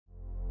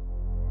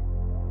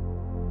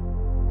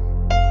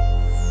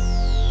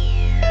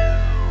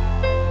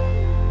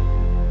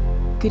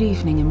Good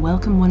evening and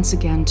welcome once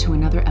again to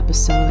another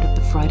episode of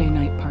the Friday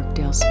Night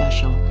Parkdale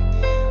Special.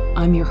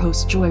 I'm your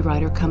host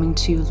Joyrider, coming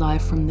to you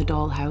live from the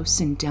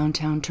Dollhouse in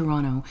downtown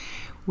Toronto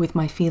with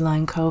my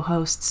feline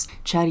co-hosts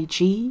Chatty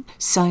G,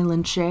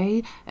 Silent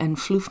J, and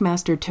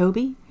Floofmaster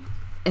Toby.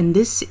 And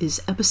this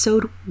is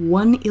episode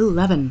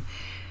 111.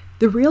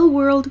 The real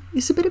world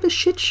is a bit of a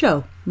shit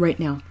show right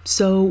now.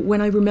 So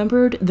when I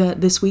remembered that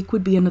this week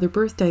would be another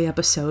birthday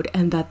episode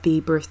and that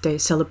the birthday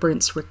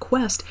celebrant's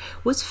request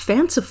was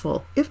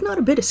fanciful, if not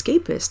a bit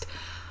escapist,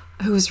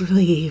 I was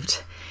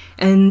relieved.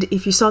 And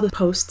if you saw the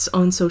posts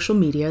on social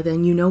media,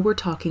 then you know we're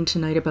talking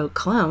tonight about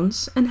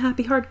clowns and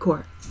happy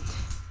hardcore.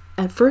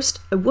 At first,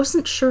 I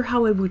wasn't sure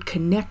how I would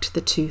connect the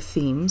two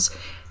themes,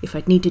 if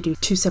I'd need to do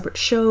two separate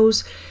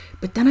shows,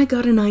 but then I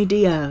got an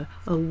idea,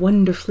 a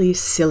wonderfully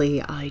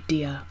silly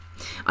idea.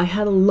 I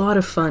had a lot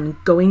of fun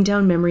going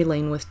down memory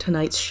lane with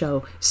tonight's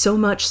show, so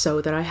much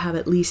so that I have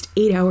at least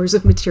 8 hours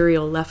of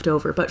material left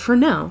over. But for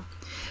now,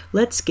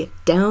 let's get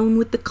down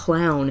with the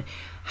clown.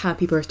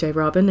 Happy birthday,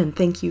 Robin, and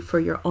thank you for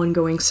your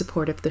ongoing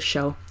support of the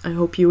show. I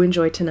hope you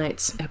enjoy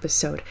tonight's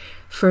episode.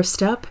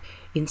 First up,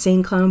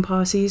 Insane Clown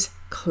Posse's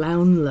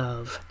Clown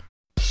Love.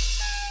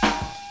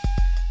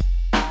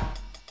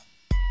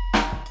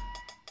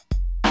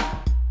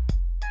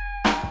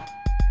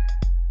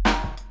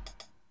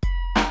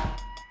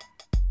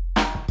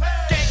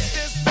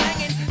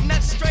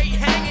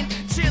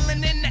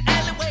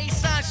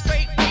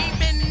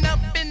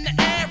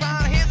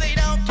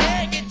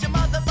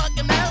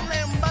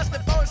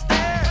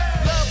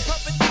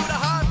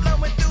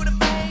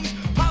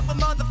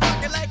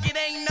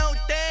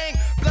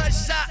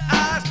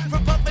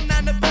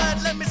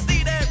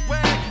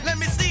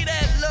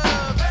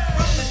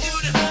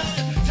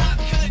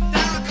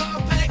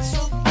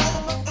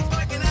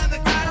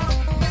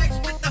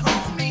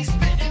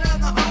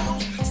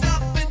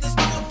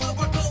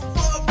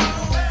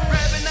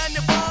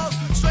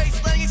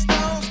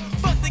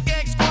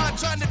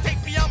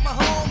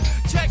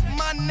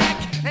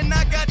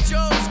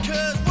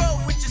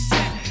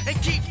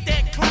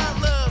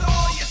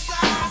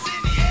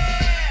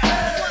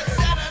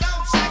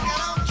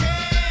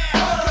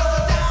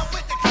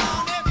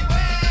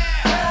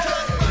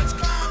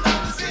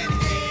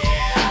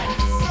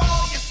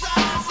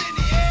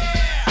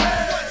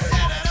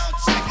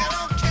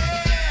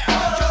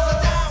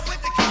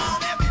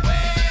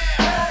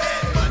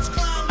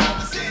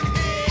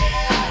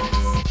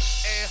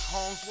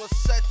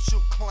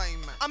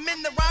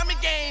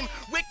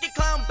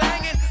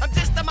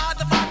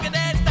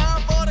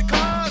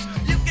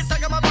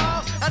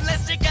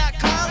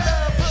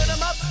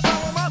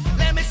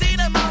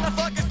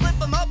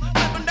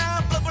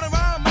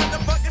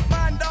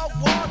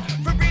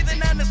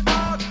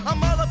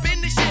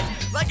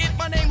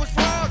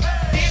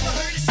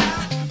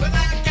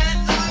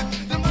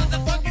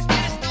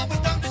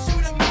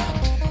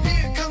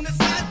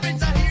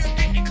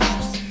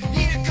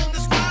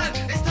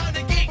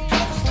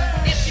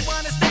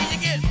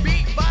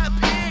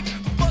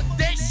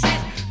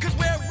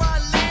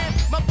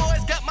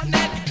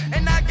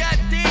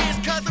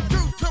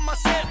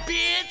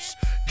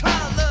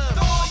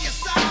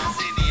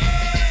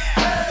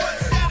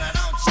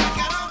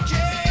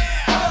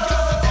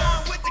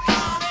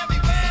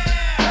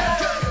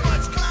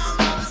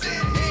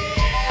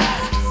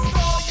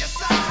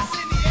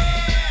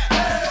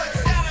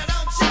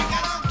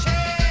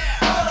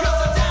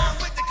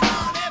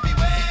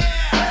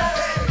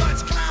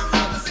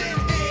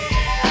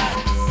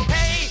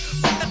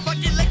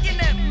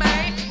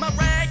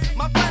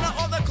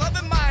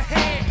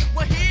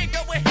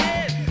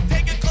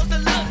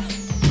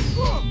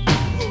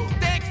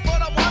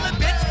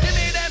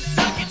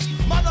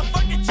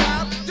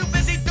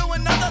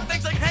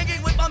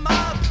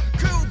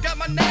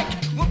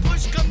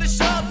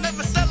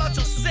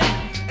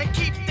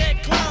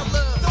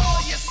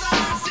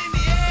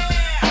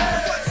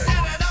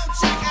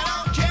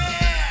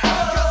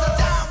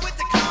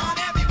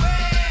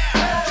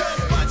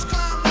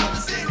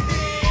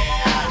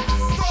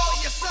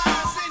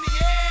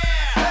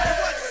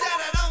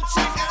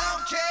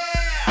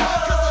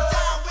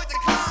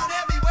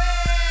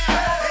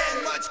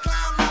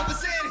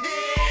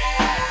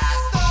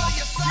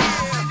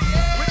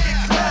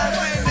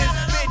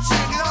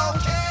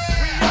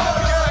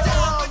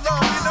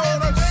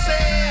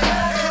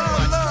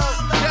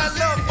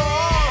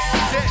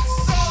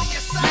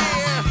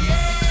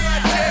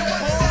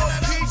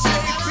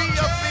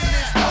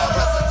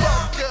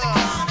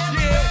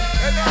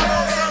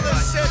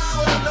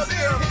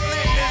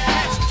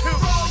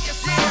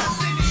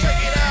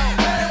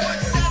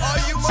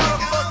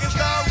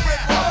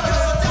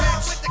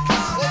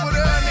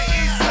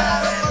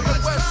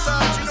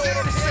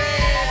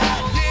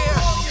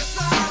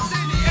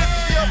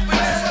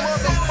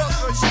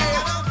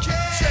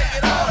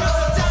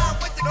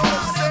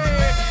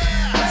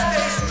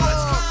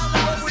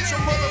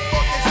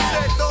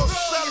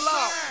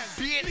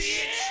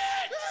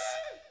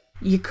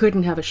 You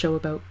couldn't have a show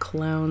about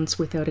clowns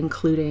without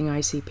including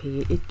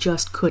ICP. It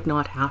just could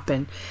not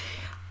happen.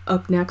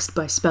 Up next,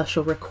 by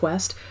special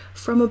request,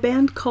 from a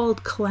band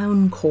called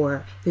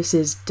Clowncore, this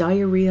is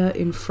Diarrhea,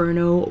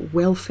 Inferno,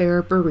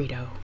 Welfare,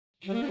 Burrito.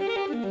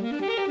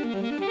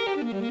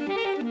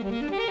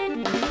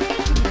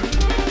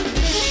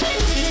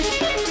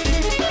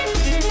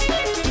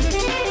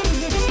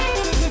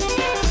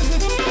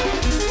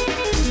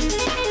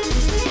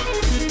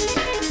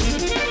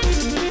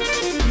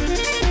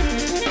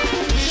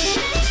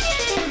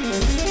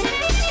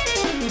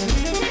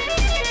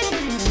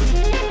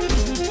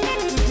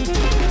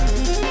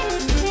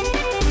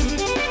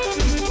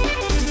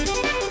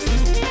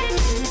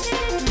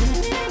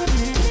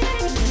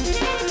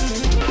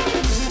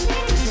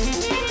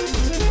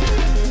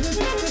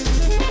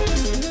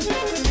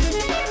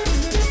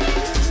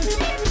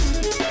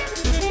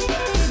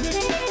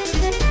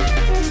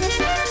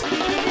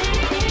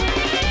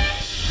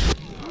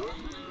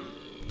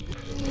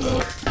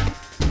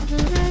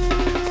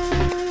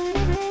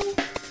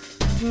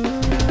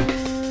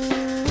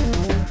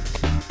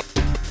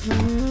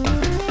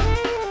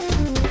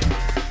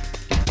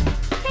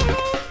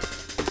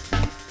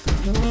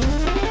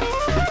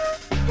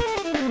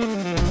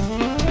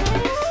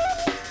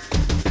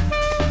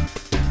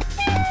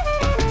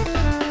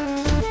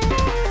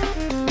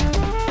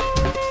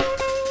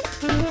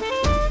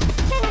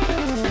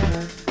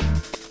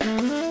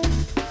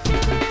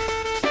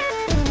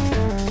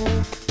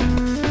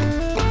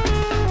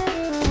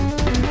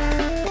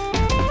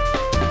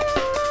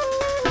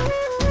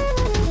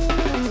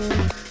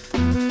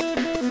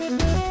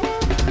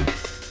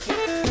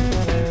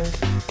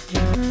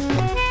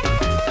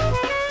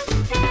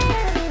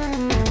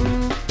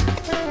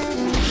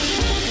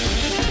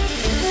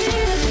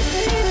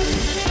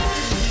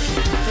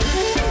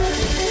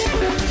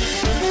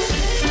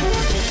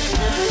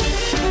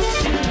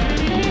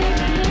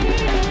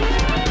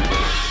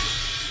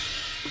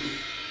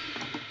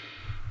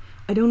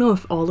 I don't know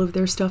if all of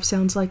their stuff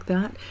sounds like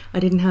that. I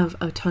didn't have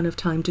a ton of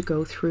time to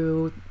go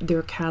through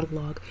their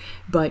catalog,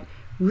 but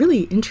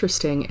really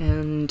interesting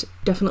and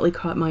definitely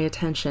caught my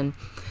attention.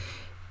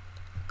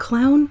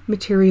 Clown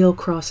material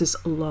crosses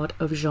a lot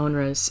of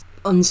genres,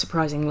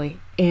 unsurprisingly.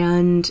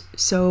 And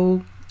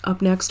so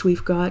up next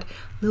we've got a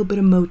little bit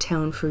of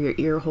Motown for your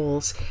ear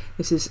holes.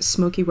 This is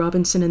Smokey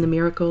Robinson and the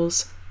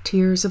Miracles,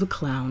 Tears of a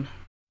Clown.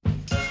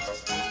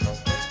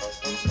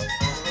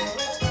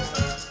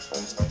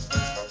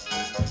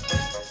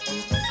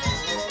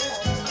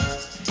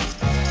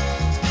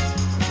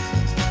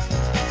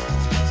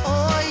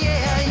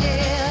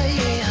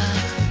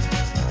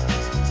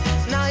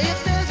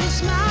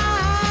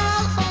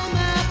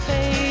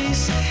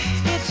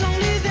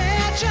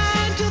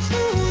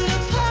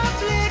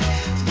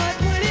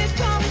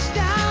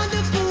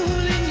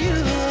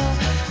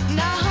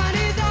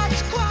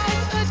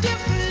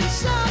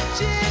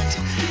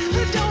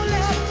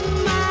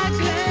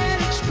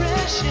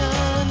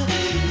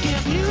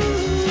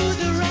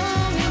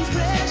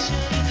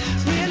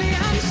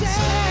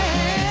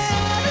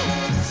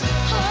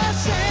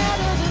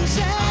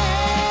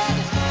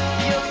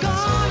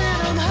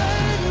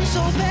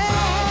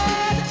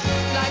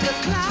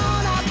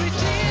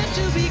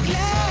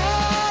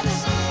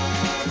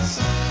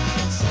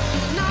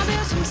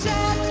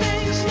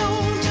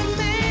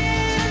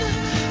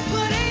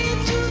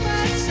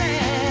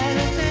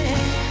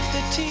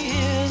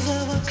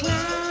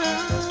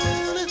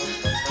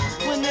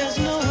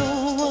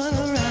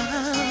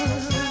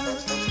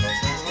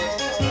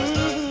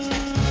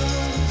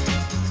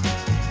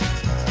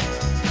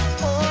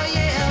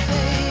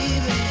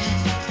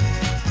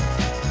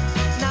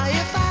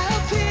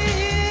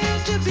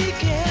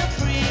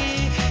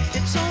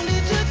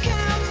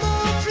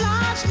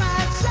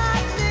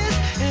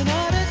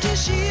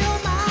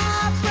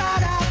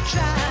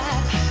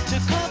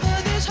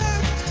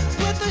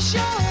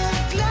 Sad,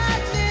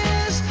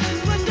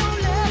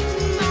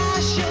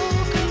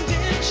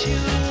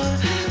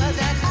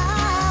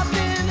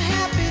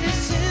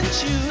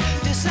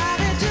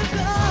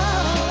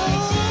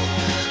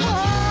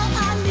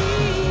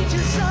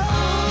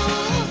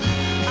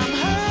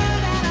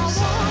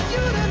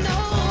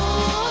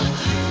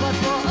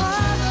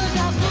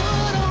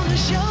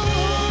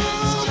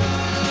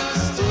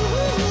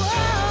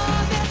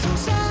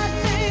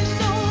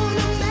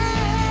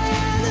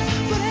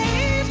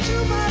 but ain't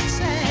too much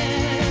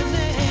sad.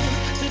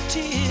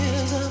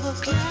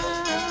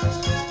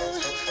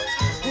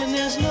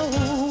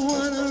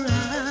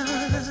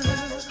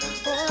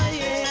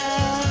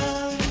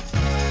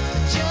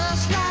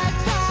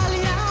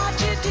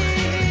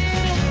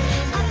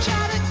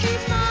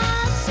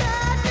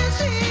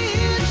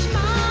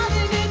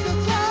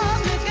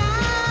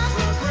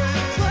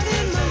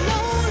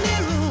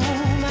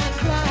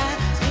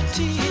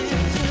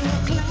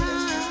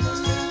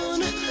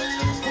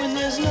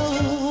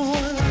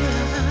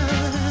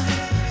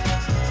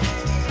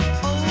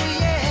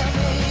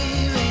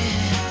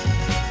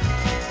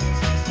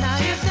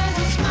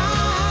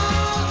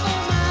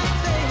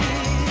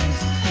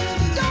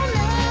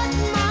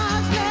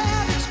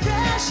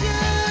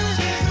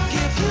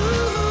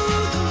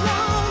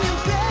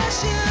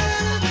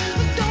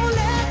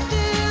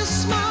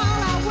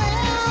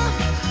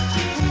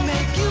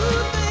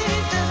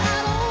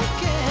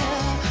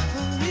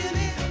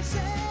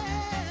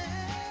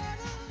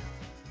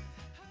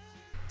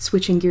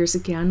 Switching gears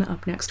again,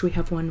 up next we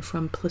have one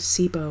from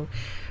Placebo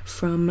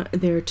from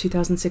their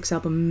 2006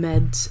 album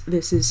Meds.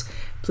 This is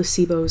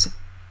Placebo's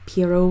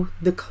Pierrot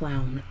the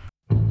Clown.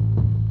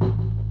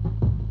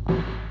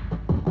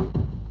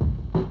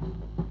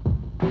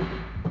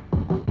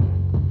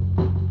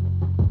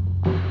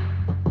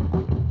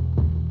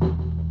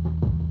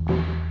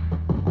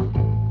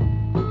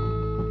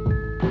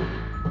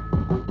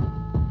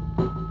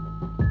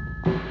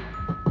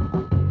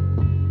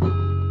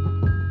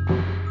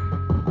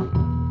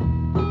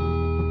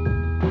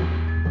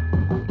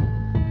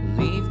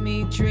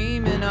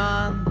 Dreaming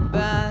on the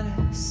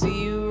bed,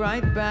 see you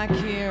right back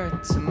here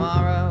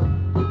tomorrow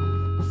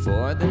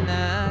for the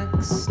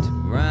next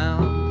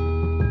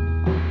round.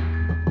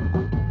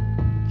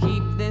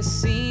 Keep this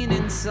scene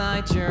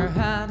inside your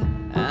head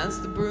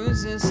as the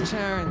bruises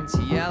turn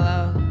to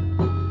yellow.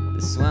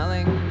 The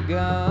swelling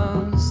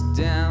goes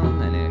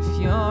down, and if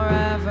you're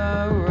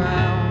ever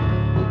around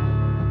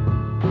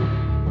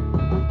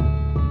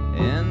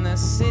in the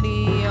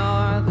city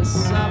or the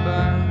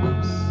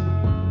suburbs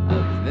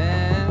of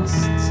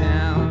this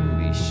town,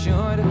 be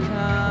sure to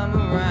come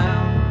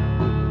around.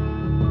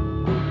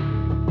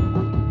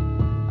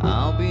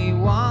 I'll be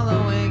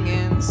wallowing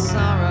in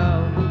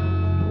sorrow,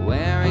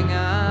 wearing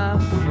a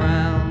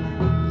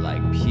frown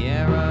like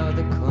Pierrot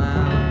the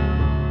clown.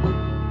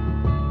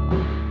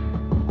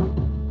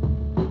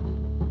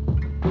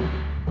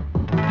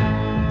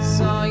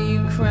 Saw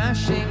you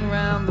crashing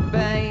round the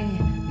bay,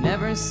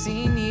 never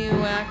seen you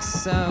act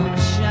so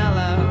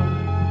shallow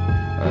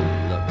or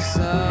look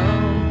so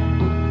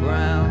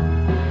brown.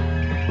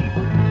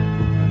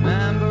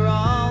 Remember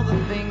all the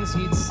things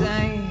you'd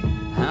say,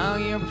 how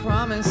your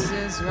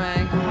promises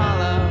rang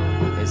hollow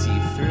as you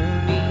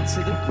threw me to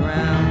the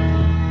ground.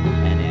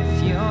 And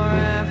if you're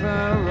ever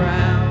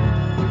around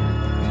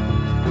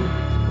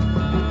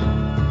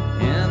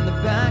in the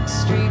back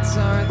streets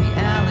or the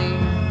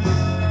alleys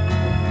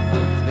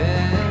of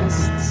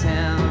this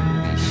town,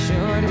 be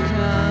sure to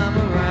come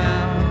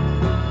around.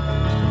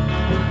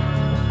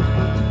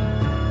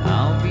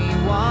 I'll be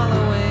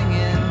wallowing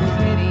in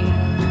pity,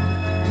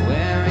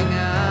 wearing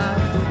a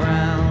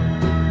frown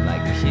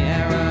like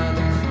Pierrot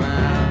the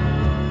clown.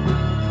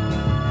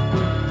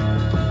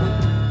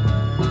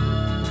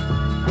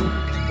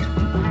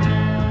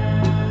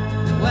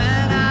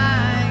 When I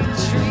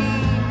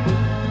dream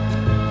of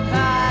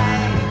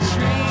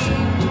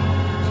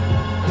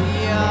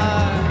your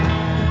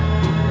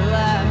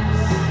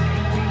lips.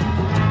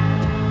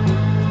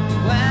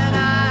 When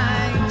I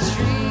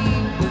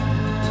dream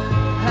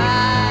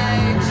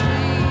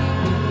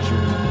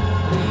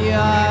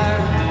your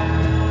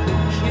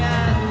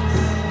kiss.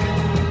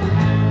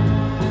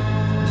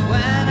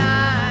 When I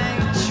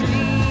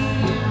dream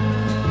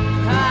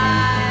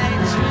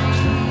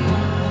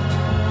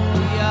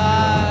your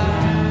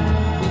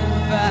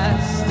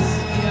vests,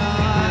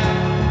 your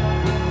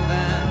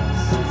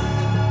vests,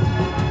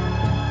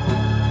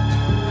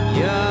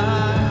 your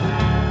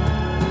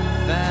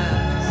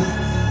vests.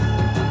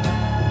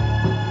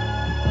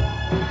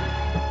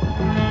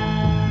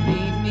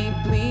 Leave me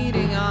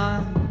bleeding on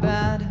the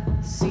bed,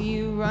 see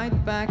you right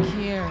back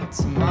here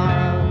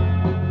tomorrow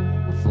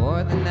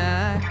for the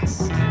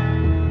next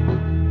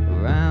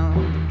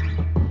round.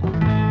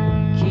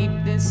 Keep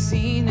this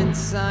scene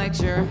inside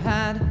your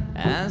head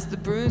as the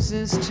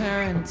bruises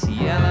turn to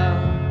yellow.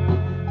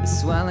 The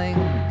swelling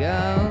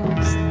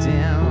goes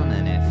down,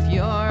 and if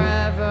you're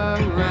ever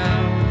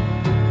around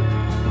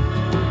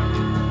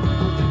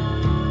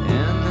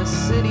in the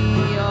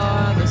city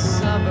or the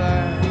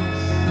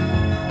suburbs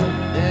of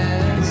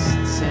this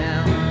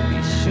town,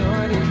 be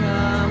sure to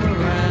come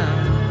around.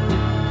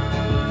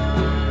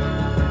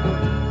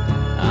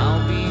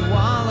 I'll be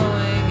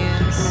wallowing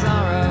in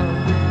sorrow,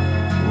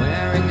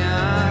 wearing a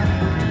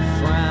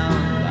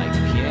frown like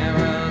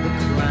Pierrot the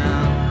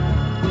clown.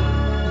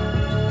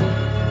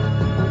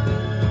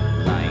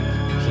 Like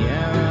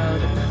Pierrot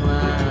the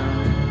clown.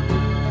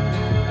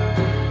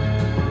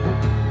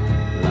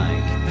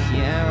 Like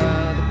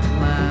Pierrot the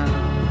clown.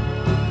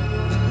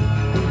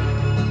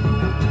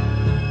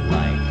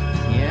 Like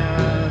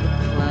Pierrot the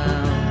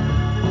clown.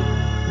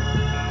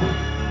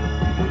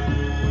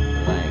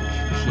 Like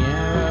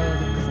Pierrot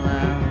the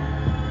clown.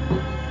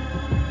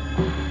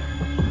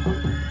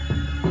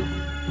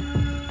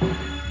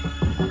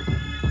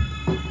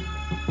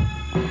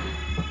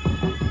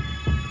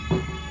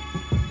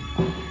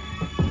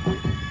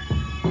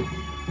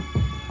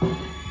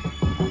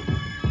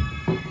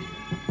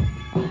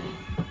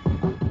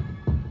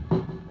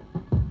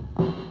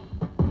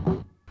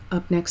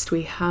 Up next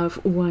we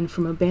have one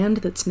from a band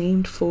that's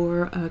named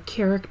for a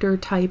character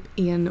type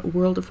in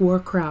World of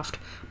Warcraft.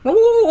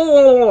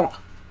 The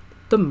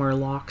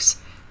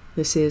Murlocs.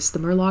 This is the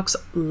Murlocs'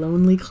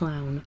 Lonely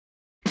Clown.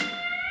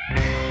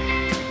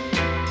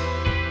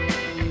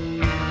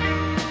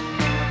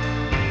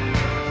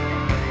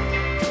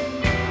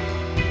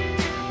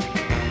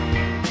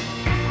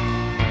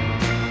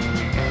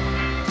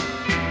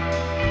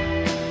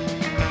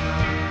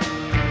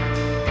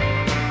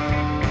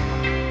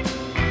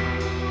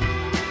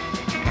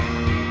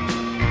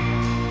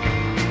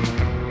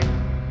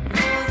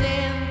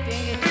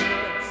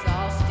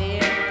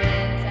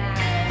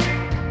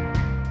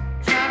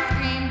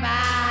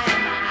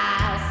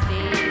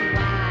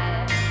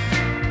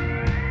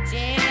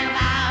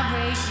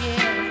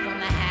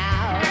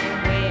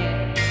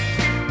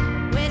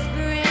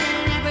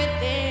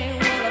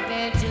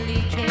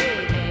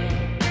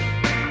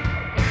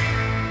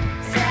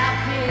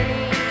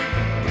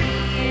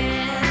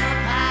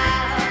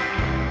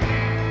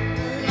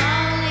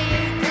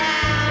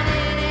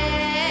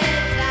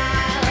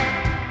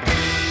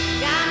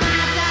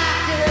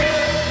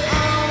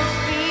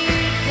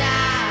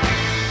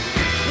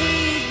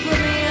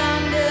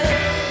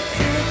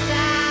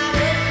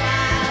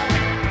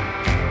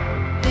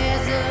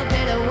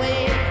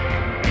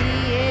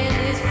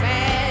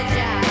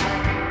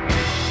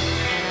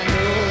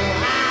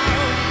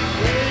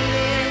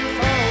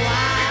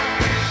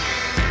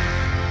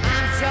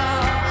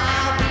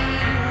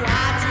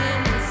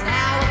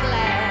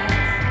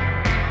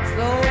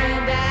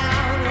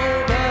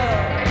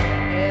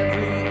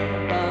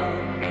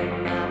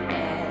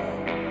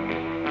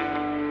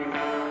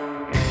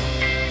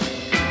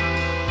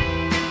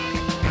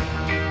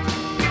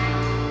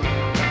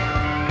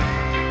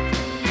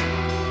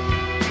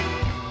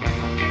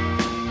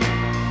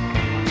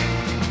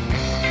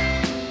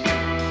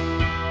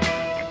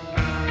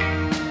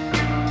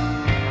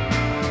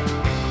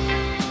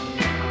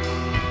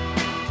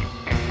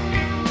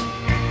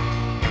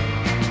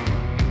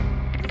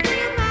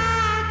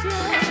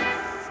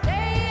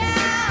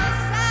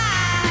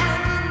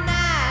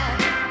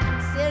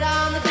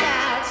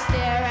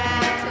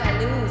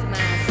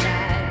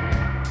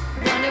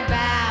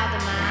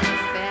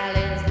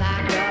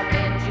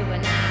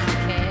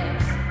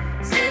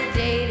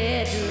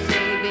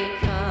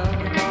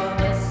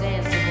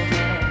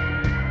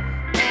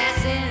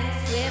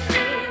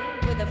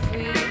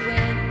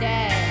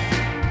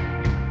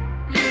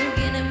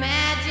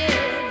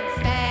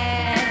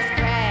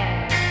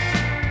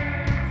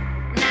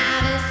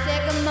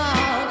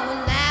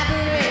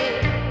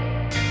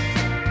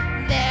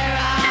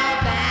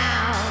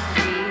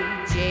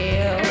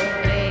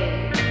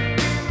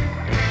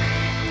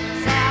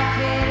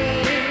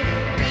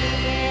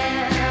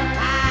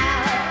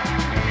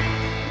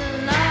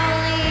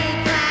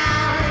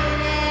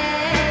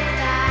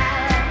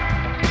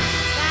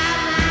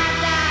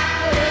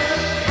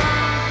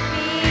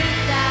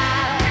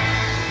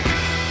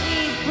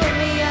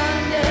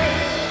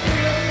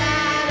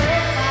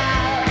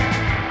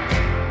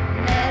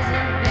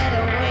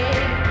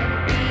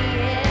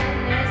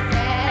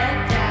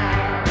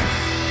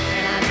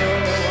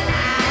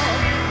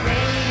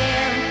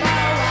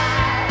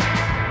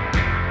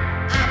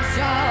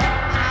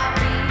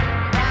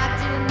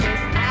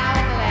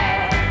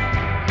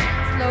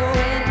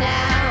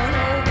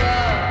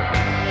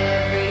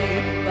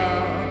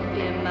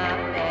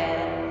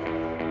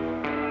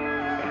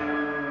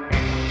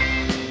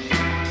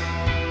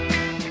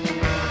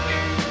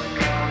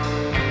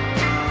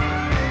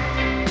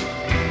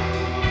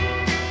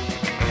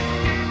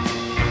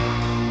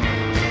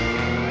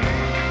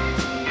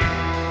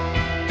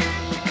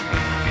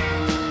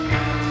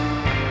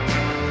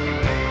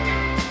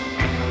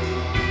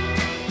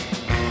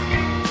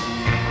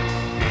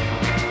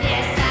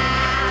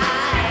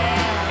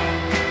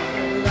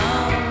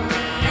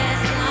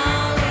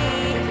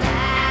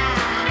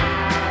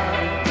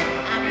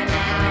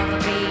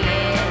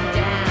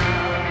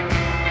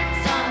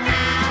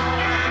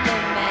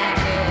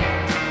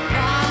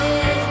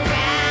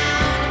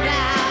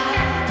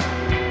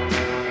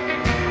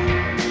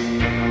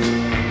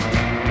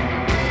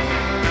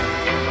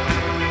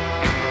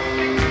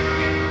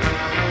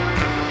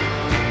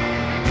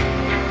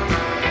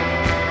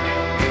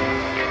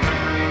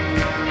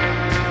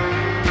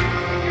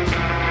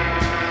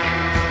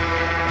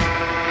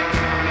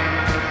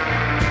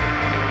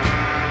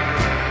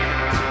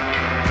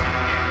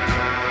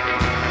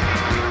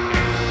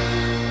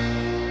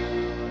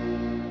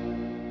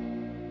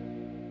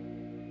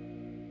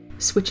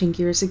 switching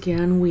gears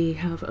again, we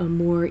have a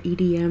more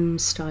EDM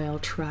style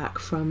track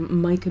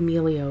from Mike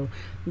Emilio.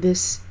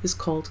 This is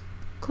called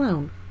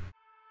Clown.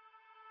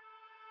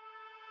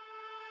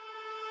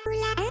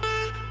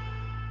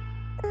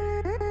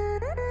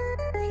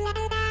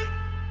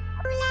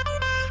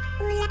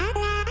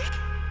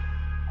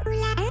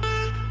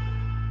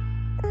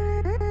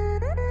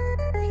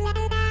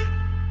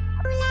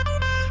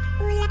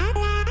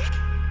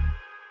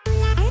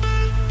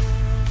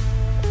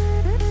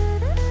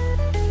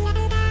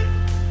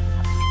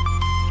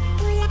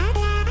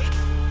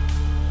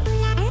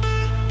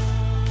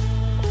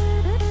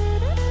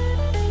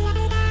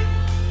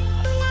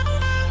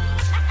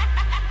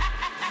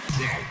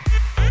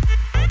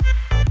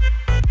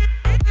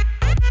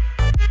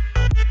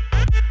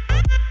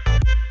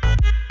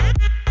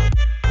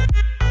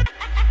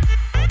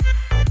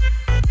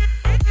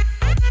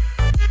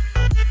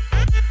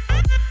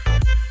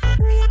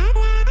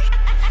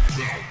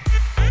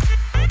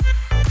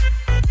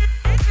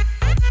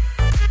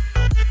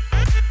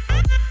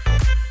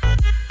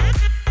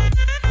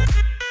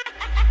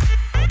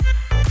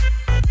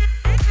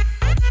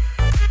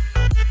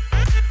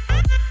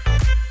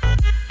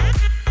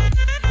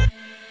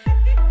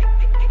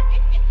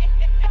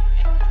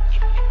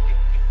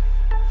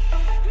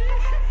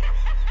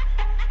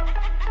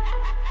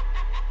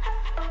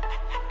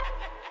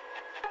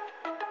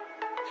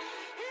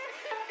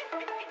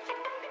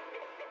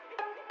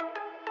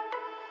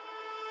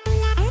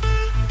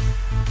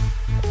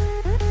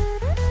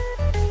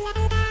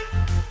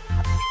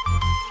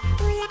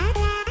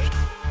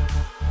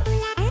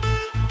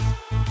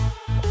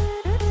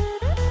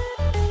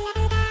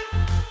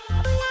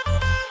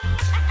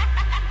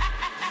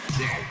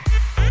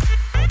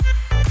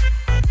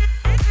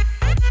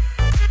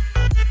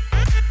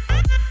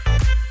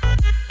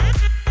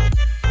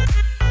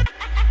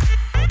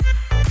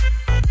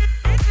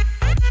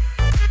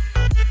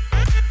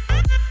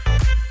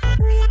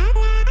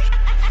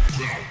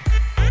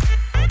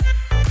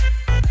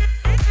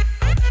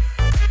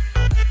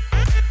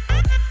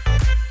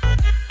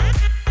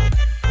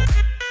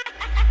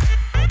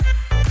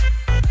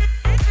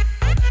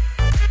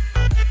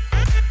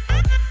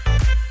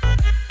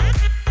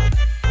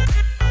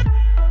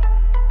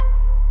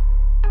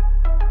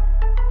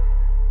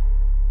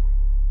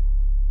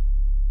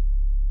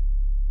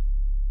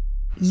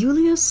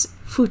 Julius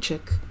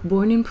Fučík,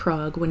 born in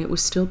Prague when it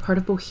was still part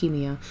of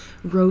Bohemia,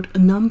 wrote a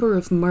number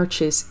of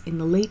marches in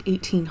the late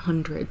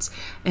 1800s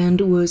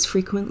and was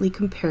frequently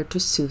compared to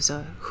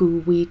Sousa, who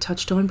we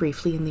touched on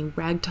briefly in the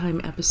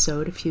Ragtime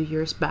episode a few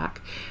years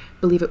back.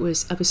 I believe it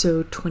was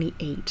episode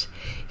 28.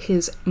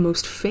 His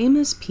most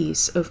famous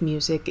piece of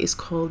music is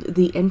called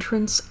The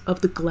Entrance of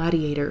the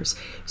Gladiators,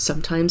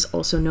 sometimes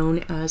also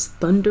known as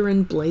Thunder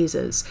and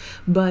Blazes,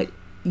 but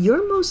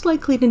you're most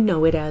likely to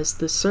know it as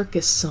the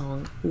circus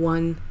song,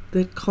 one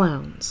that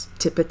clowns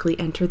typically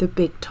enter the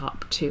big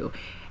top to.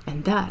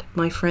 And that,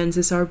 my friends,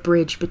 is our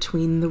bridge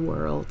between the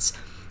worlds.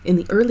 In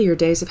the earlier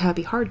days of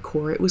happy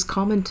hardcore, it was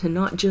common to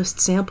not just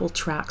sample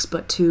tracks,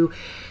 but to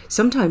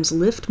sometimes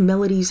lift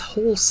melodies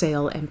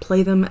wholesale and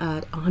play them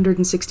at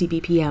 160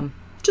 BPM,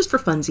 just for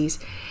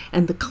funsies.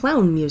 And the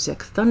clown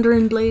music, Thunder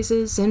and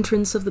Blazes,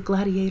 Entrance of the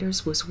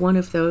Gladiators, was one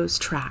of those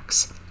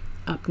tracks.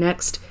 Up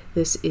next,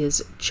 this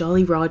is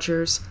Jolly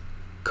Roger's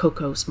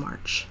Coco's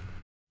March.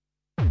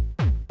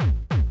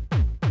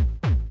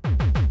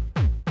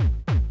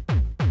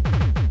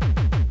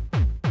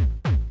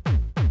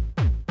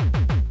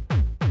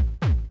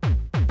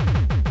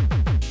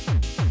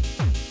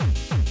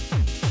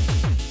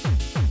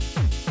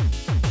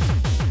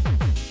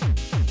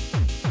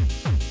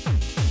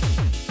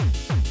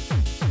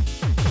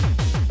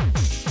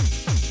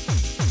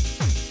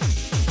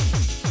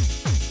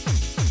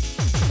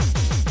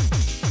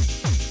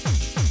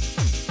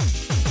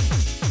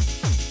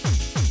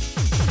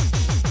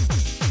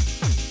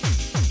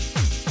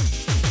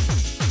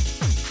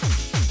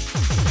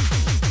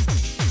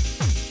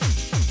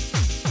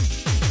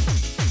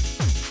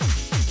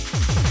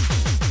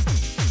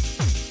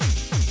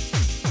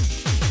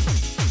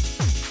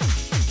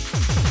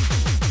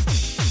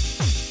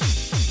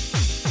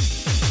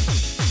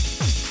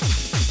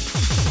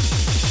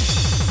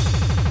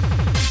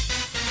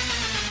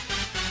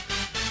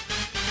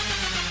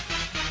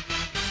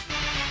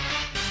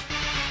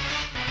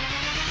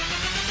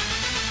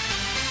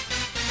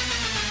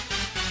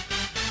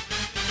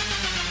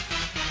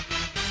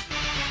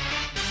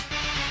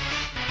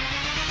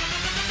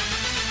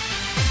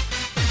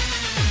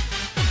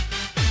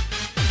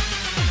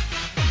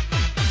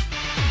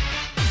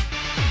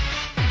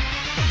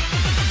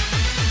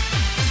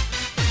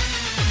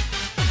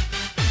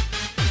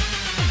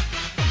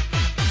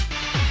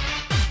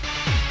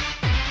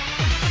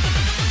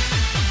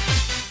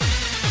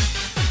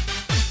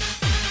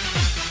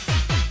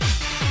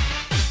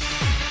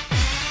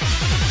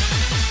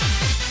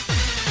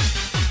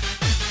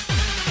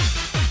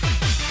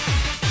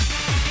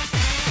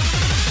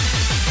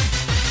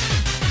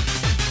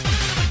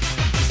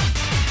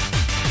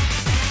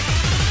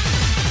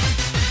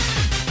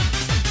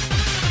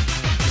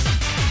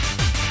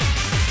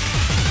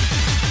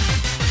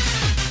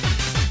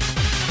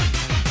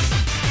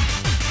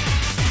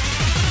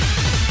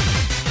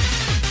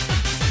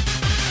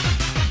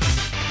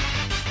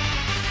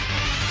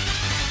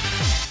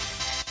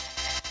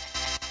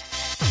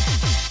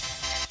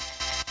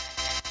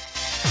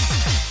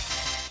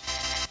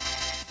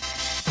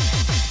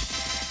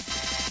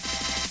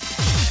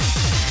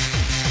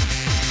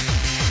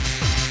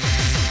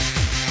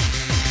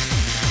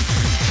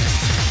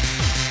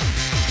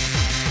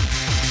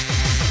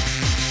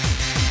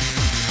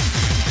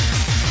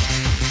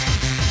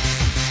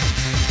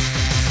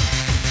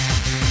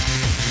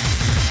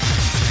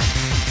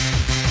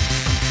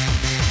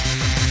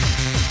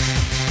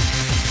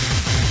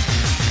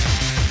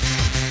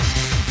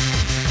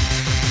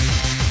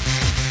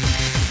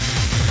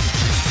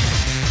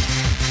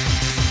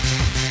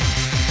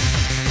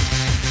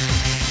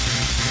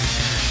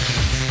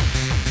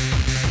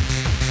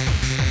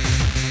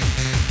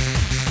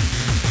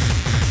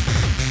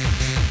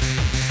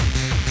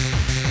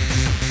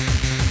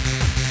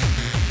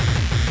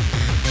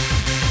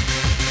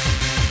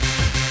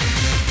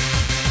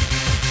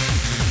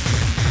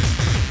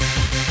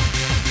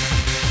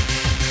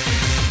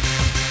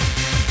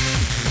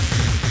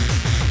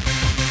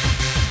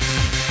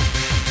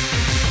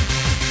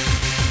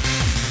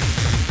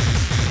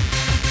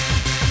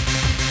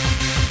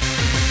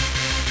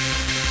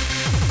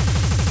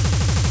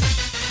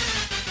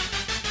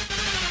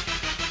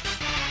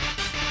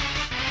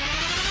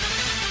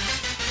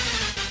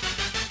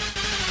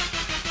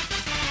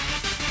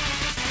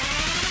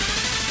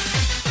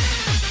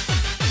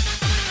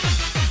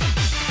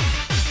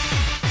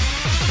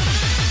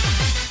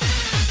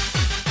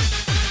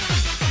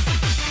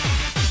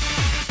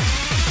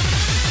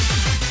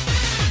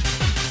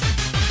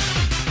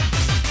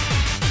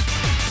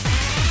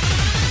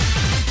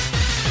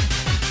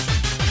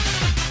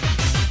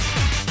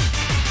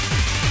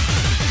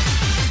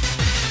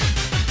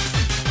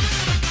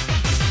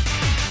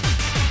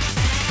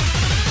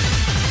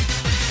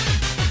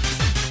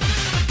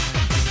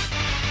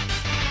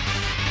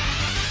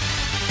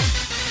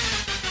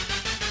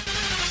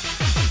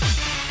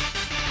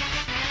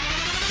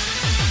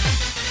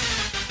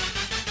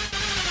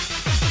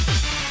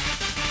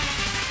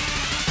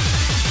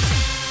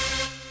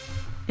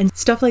 And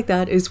stuff like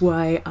that is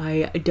why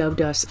I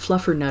dubbed us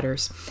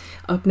fluffernutters.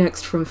 Up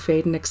next from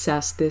Fade and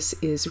Excess, this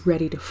is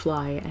Ready to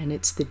Fly, and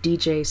it's the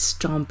DJ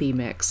Stompy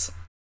mix.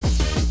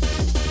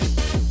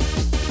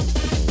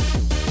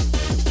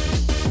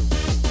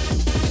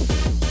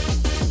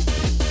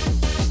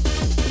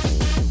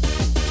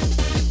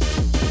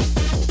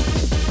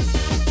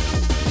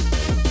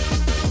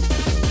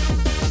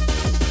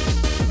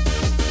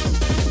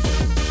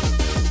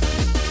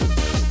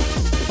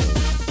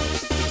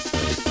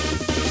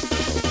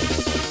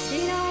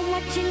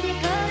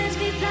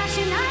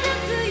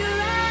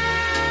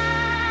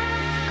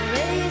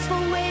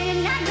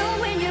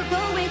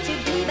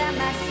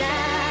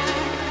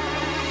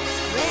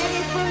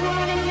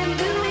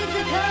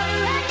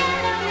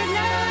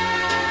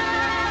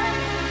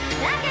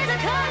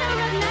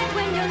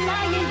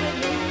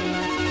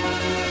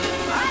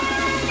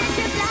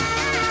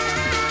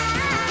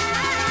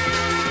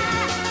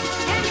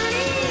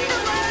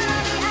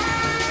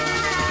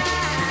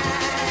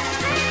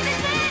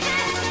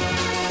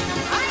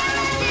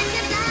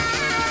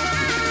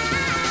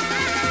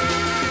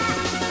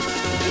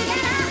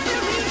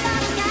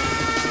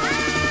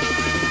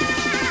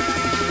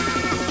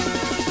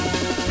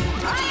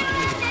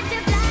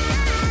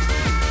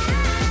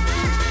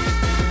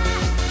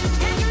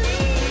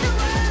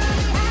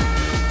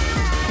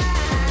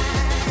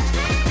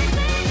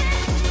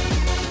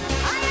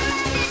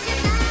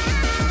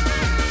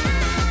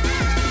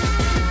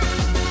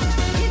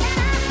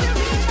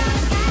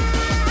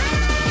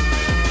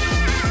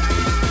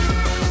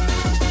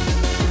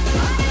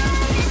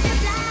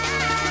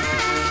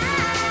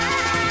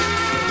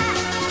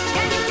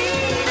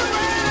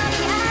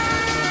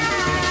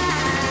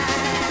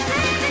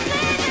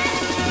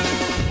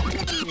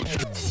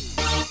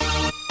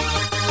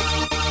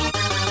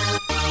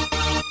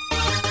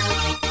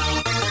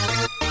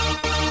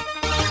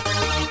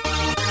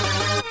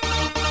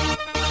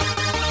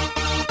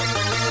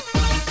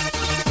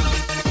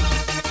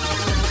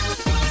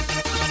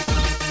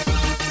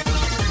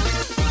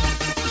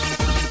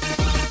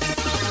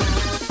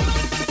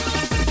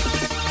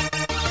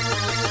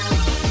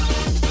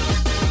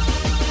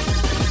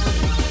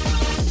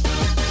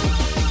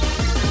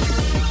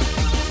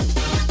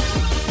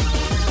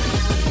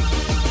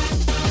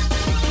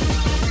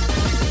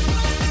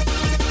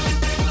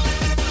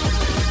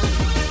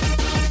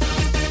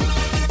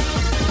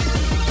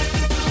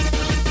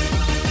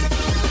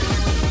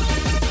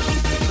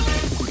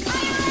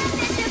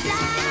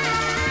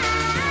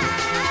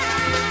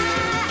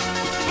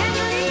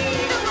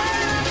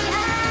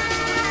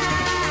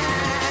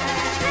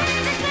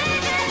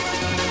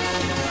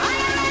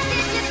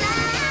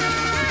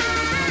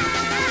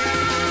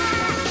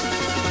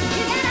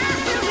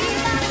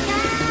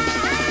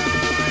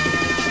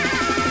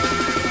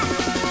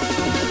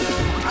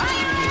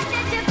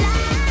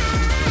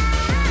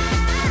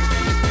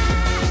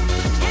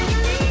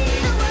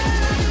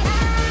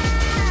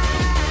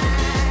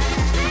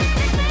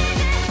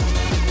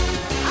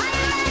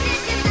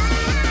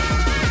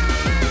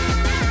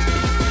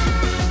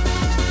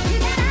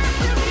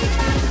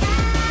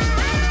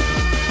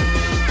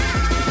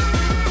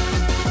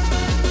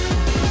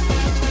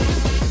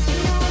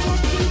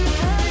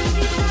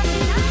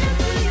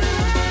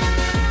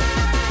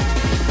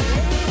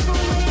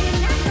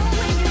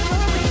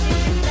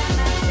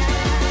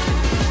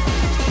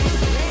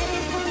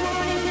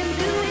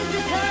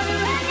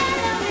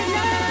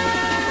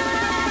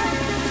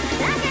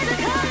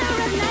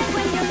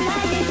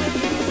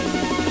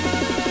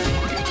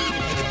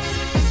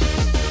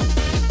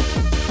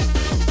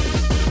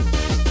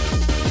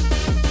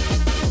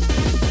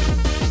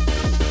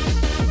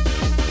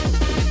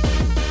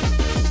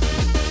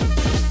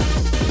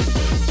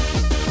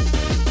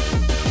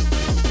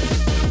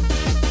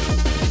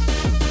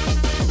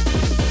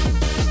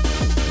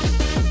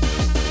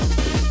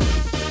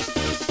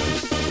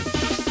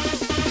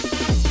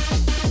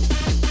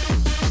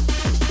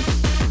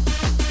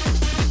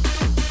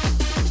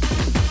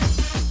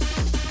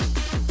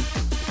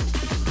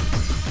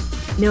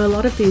 Now, a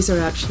lot of these are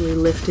actually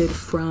lifted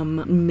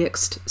from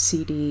mixed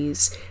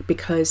CDs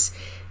because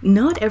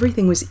not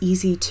everything was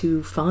easy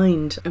to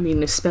find. I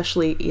mean,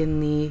 especially in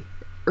the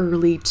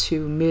early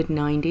to mid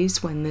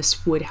 90s when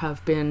this would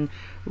have been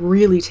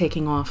really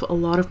taking off. A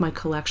lot of my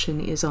collection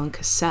is on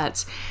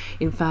cassettes.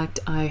 In fact,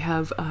 I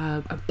have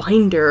a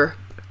binder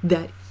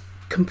that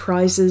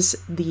comprises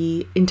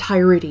the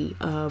entirety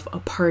of a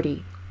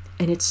party,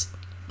 and it's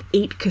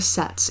 8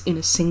 cassettes in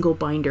a single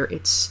binder.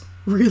 It's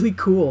really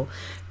cool.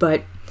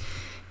 But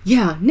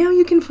yeah, now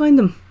you can find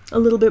them a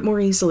little bit more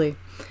easily.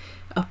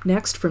 Up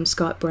next from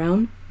Scott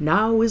Brown,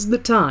 Now is the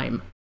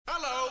Time.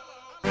 Hello.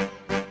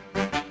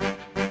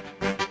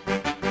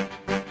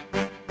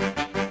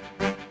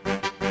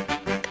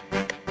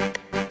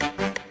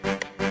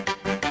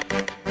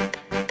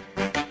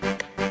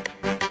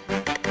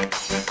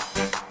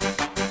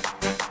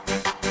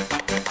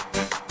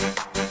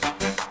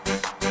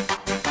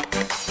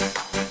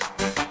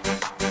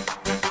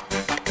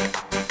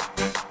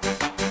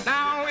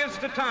 Now is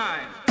the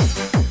time.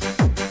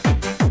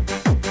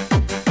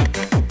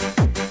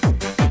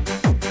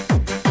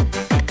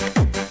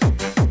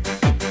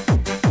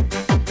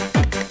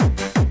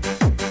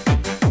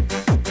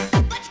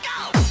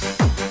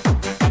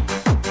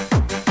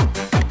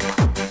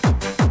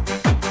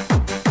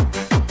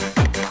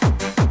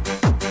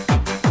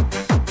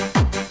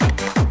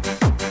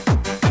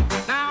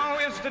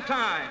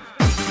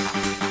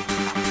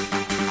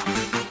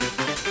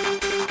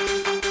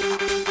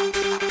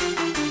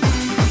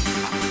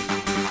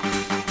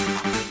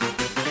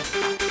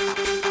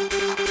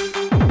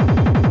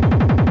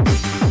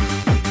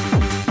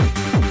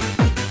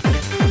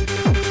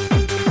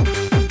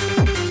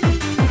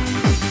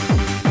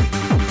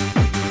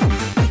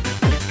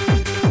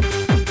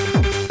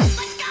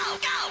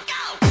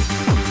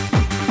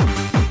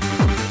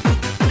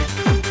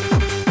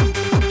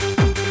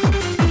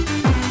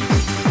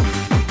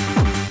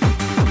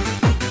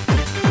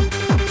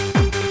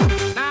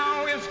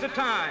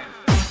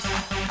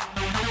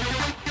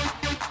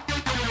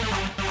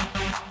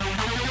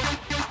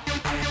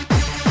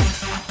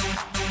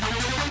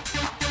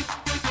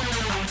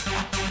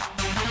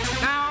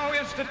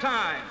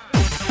 time.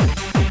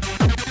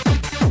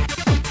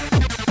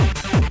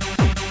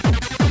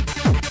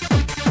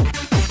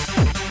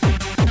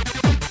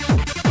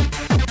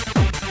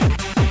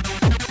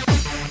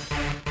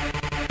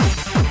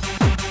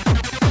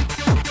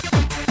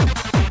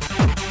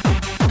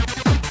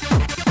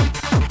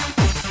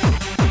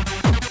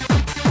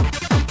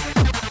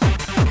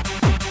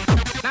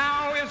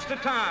 Now is the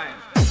time.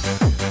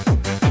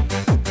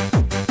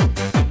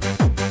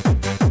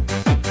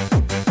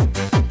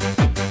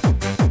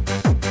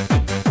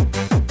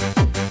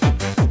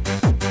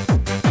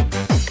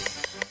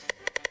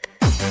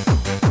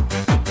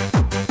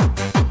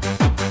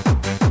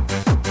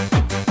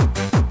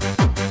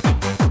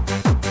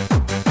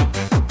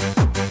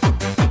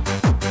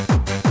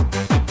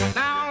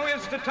 Now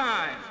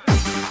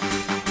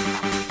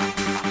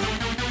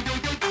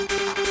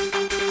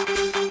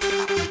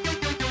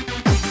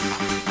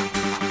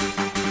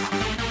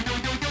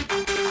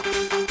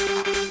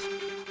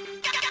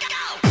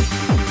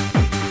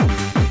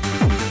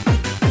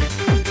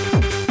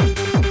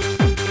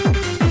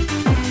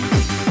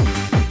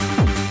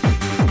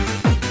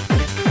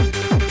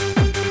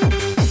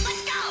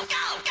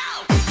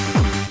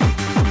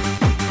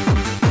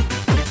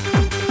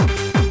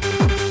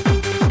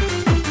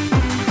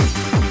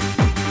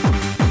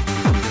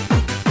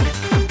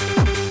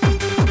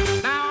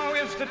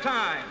is the time. Now is the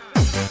time.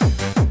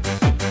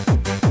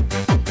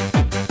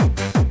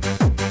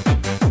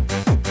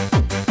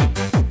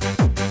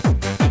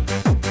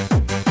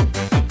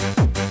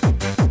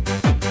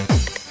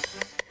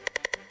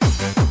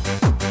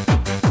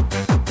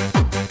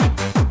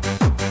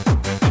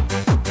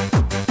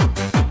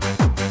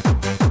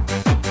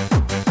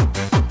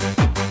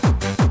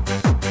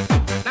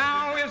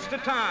 Now is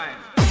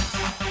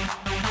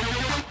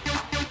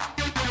the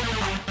time.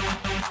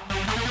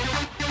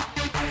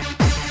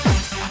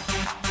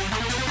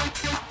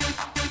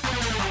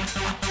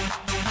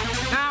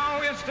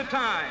 Now is the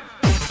time.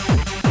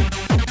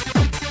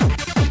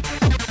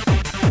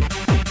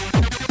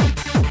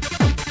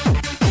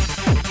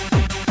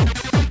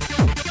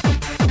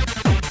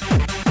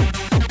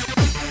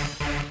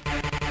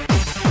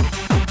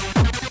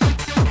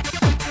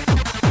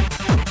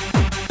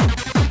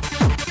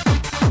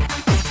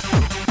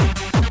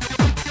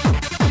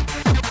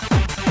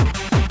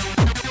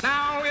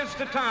 Now is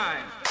the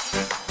time.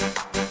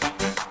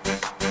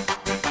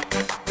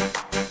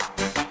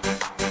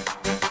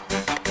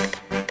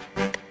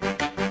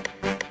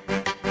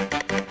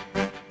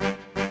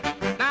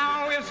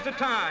 Now is the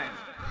time.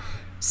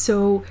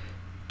 So,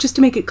 just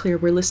to make it clear,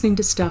 we're listening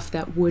to stuff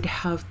that would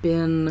have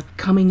been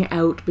coming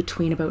out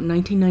between about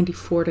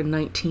 1994 to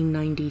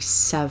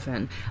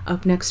 1997.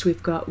 Up next,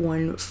 we've got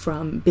one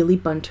from Billy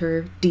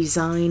Bunter,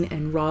 D-Zyne,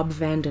 and Rob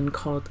Vanden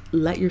called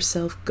Let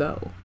Yourself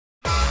Go.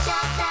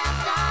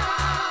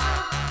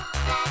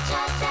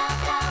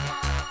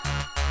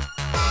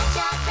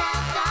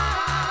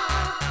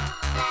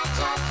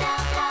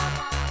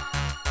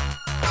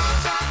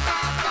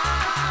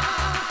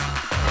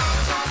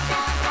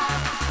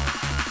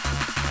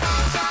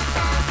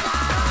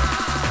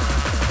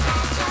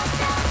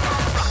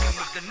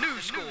 The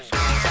new school.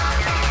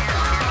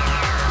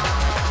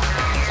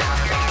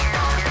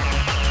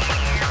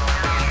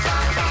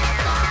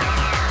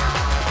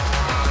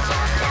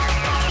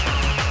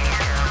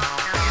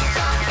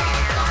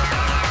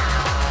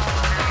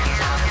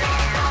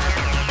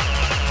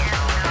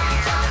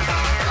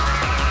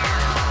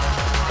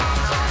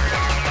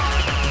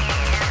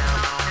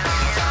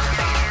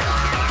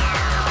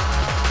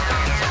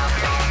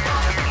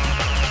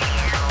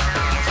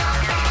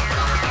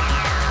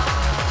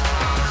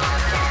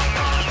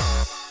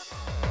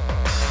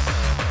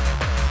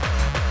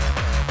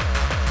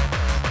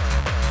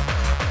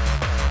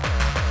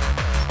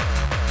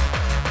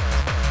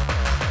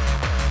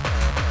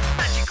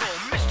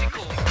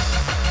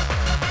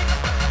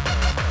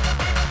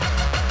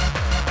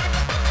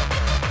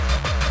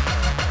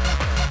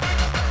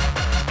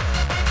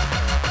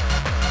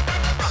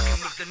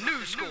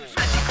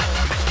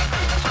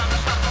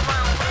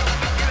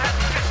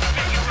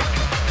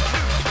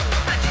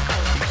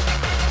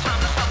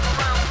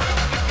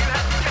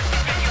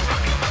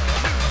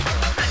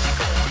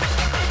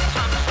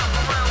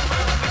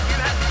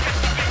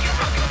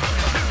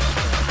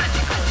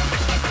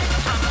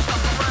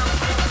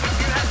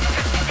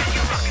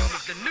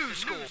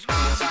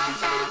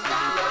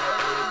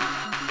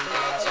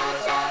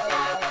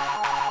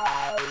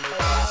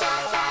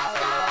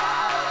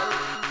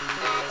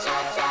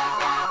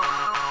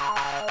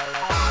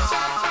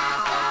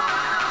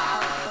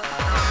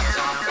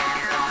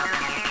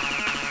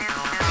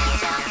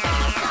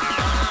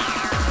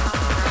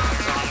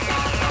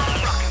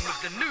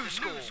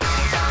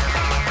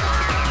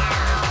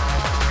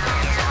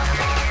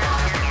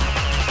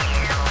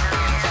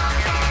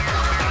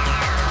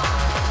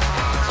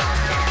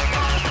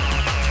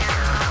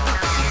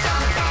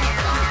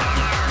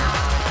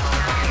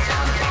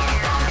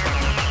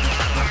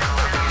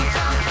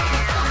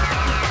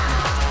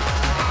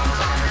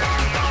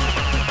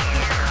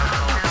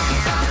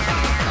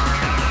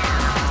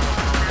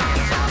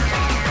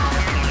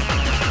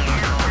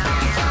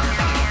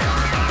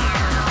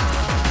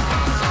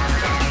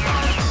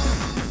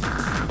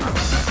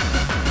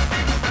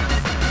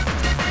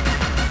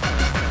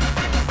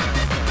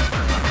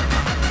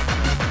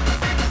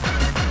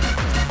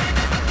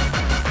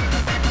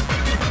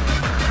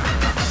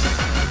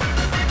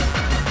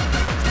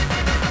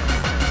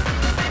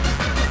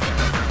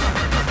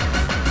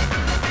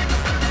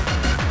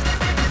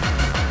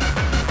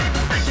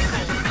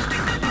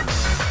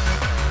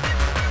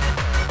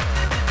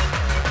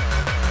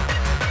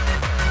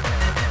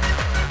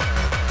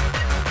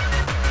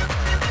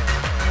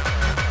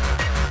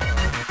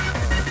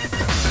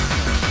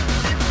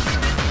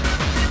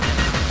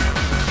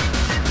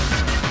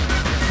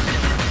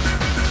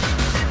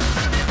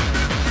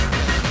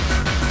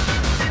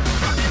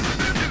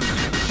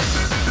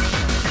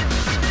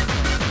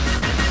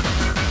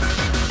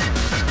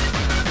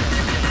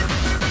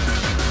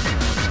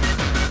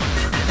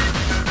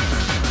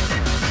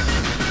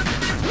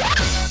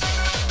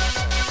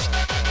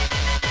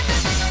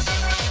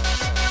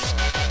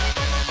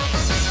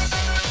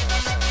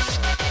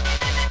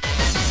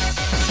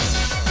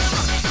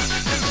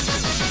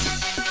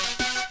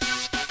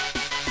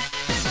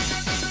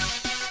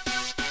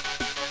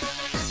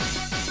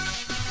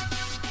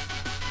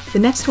 The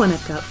next one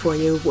I've got for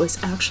you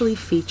was actually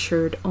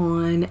featured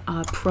on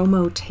a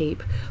promo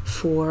tape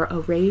for a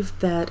rave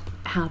that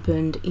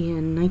happened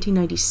in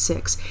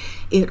 1996.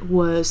 It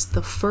was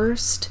the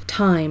first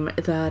time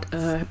that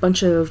a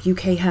bunch of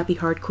UK happy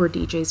hardcore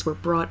DJs were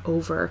brought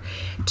over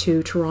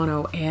to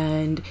Toronto,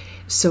 and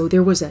so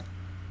there was a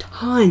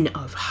ton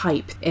of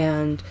hype,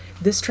 and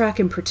this track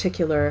in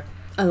particular,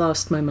 I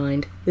lost my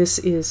mind. This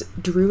is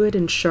Druid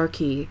and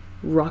Sharkey,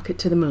 Rocket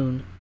to the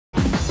Moon.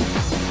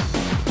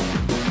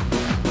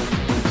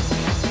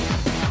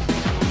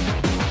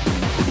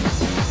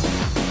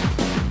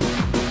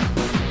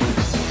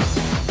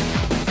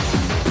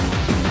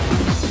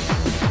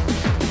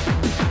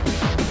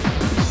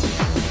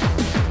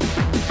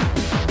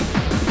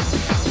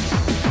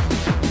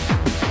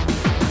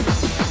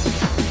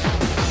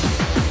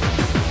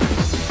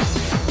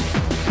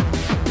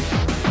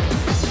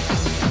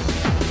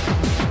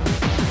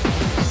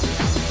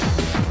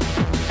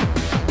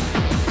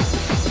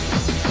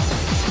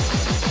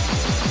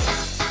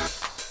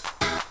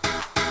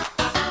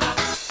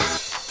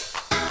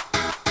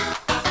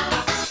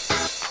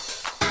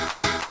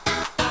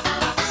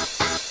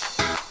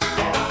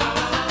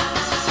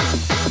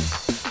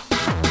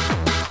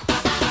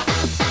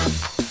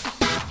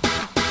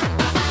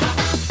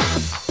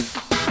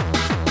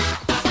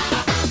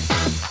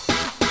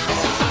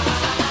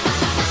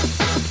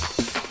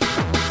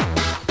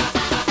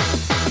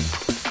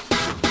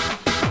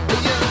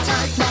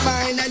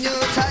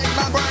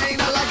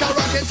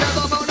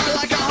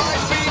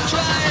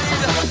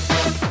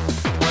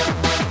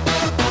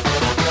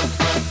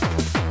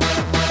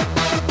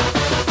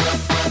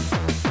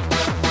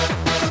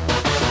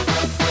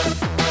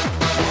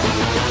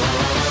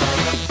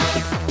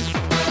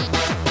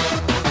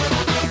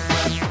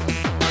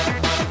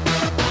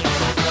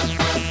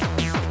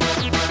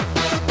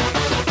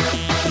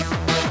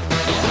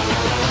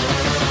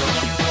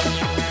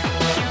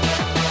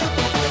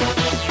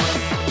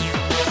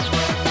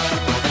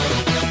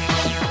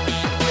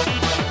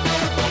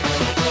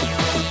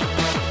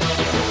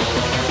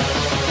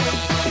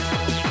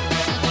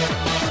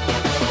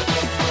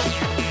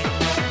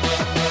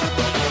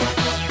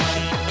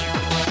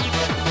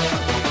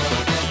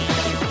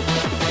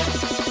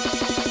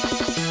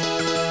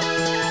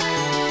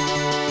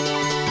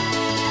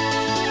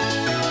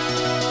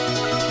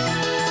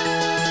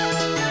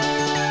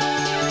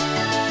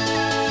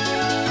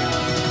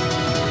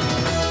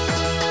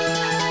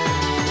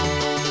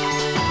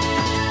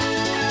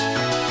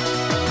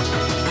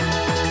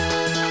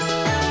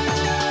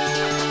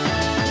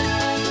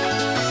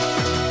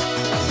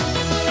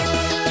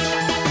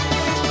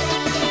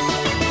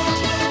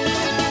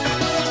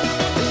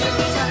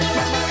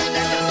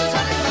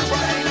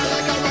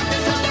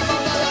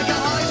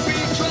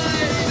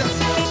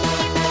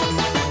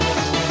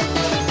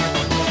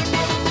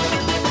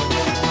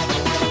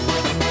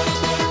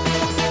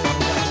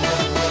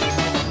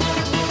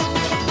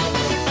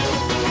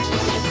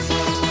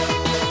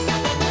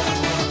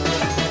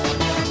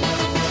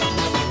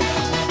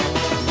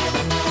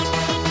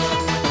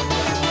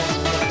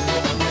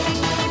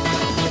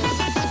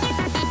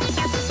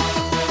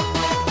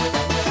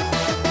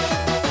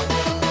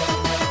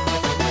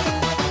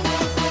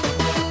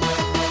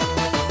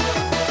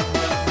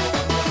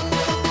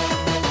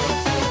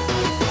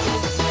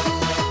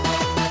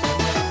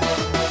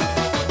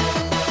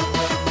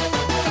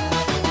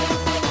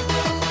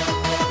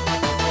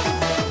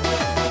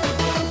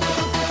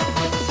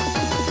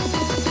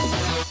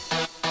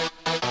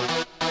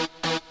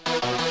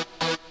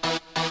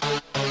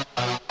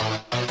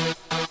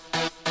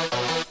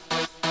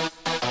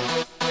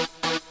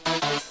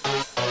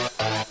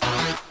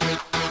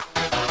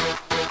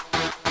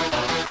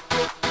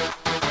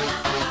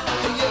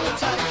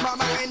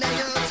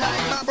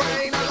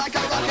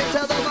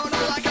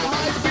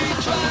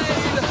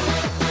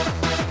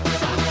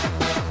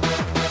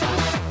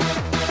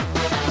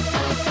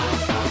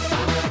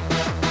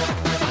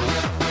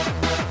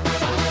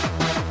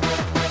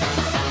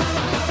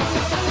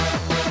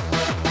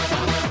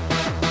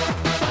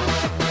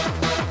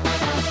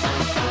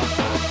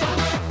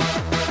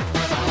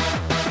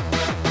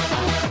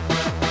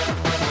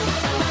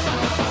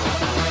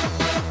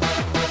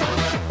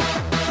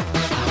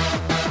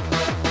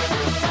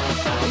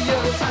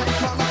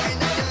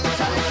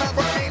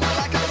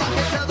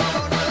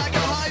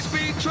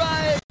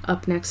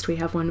 Up next we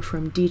have one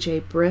from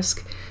DJ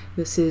Brisk.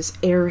 This is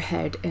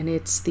Airhead and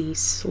it's the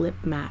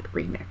Slipmatt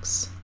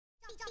remix.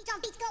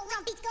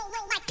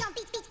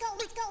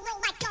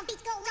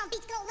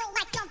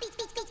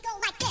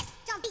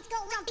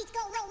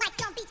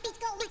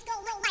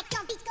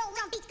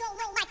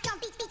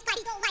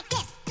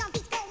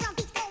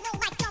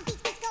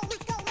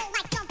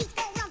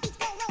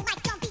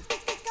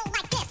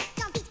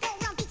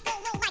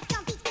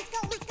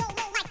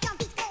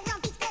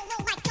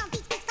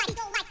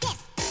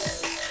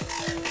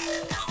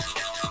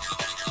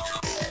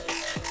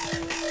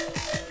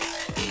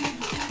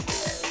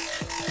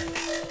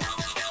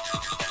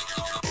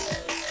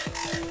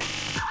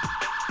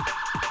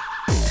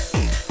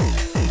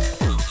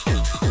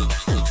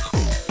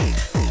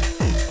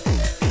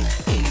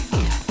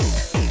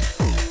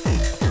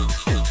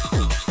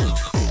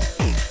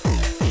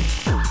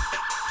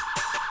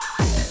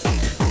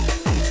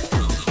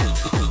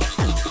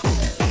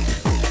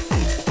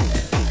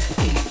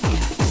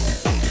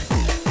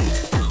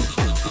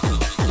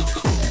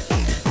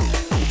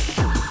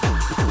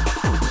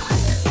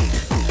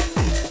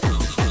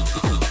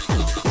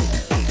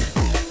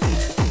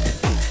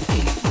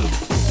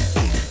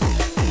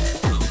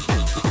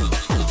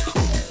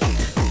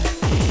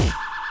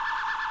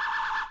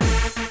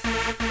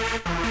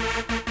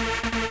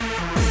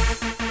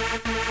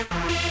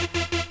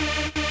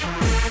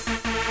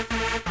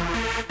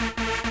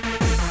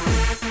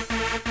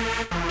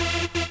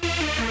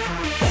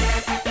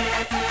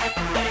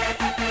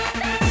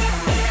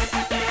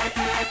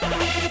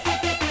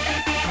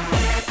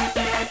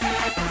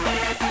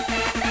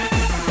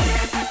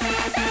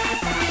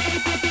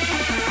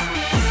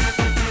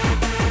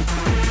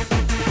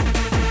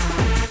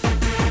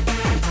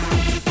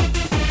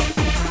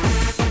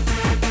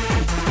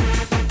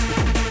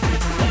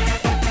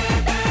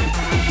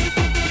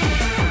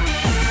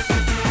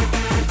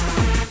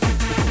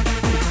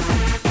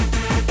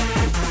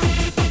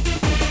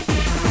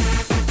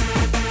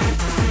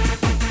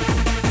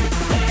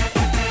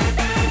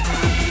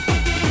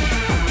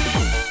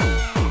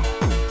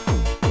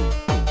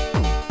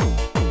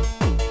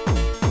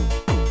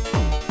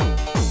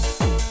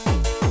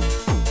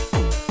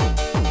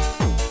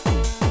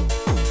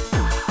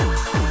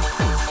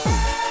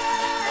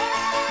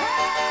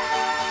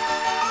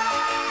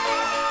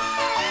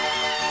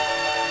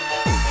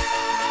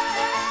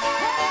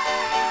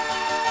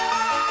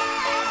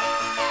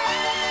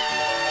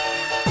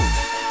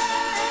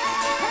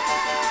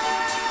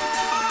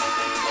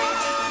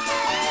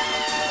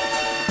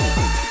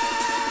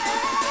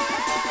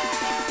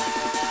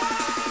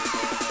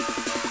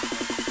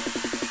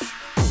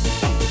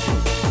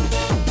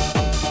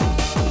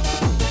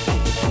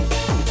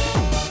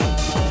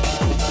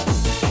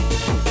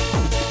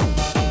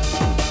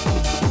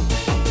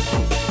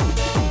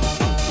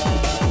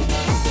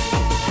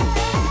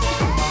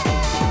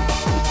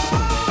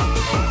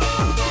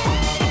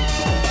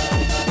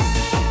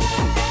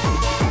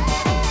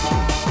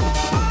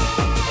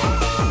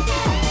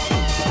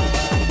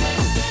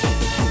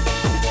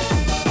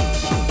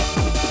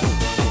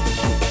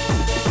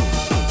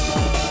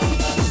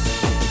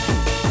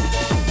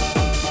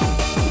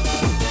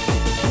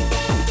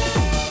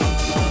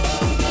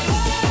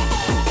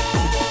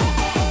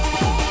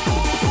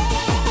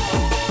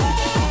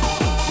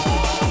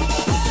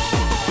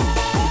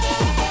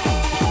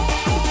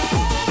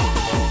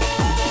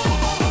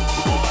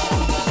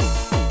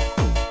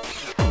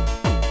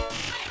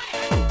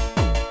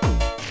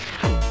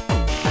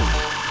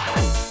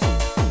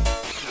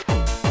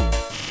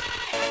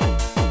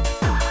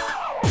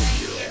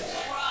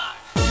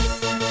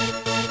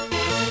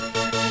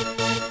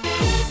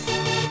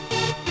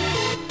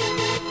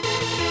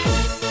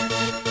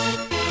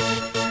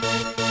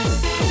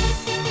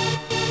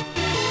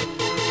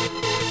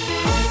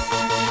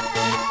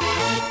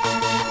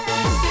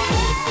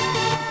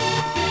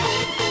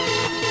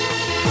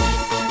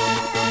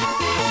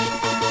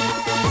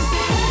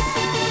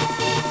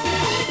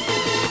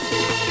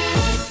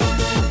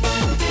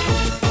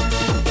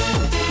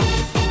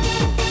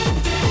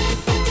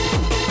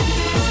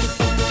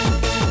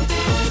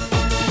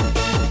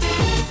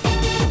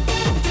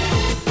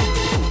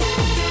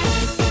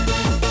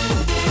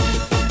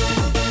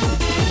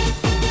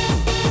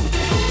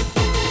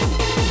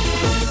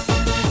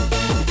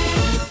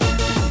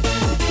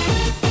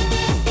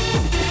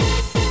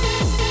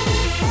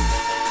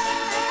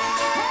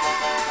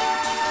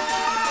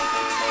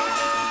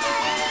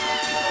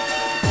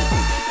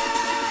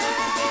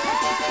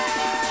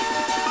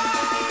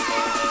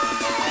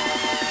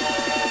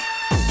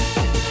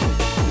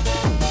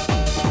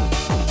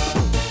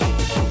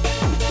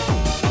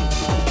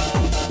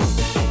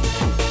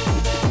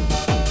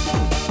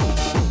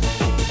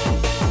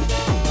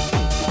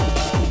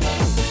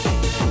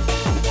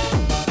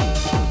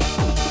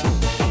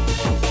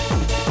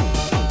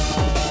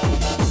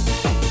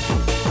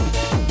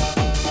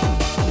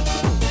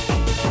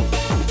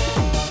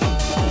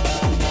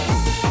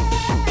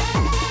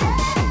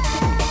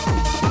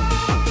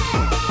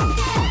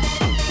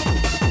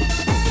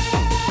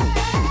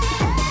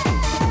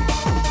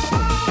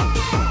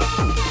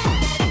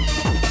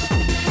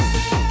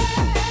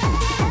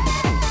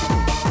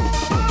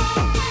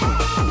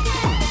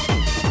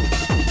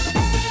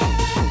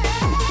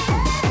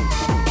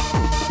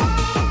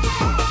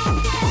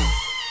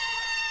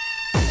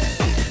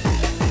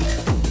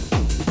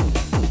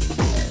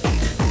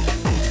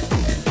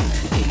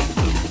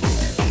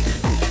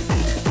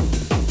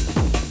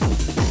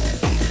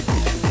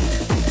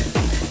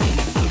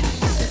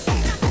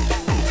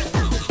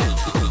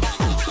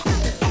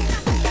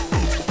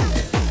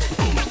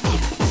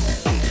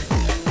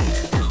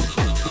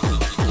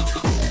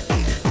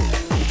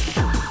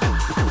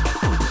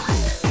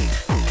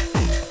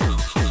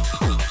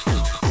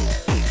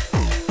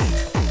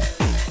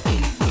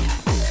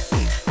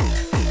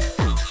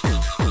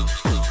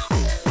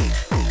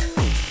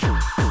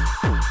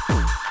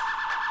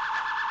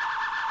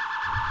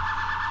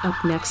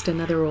 Next,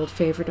 another old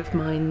favorite of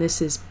mine.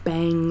 This is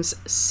Bang's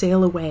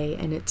Sail Away,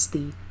 and it's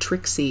the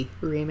Trixxy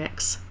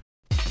remix.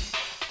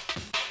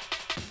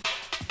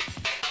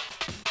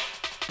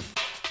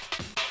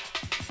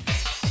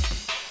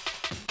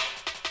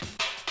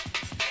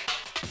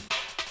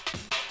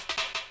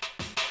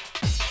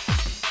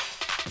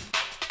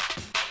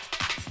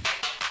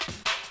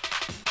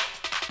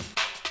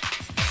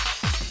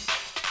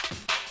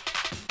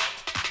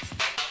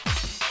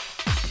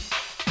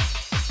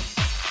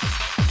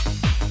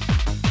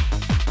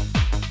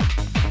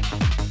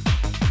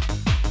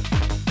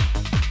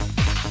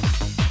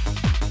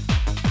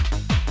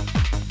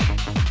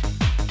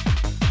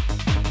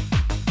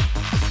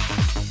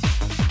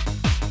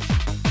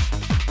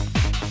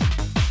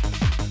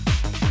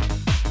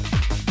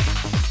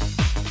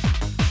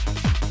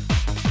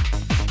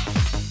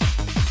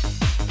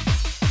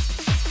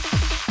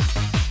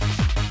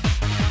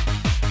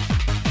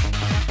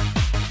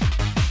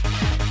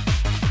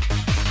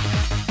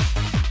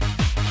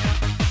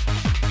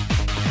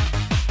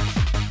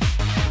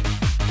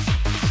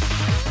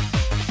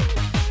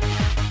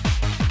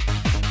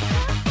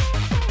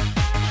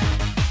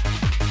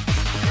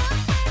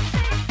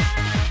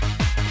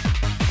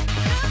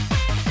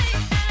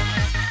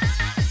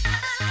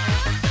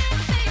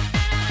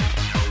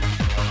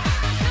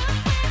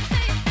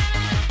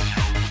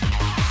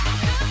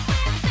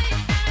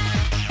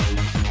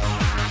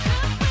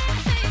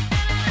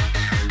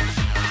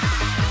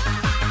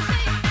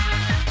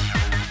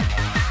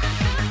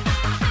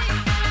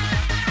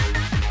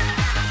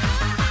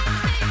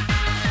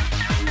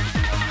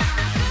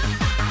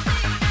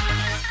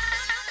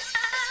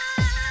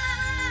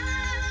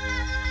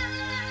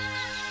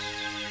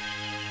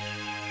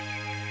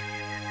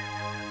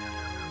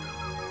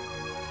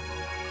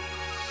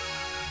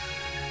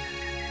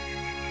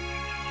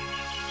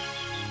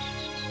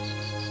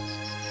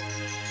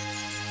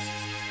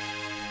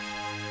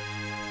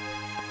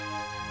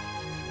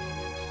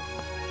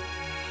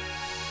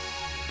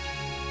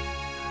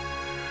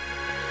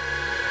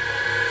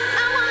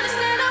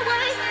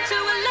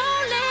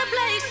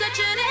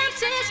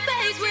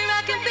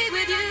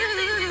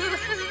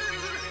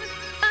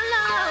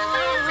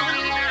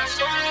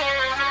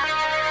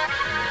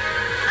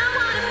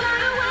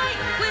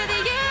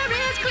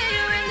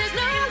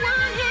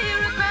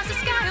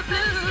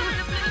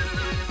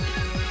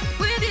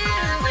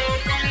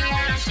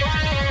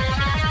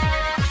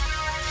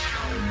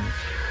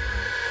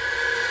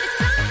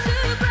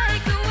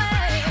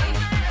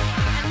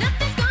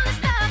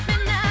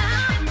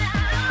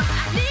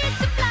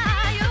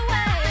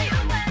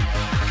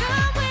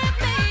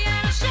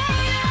 Share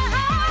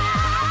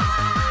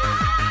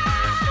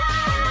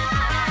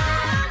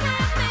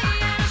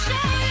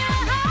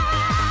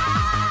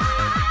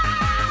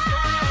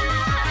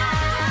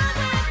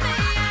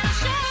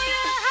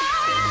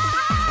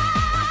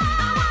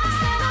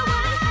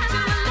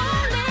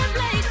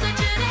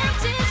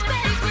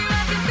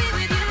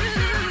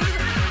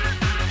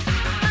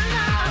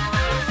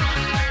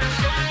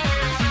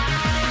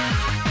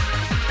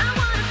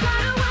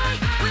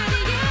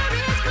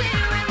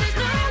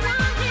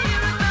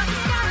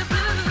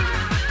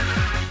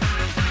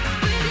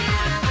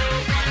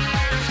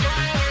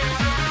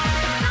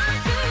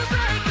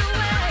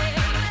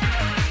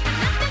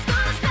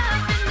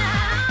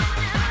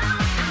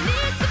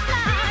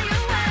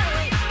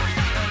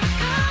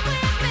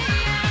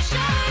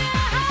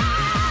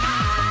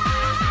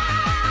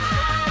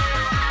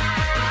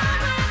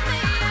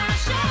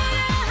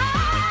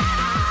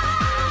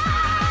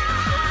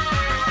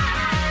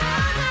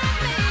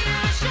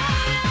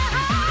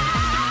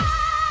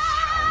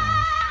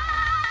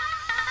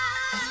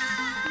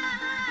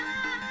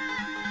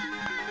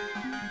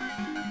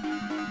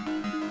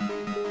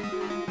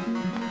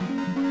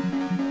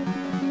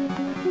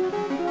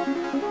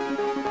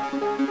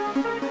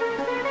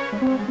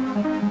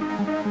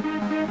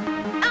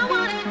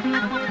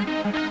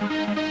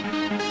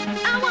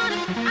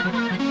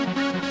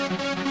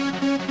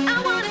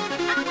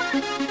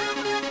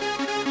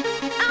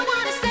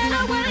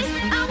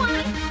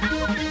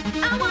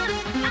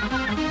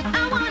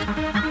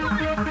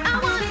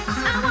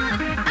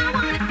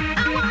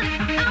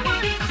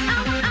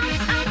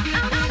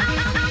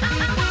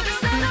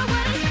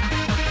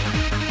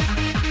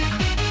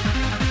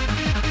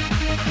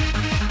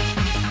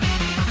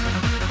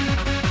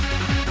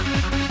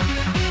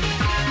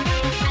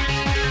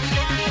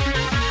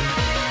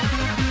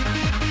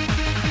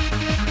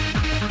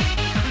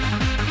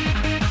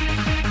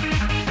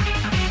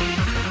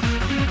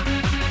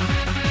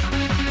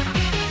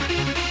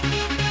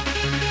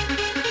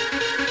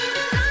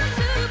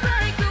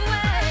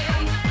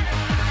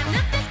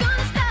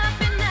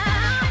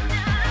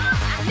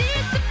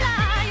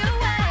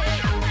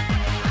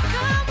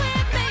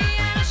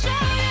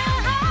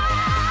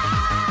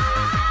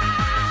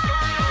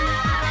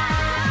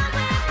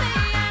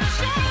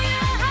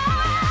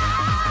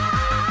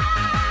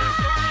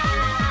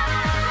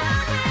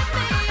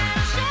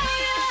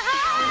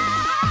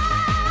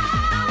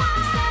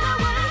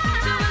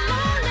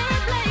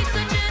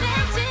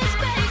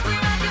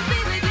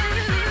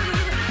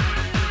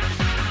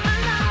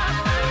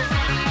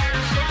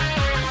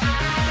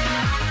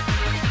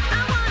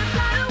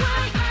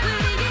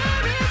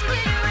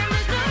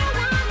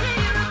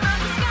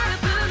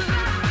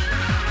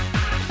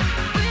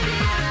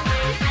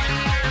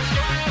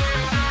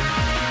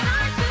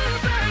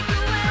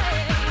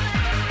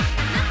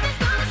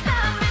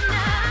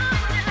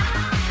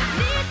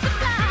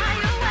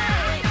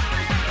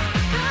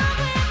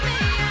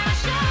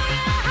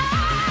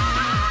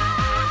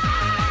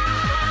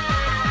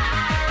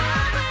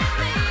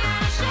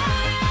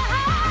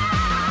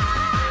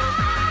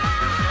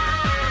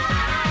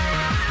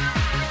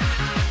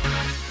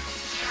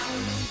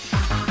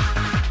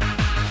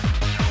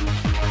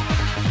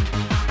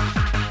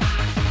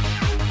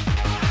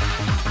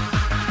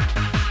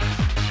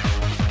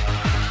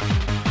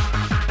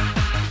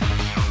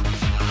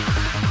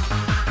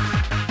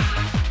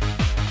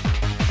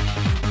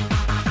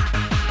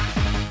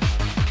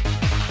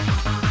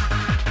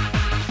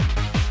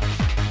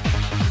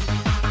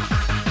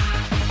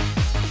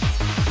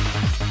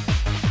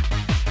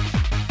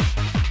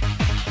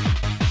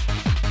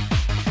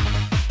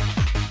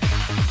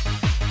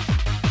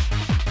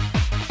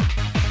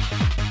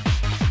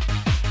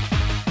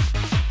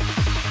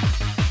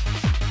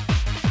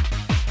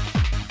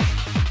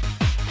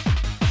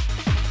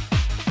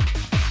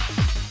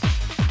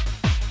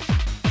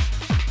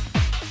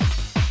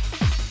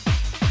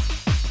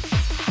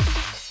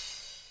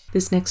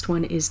This next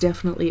one is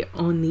definitely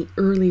on the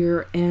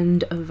earlier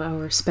end of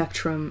our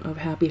spectrum of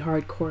happy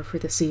hardcore for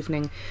this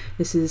evening.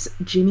 This is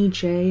Jimmy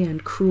J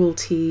and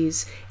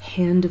Cru-L-T's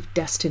Hand of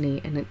Destiny,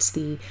 and it's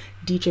the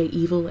DJ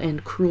Evil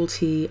and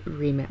Cru-L-T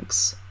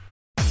remix.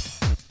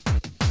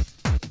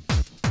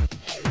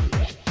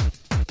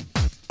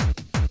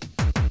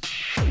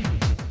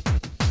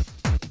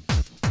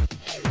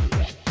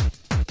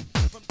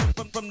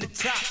 From the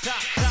top.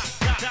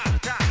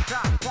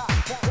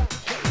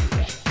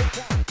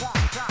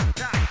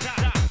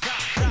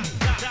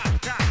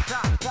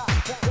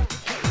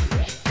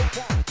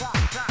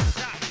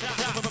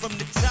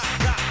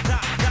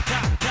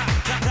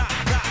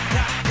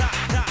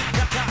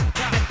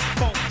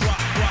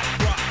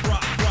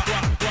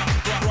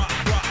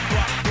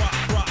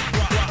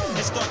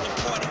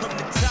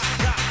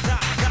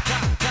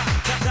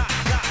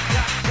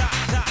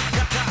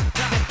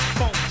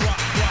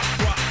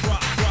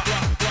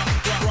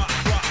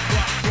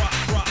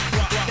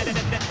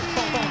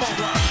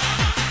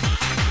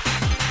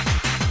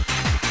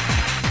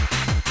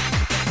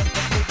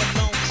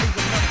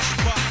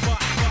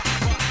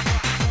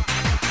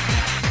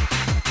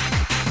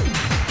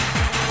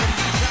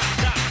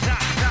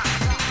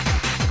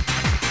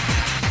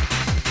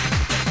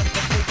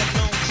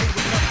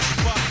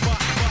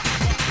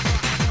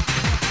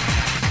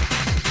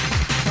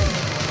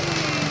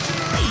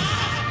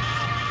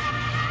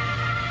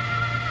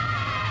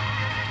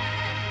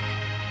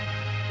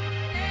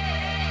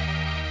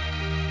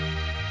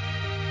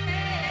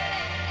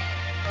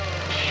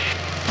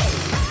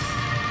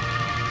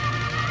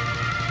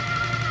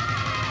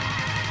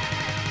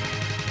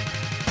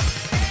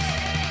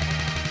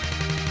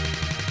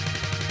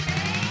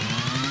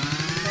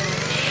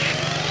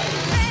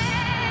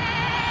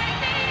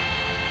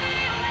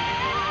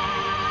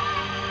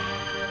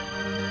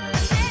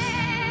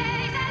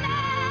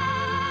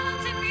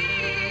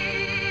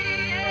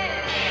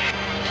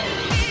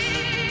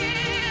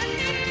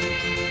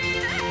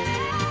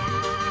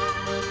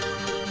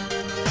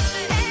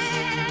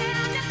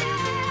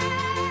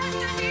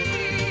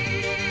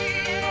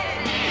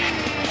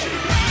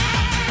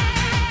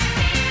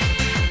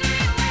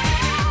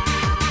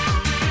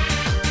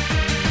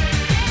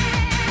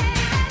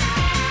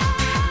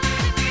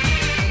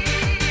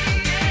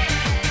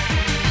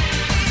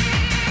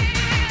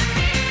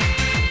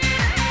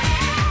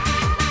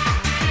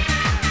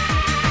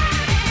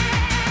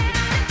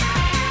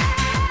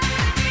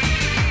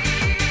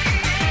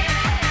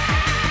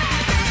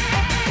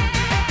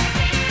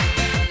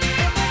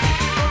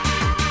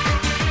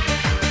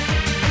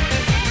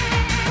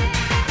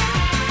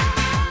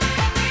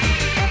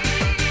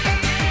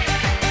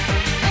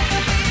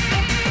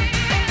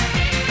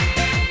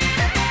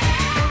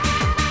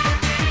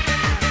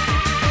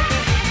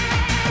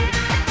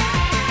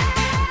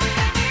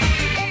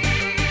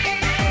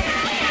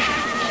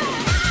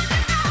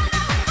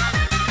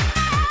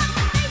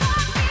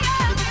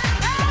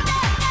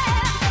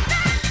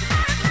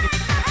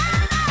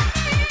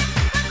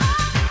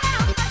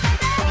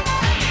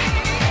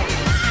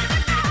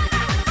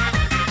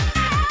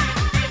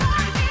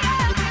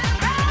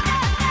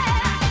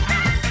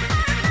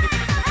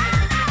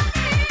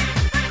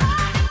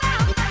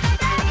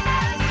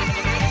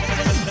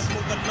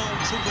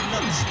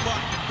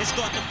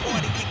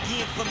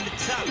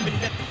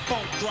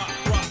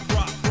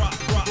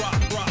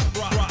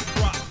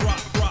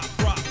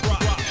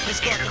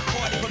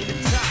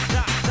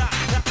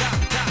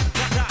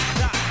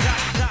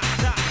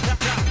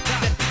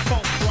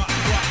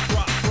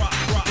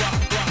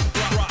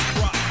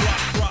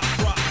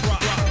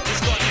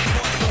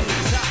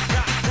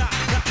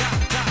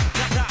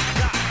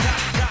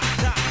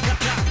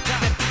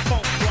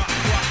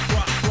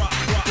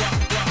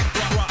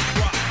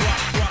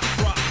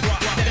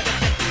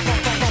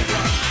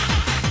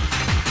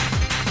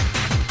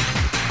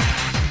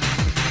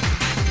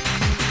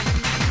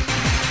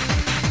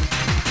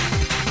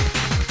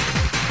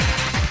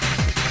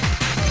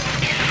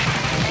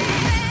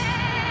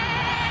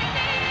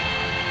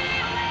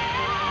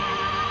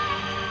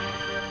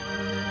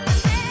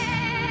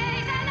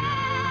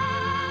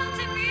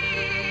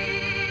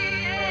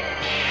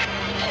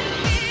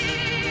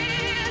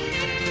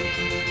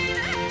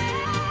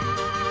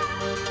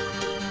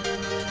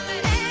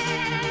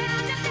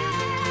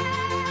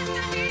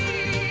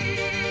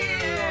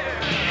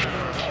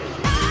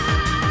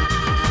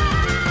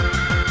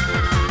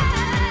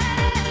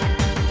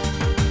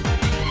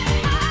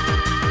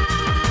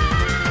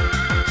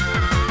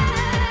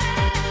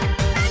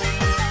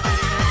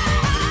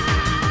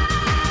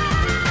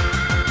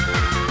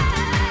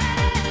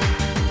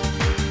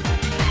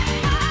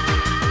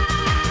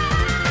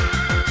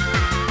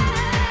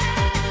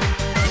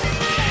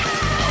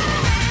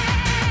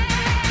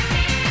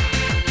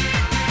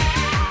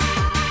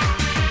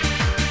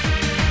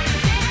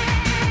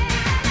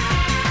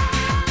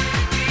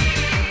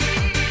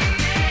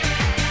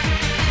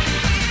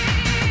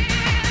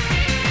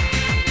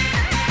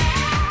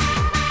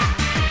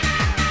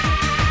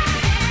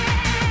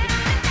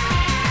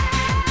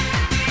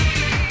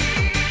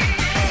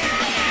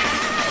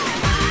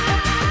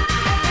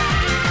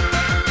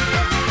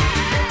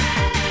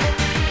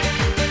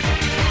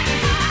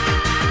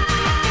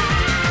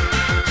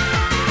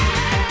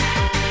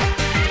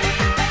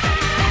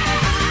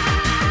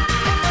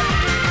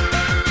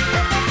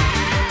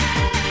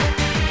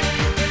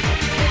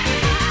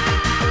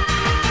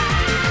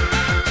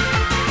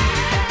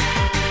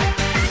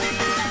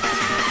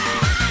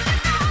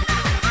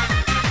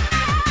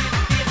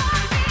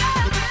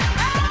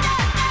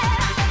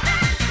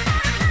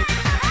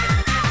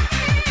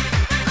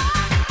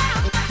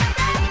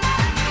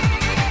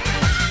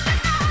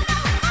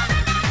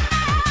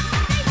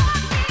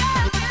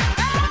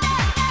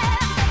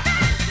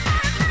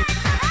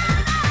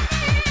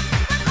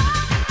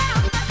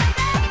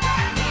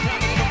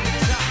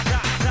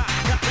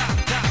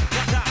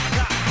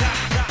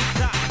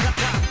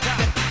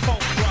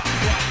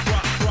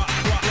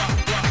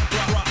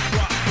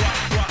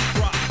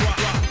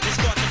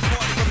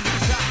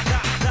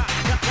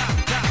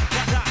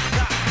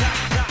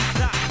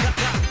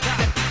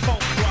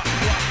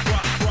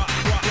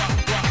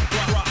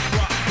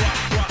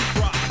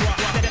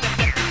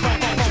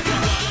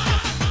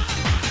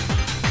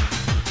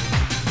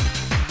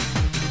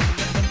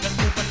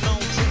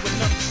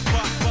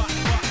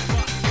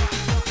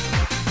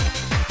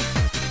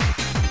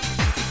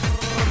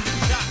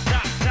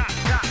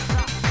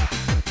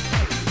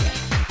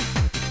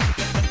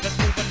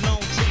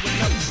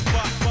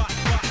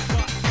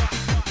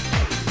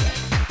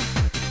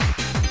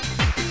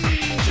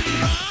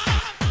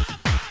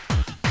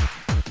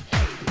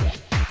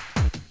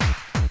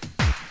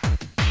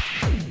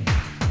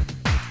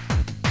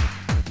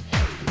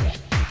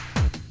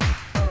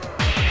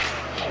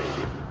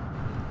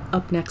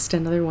 Up next,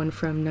 another one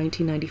from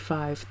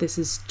 1995. This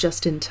is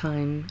Just in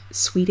Time,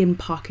 Sweet in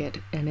Pocket,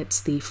 and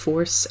it's the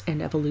Force and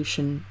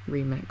Evolution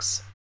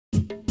remix.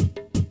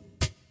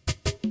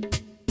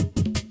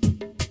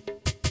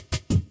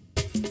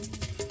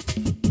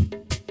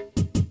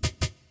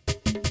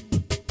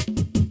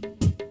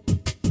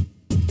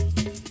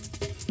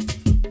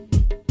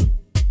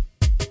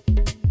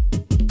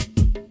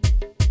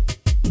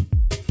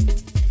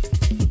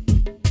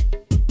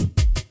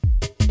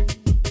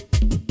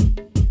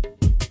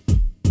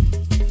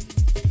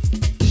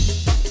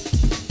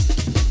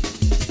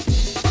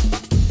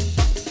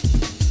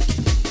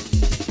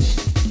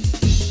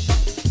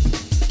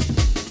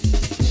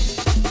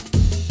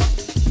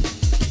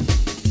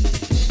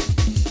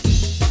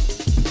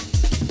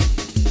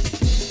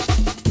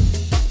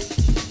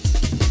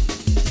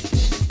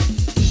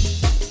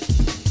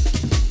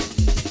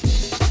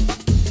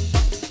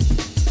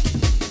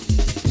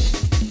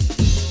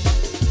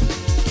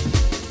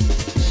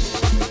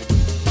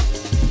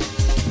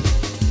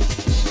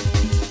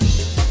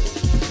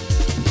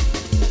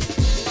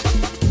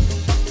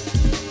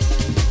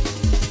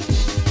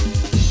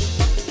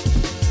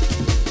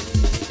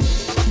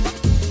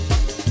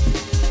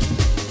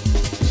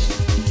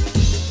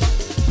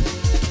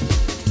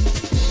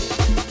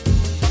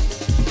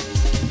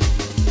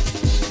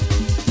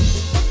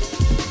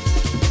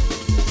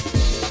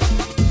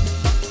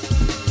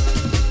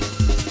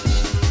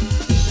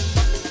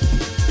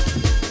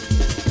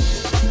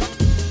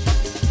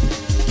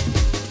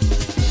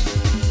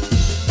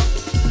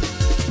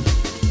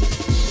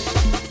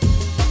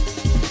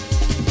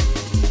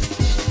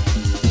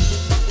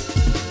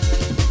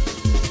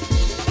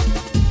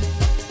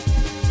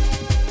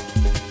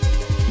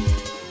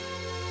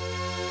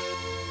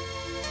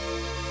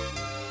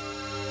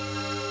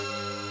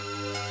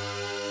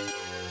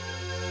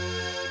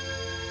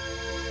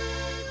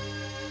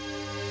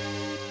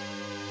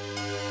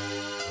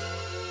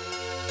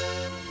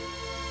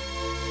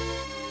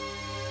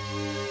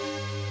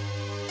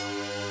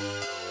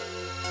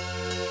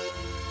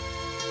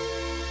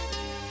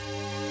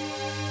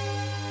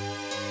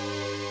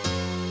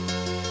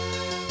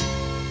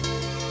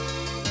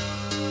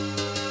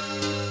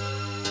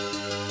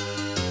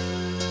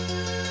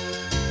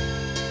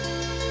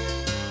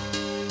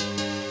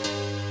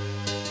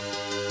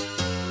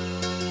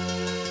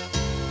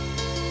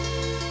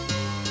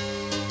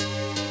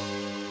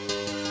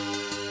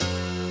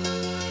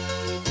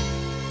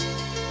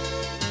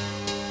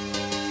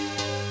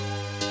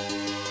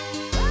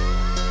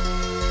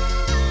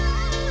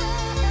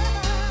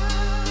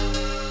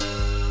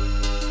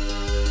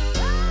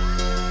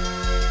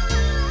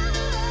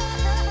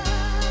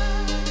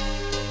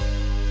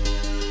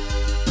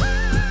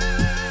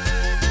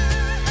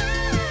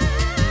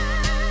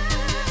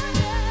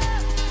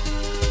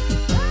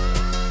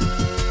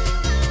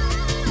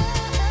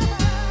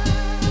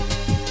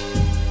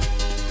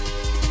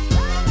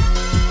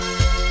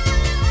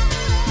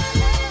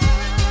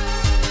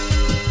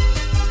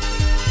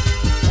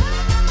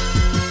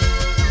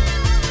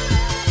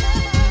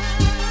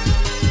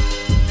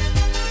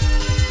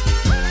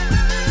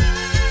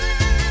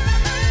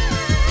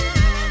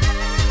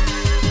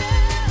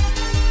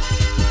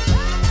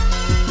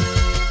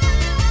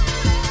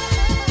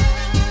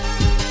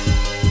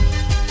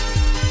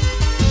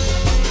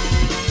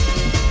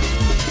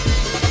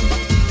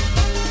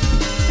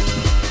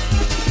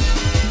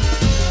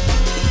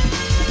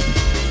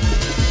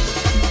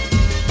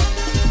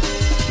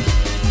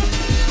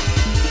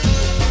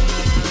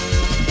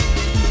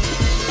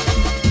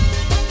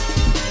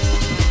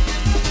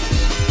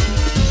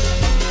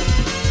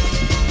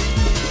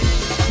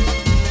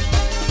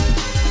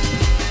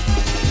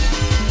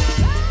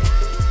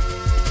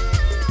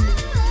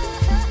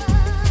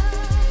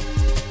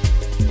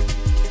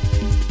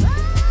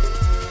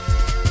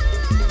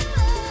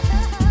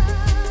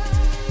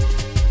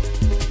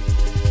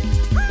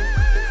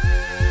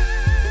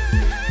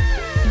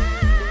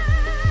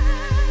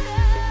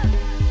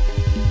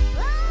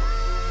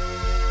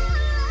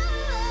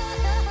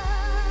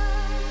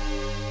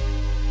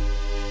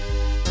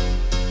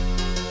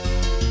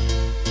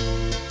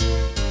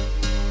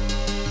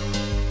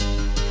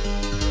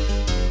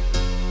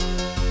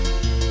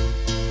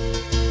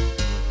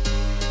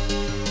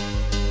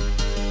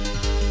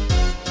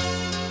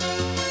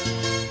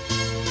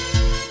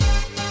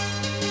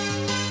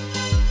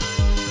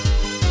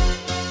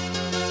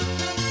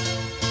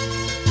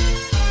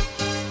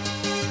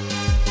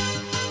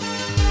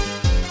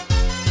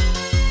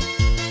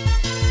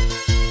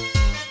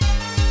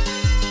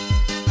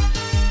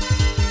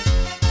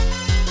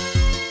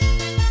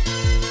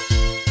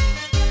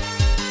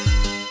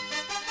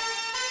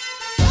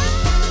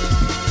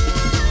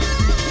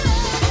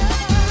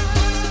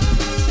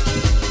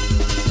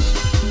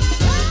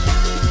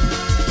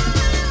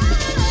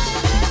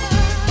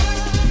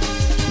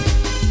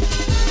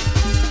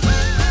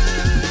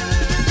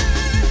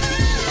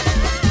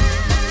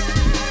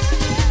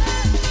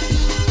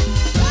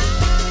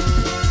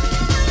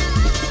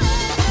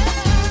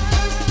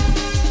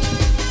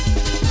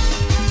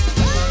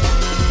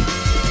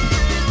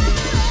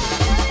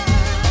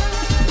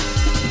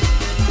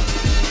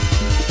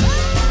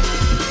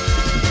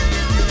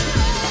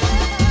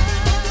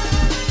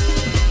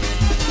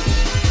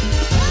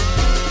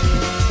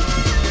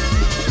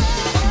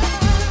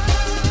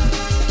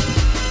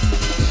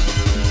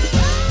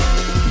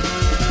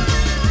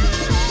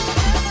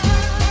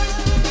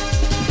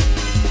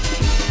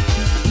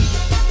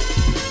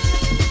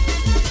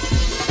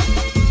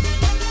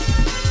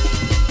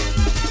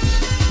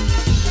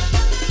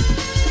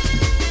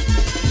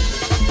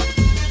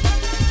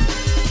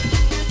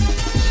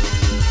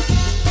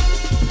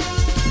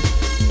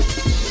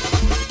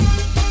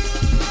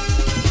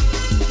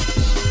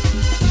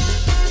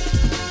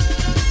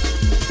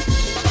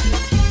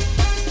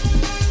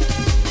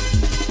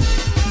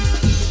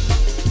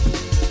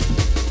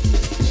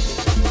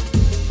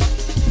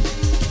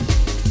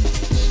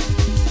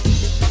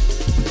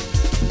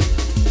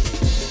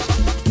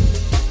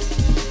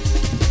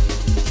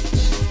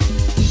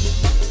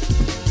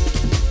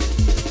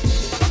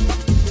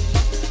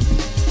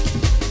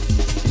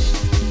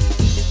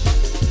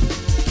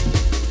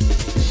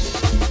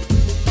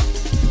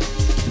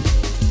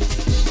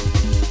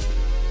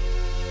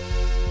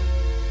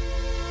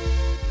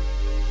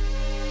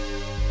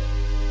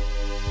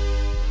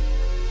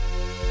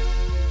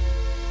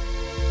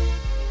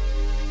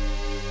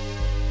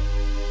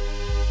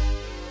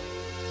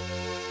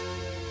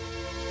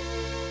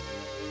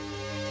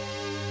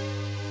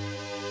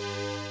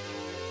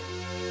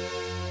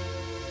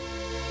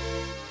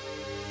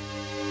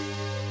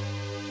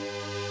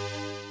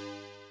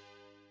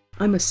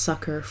 I'm a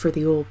sucker for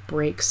the old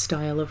break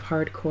style of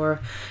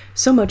hardcore,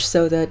 so much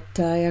so that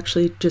I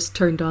actually just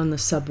turned on the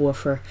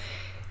subwoofer.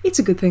 It's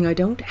a good thing I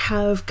don't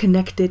have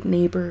connected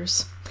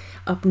neighbors.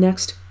 Up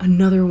next,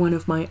 another one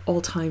of my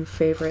all-time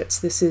favorites.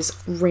 This is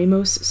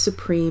Ramos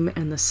Supreme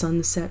and the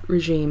Sunset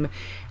Regime,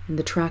 and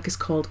the track is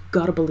called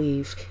Gotta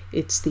Believe.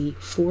 It's the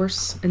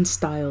Force and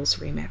Styles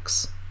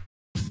remix.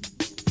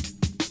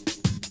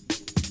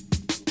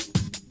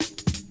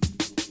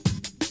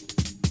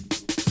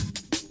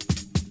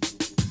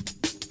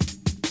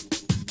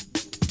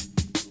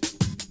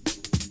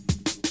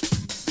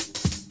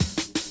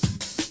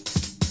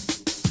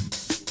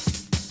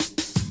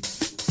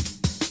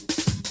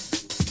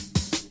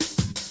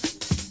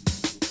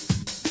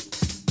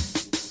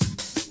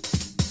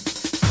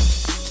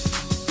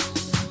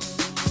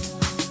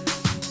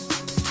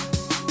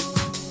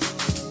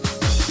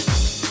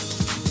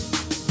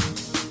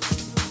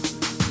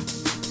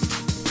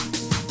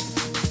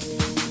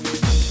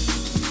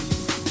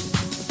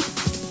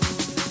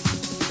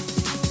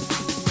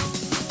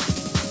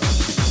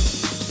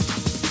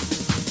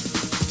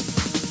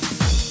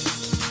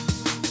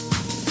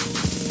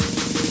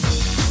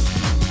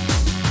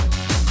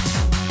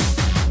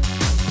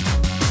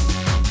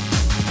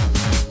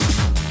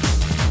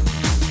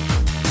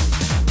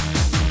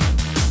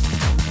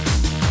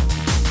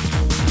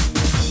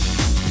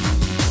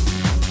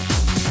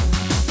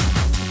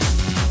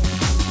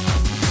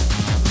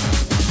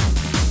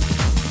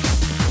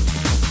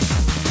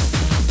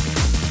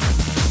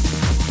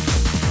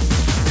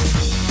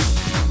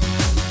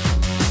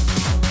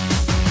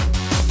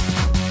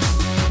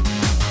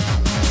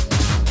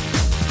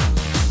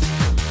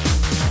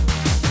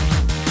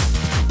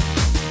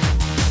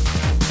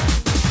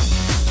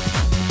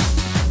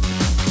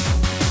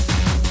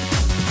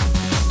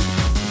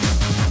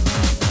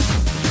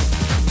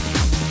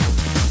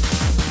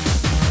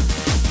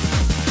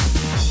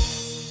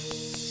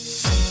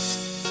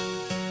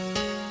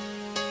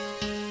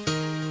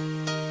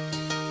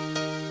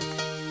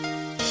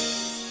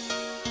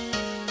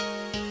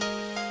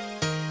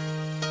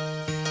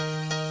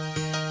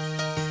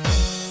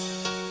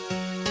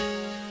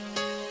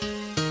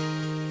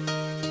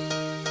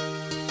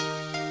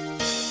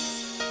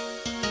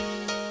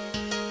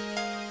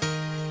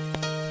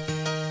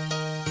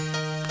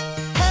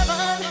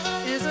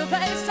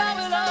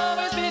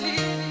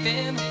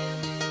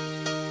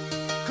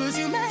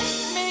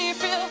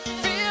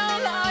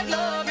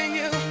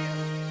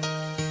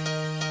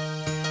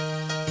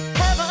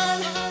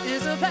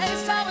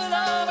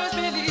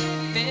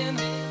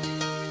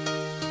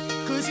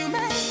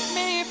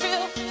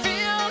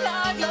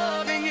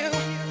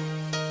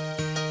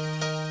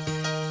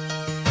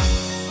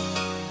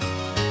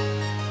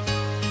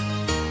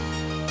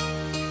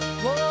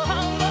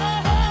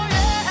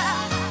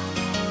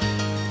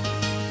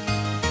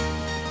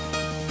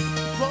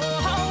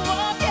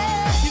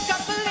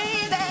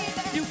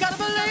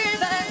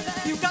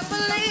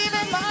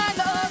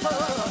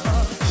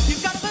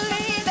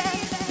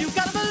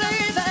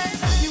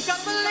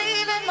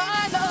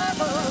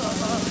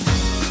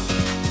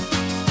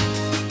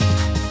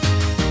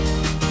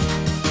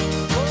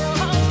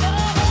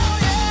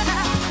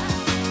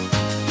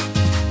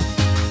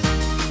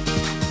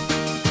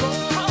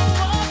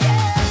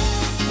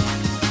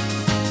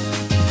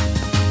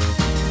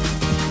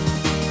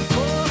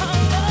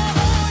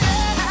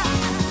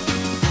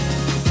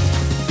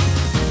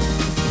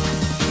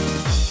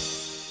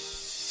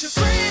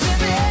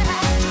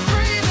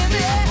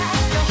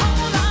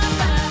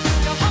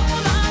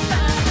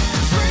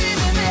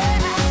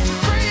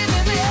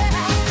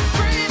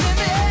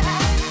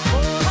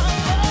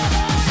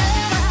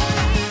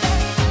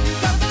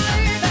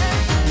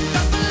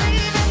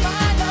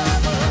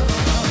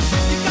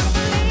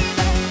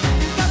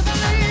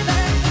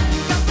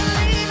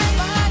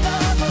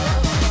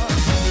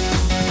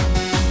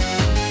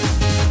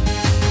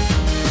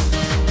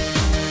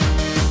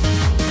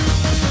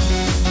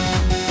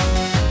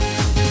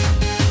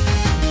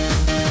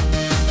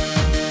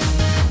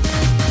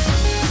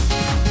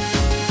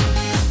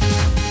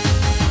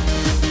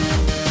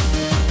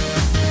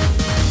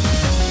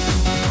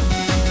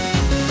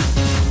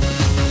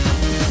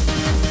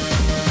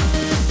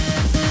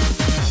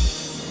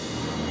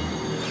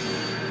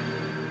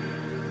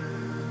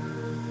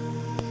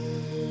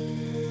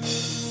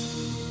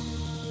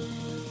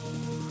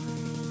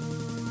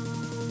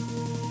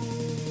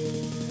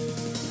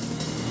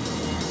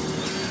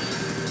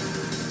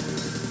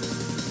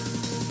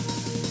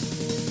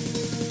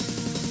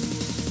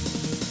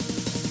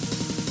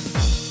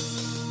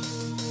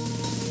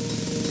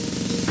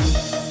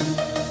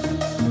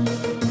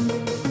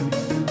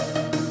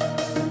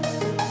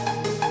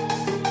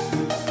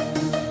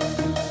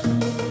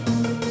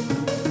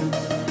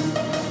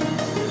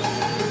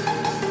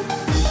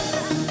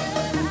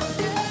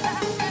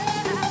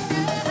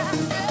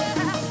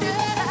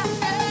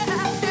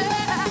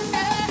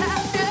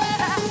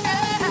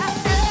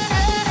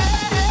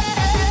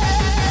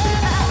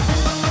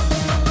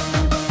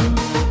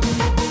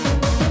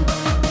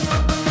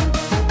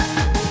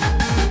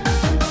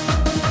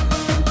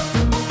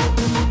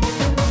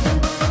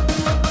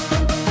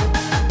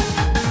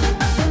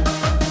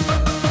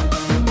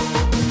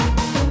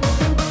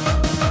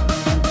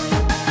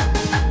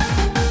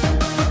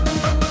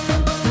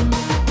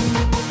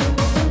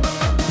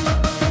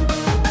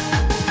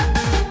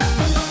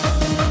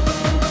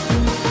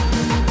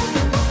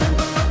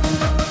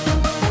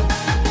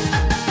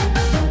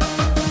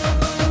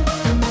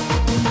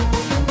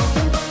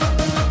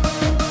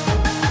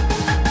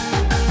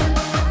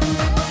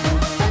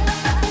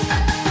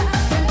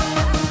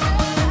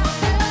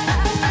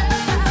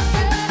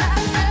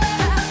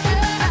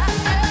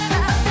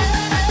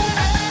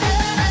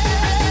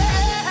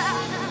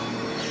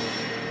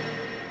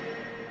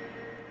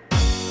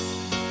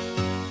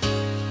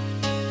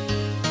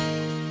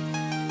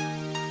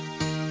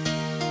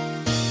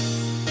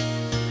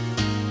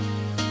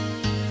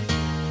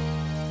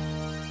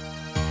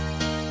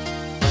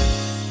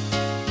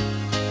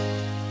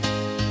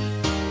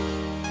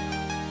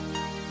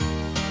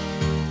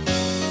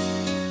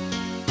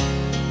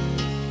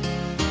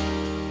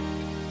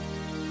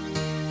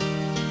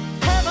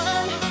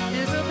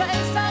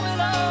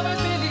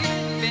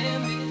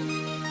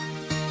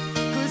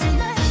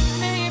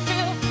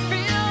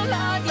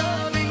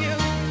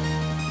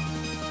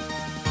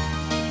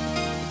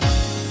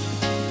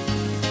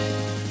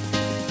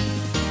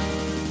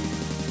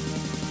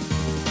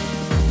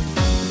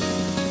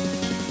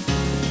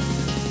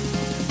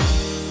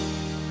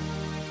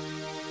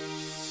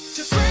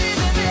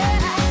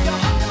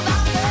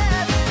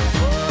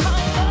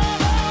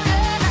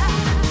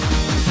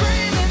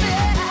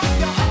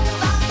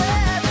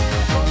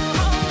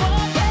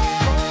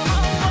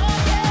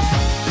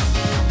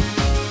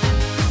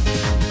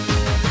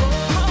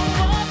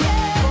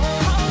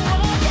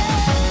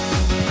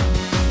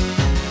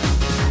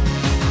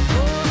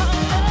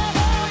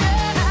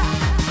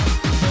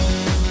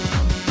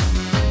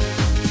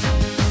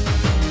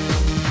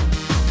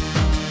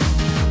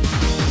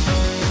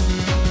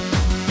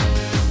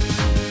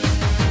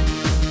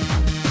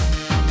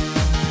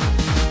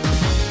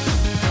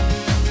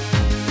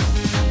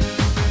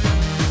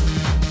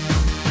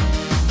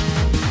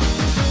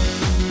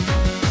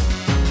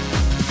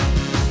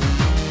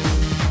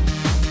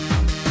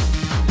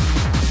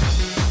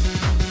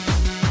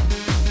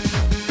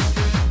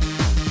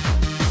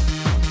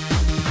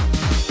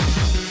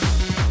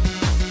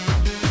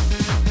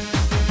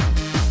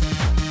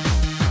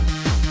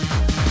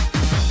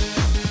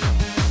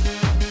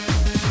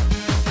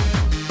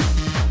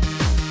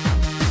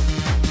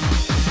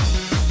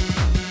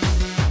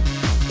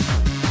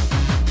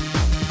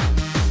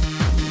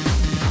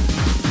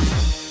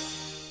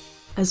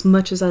 as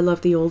much as I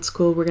love the old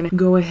school, we're going to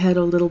go ahead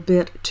a little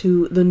bit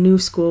to the new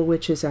school,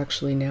 which is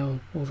actually now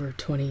over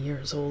 20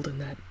 years old,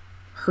 and that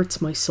hurts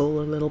my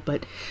soul a little,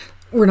 but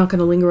we're not going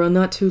to linger on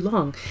that too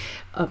long.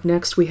 Up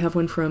next, we have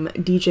one from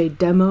DJ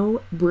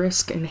Demo,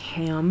 Brisk, and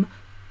Ham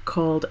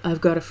called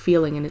I've Got a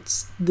Feeling, and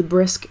it's the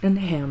Brisk and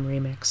Ham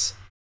remix.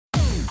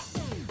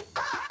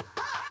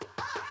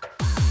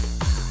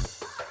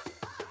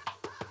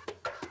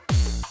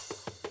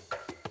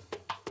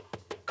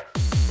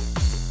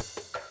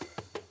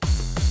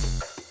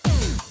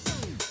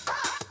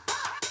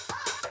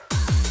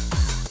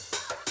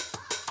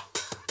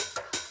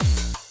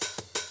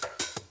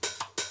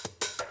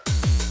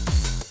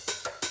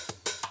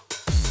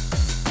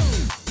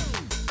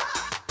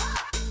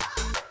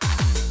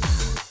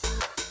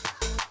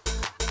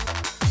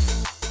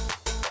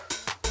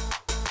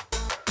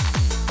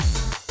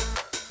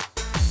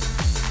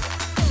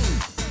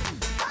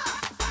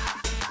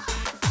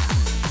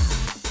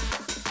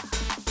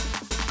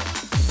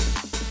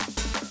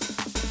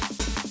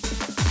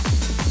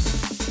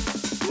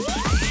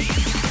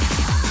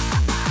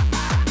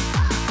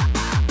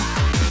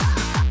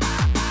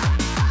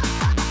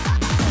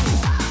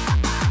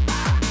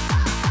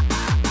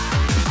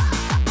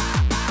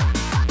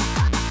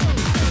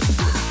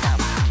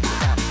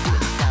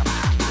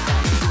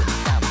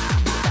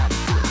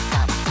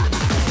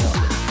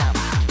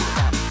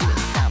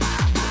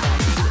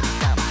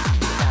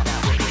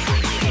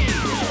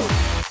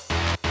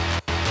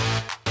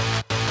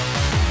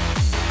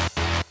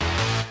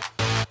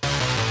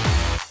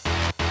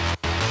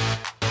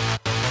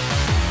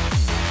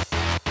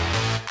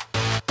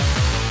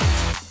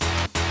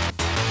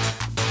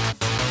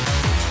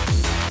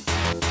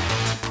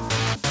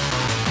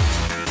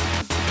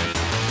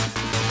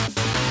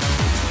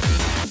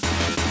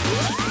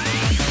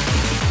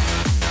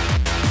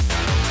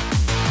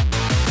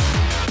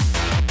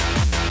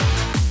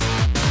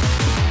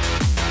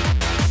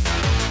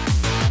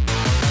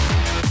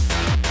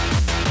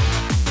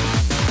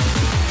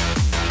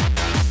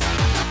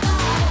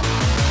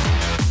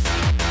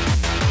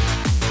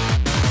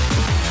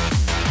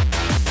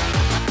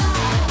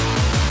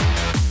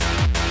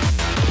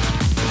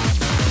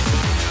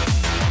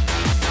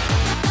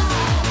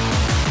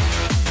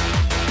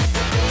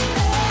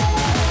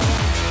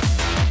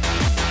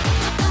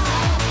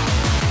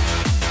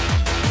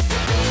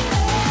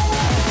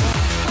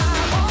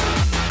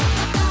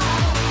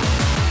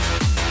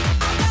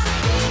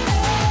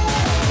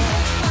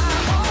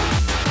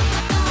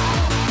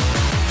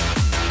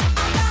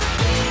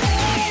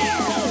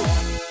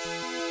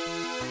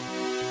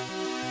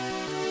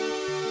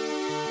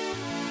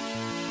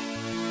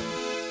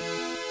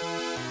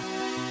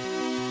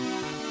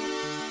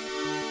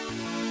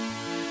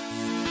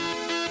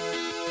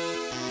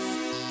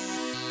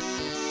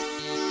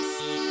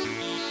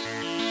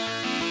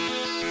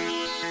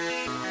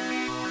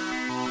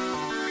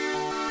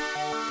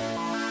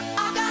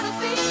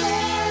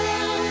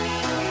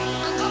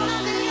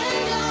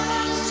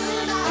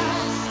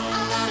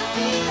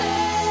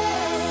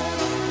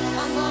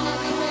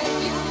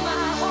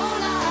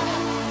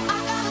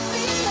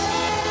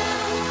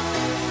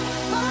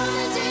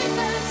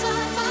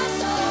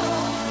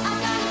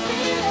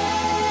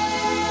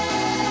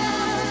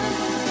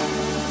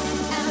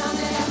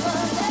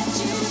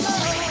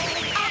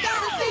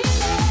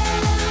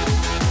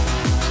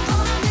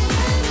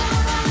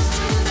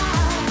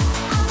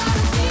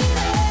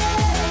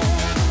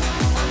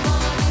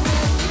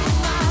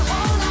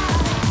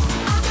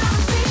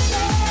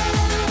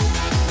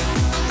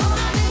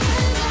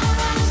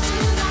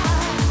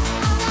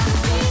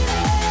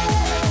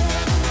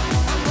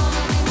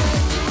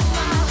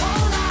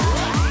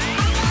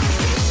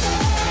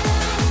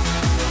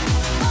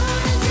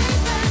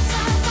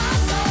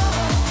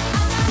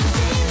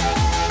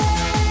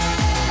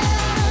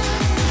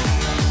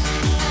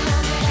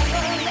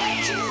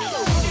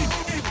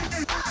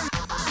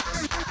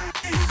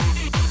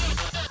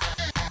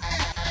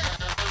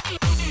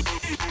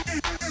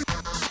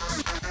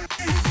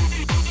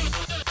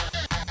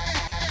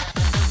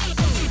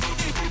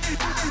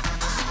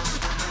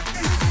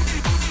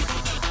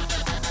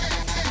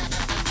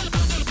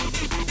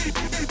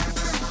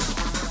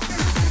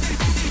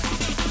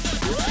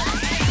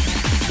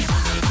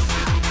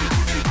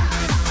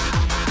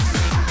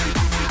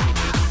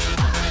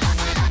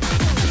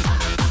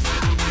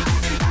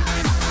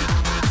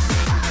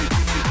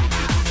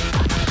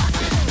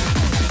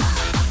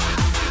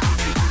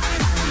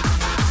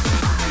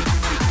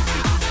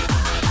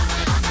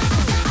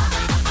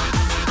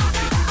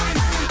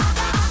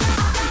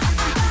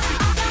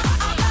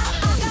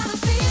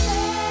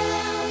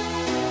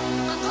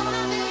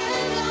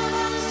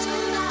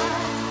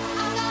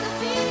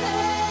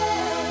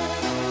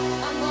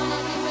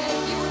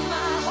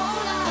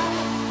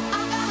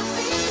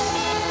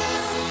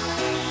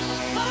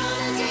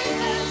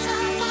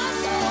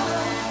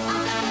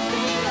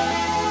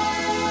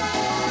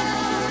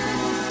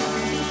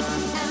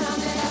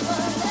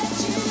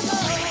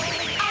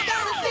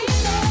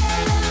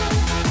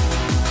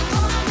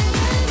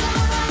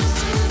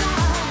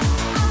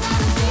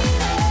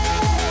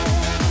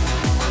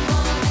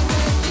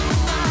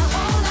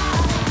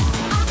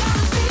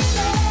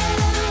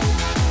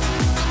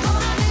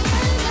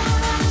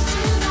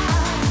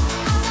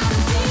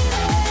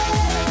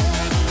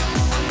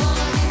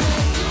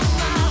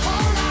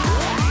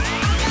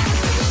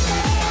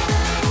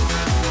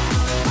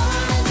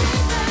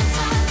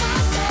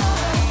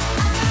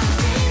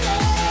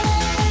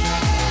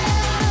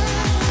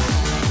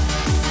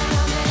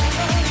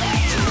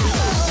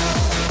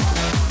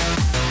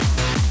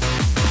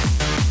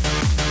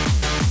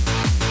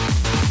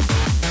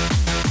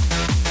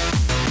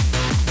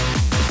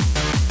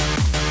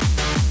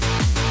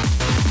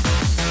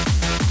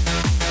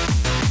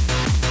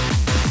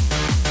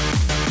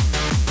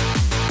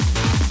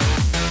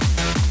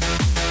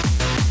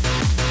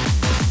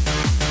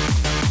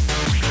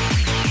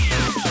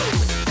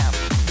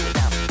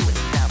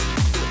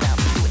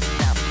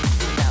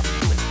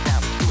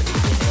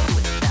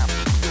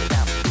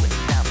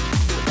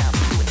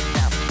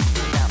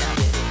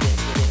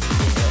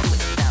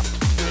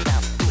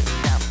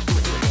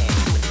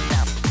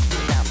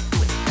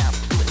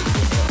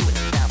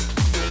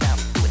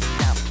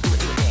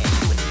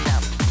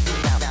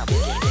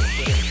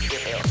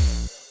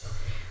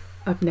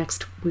 Up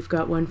next, we've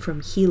got one from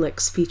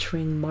Helix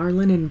featuring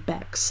Marlon and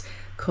Becks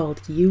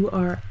called You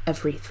Are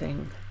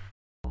Everything.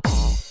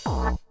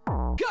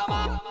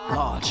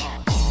 Large.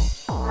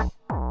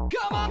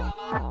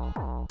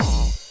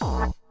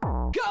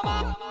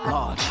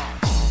 Large.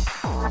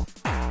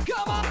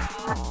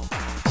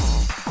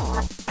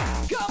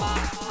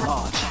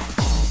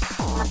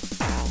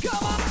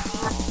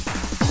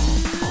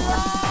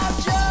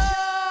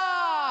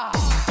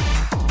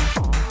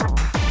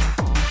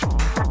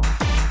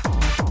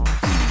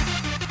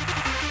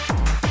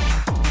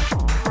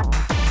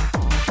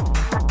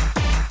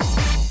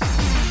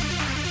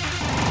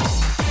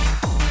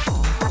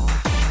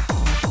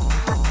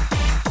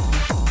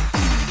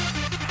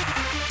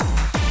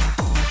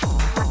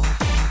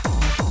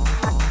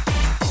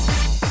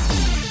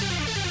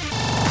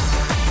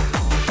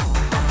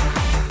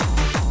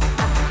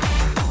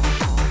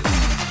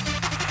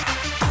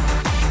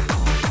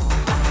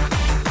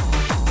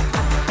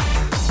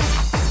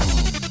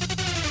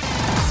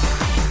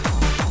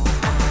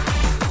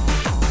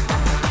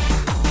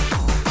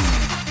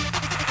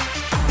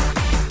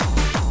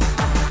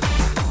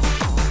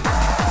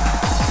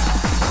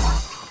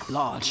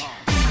 Large. Large.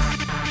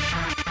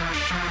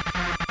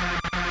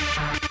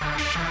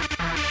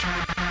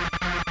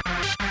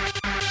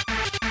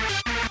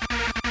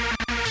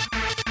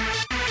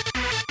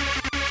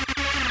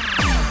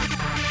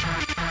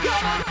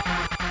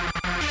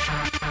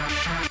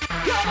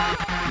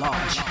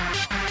 Large.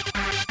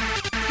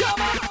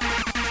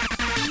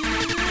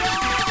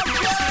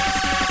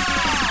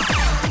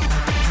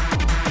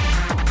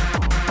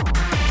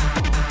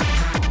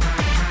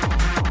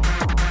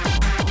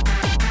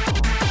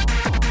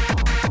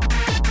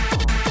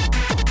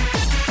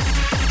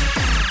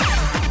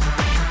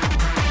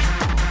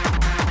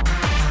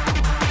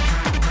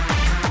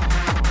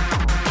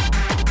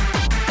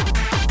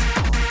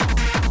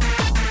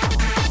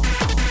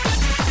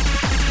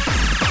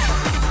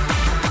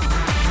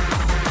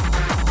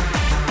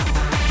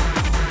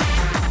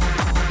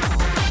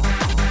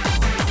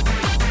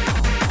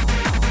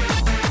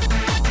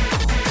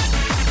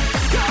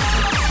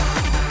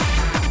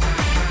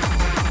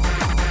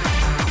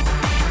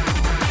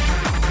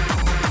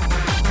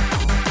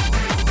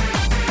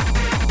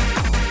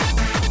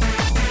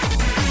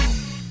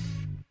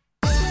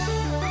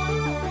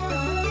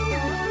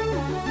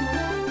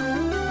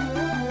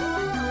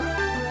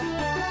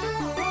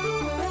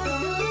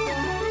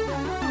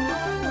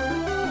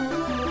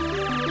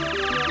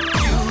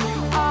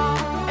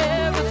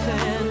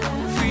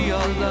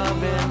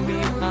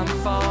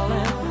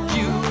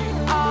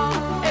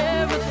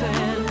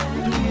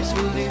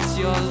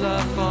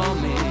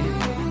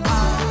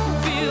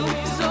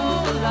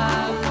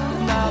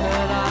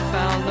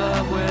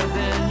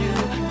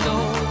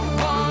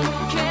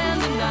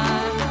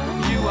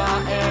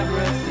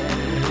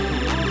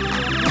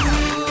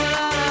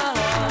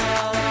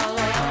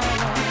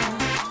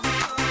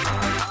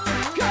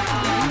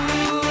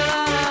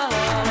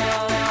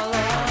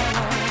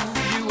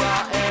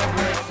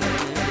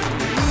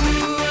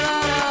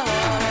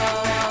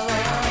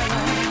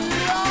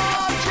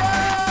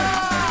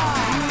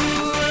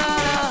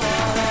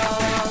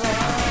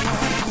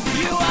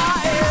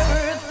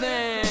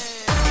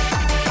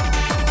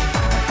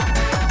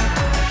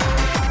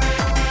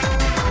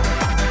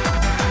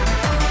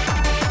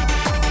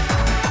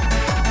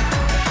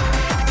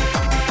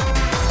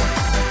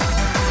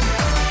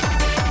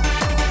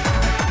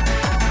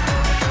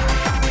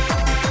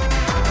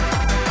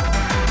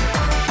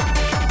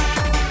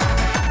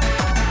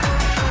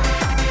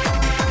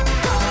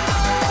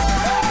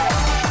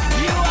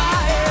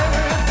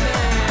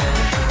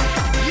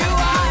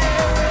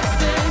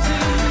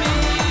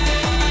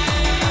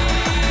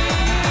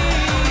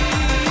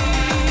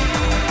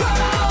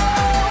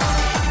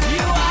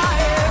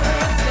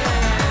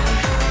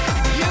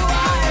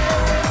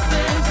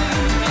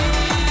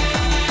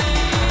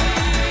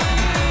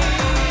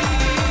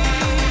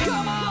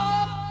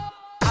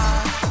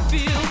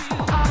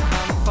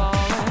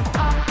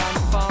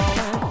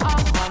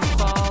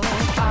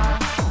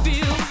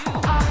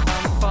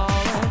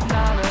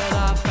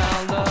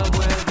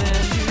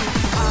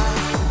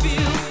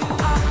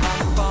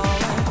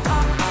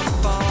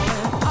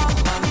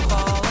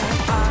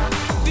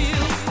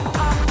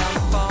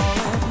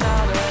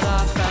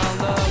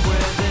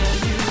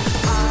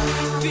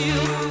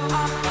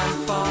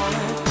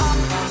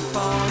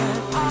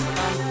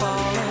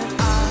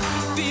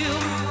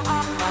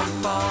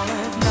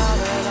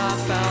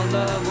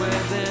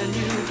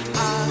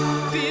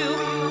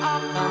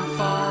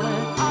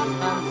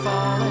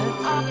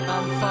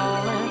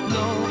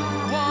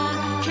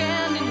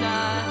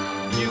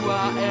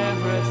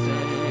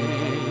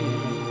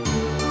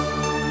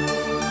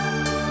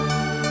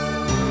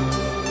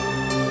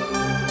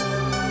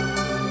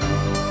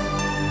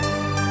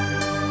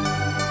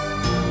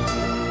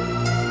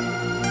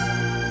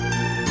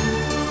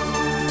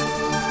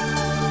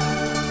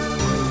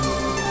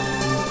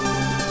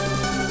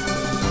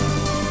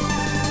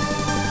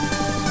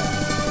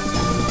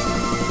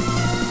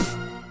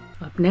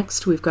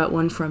 next we've got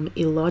one from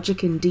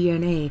Illogik and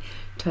DNA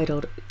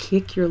titled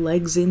Kick Your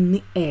Legs in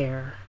the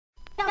Air.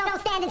 Don't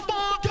stand and stare.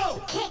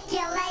 Go. Kick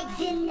your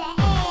legs in the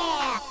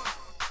air.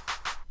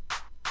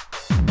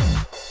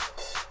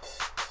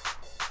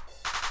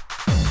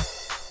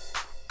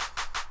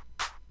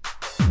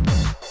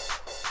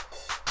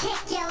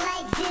 Kick your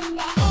legs in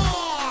the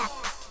air.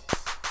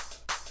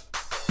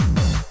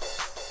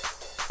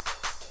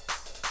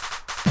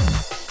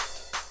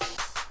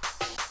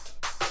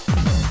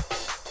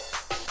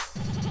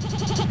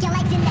 Kick your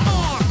legs in the air.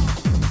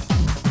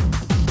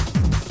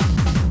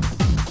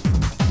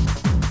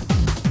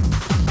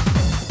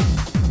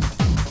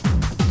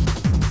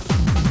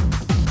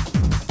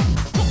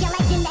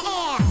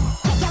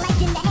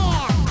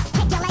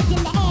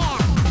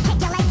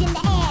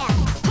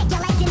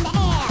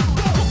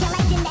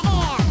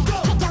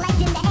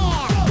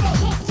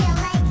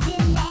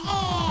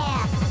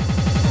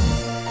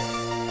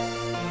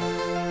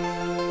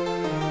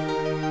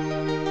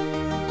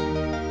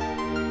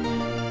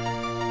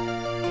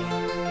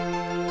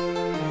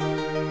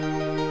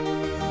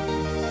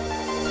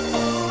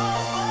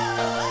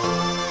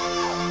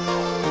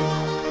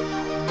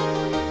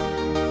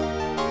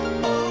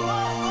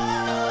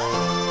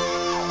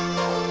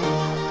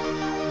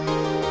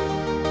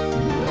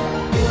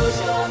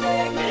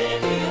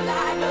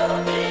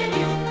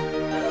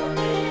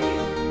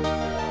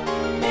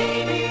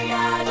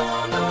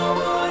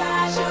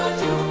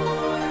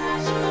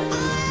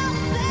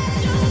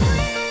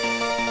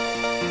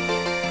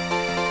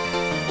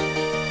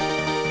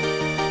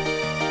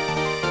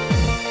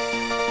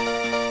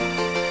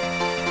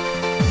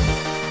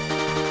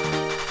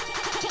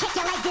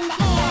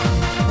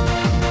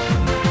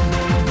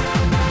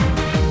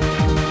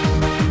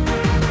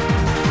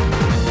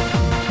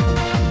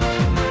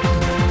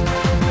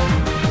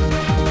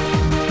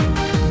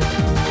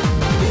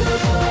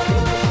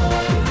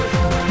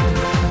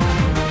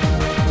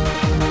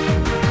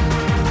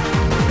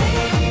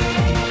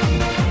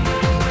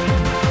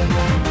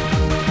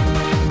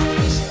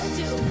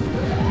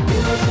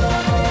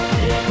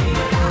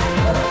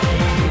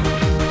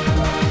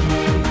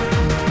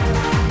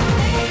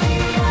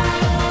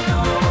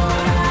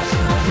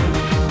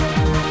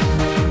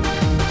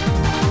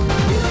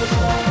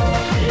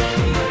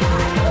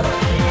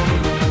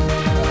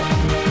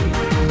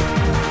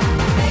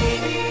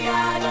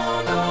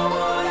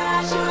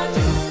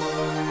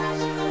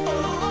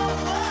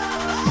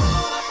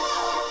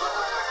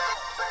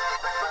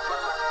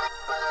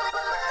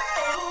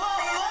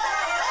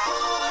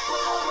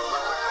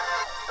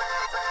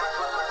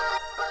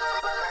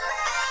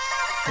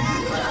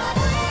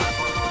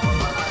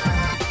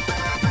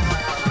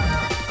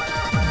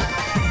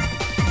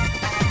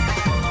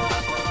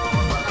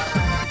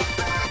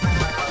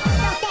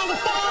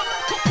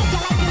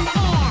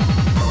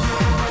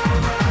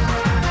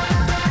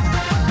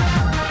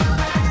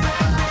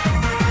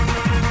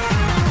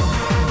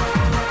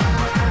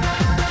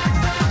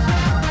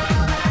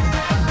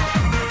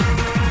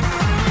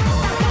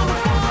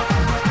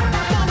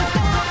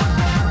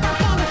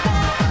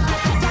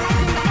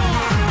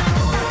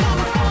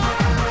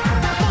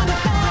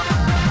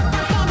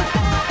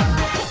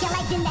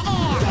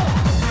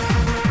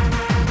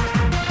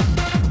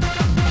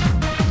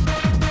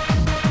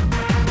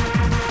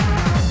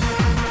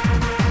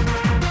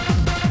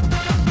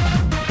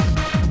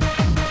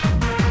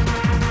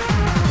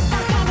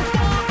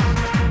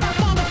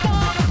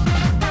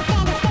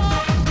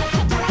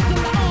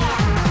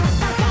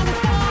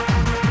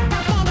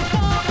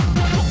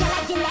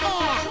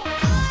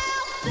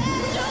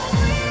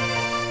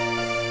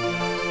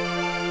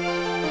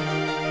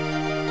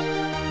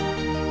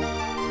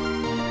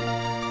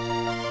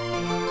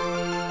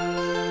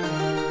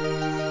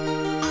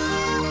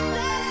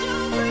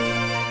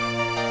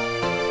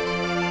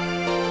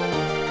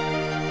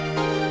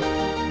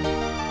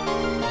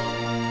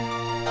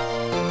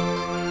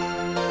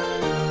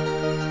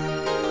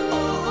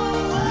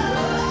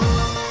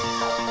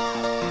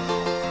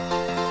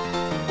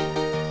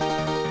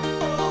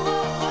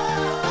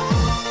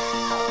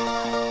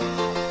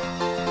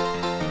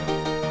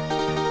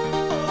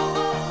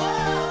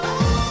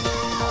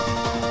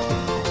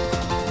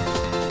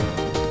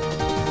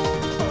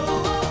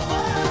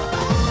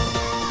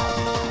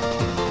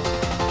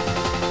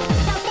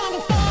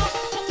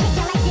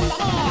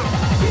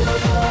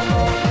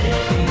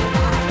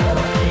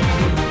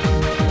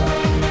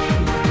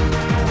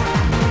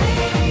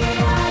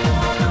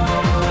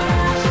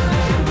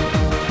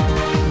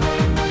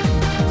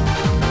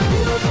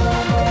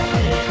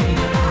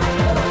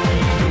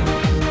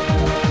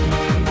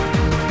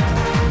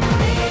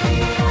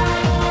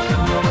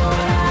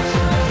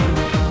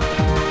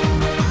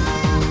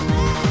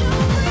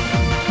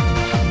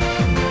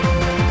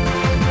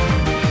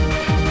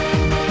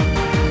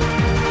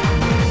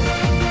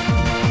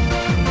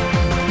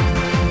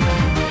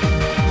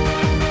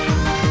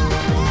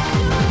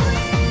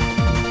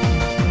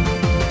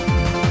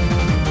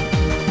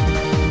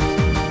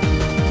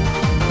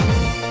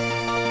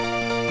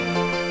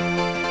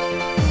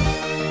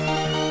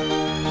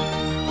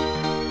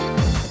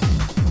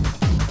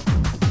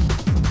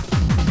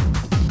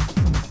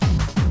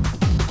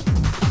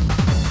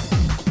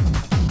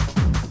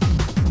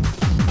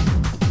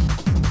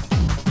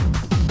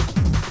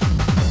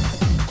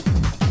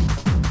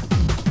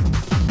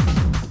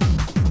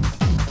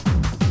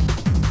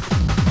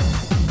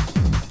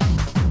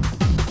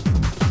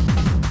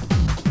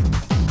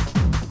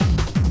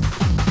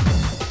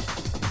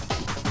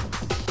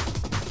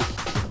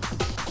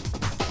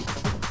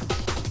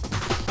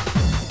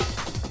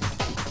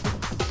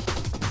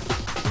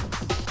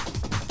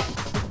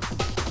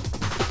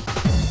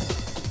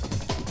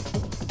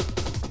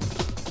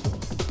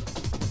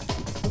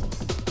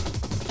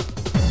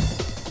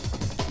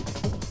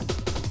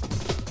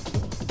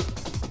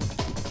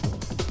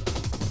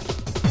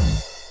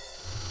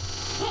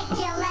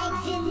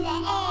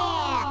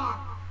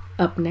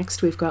 Up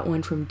next, we've got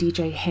one from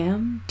DJ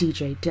Ham,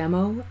 DJ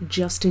Demo,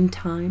 Just in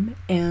Time,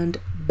 and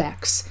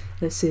Becks.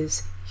 This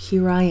is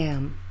Here I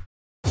Am.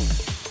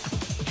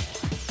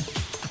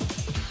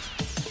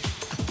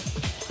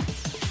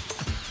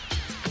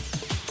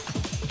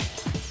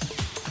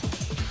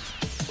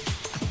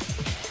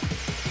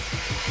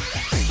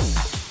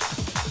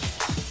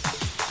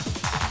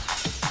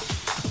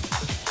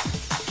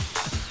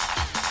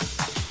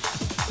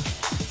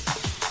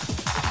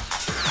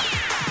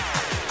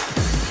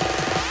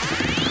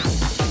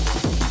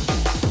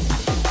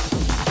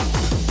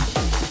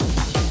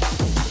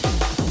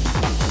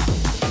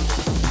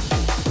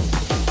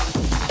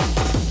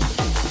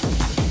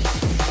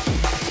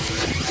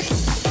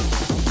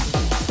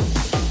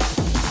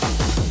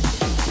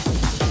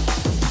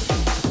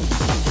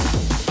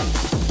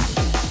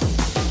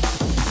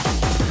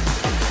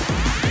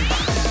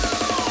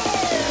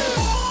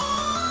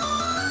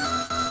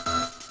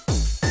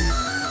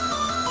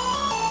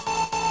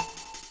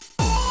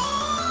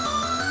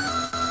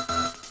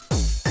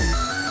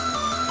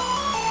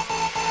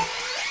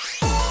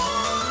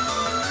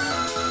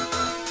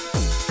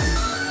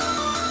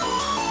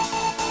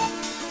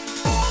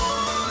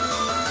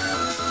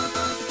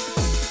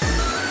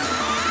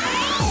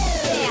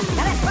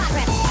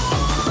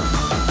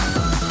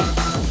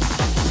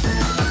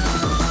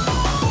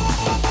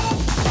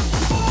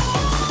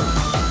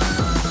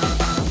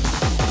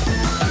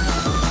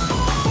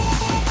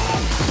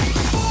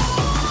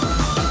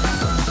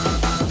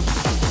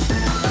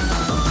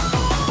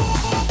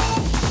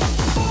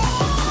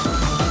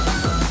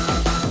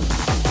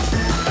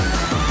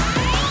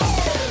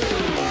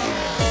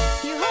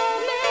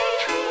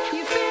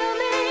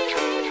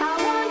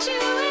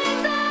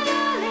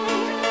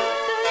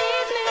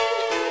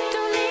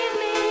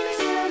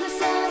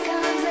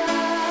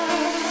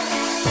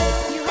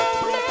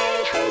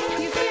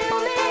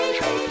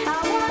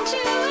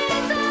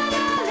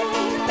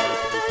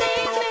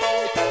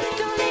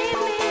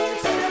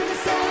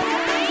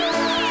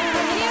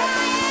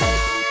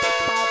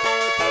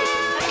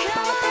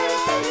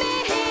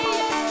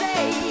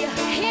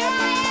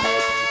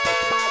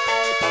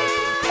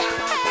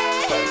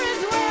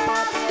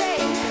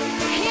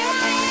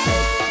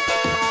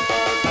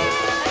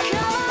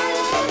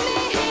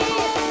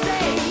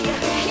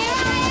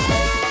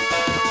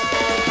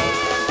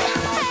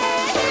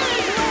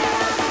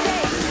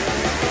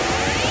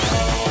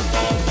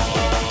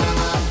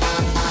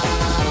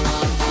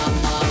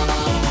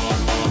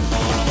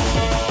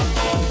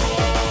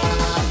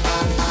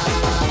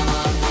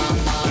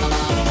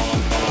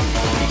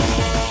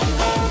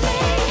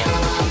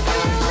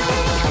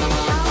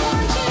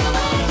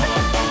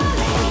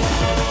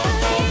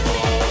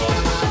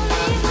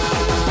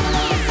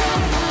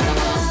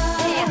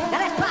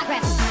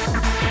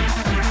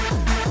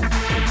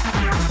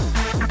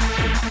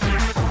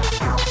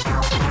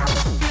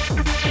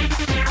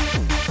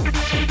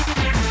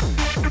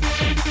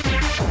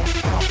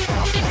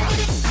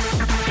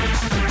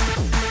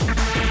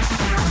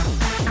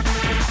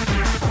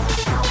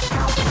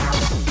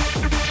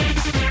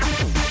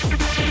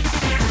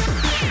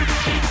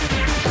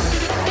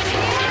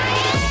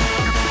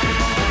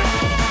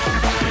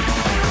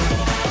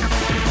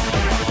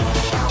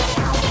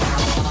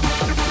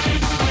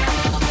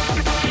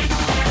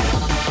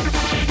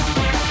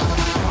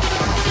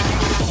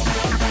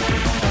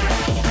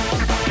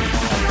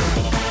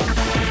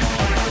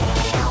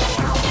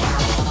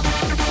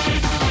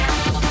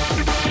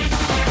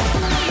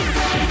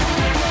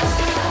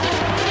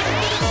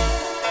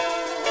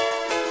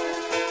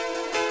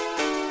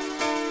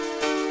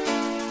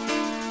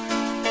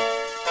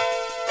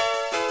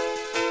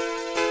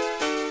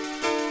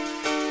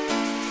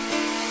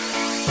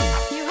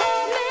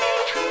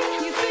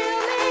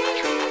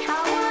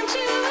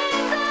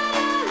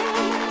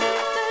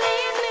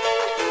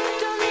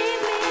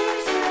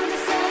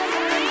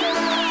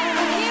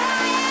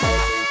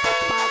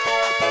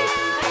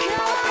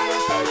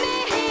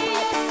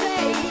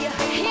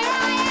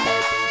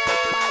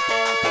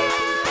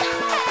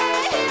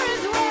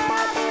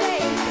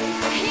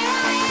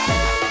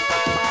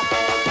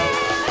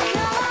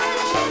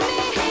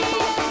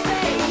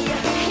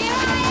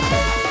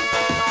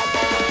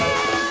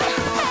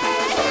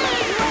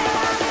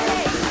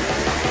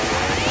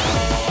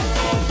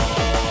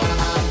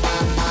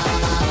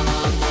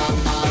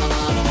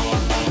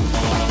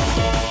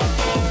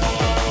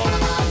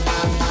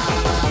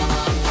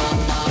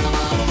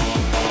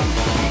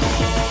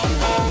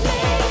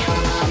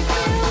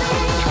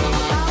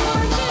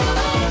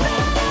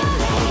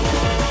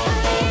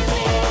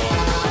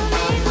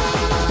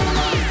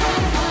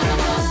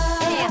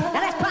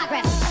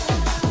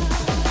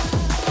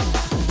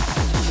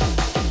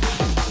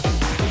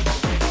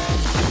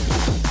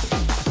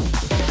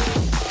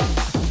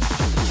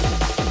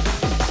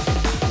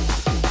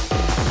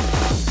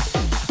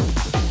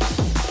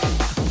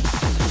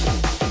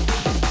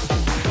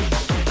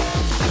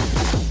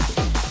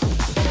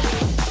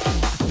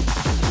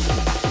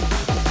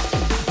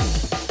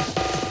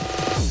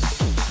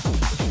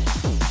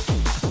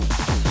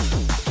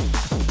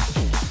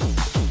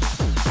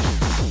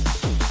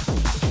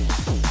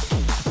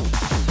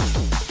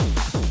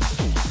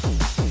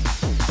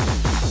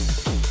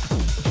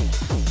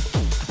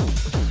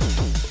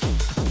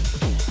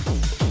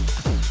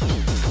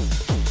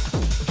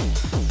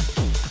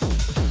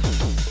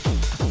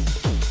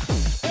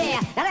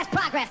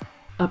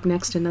 Up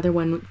next, another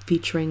one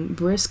featuring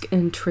Brisk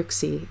and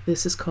Trixxy.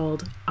 This is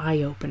called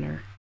Eyeopener.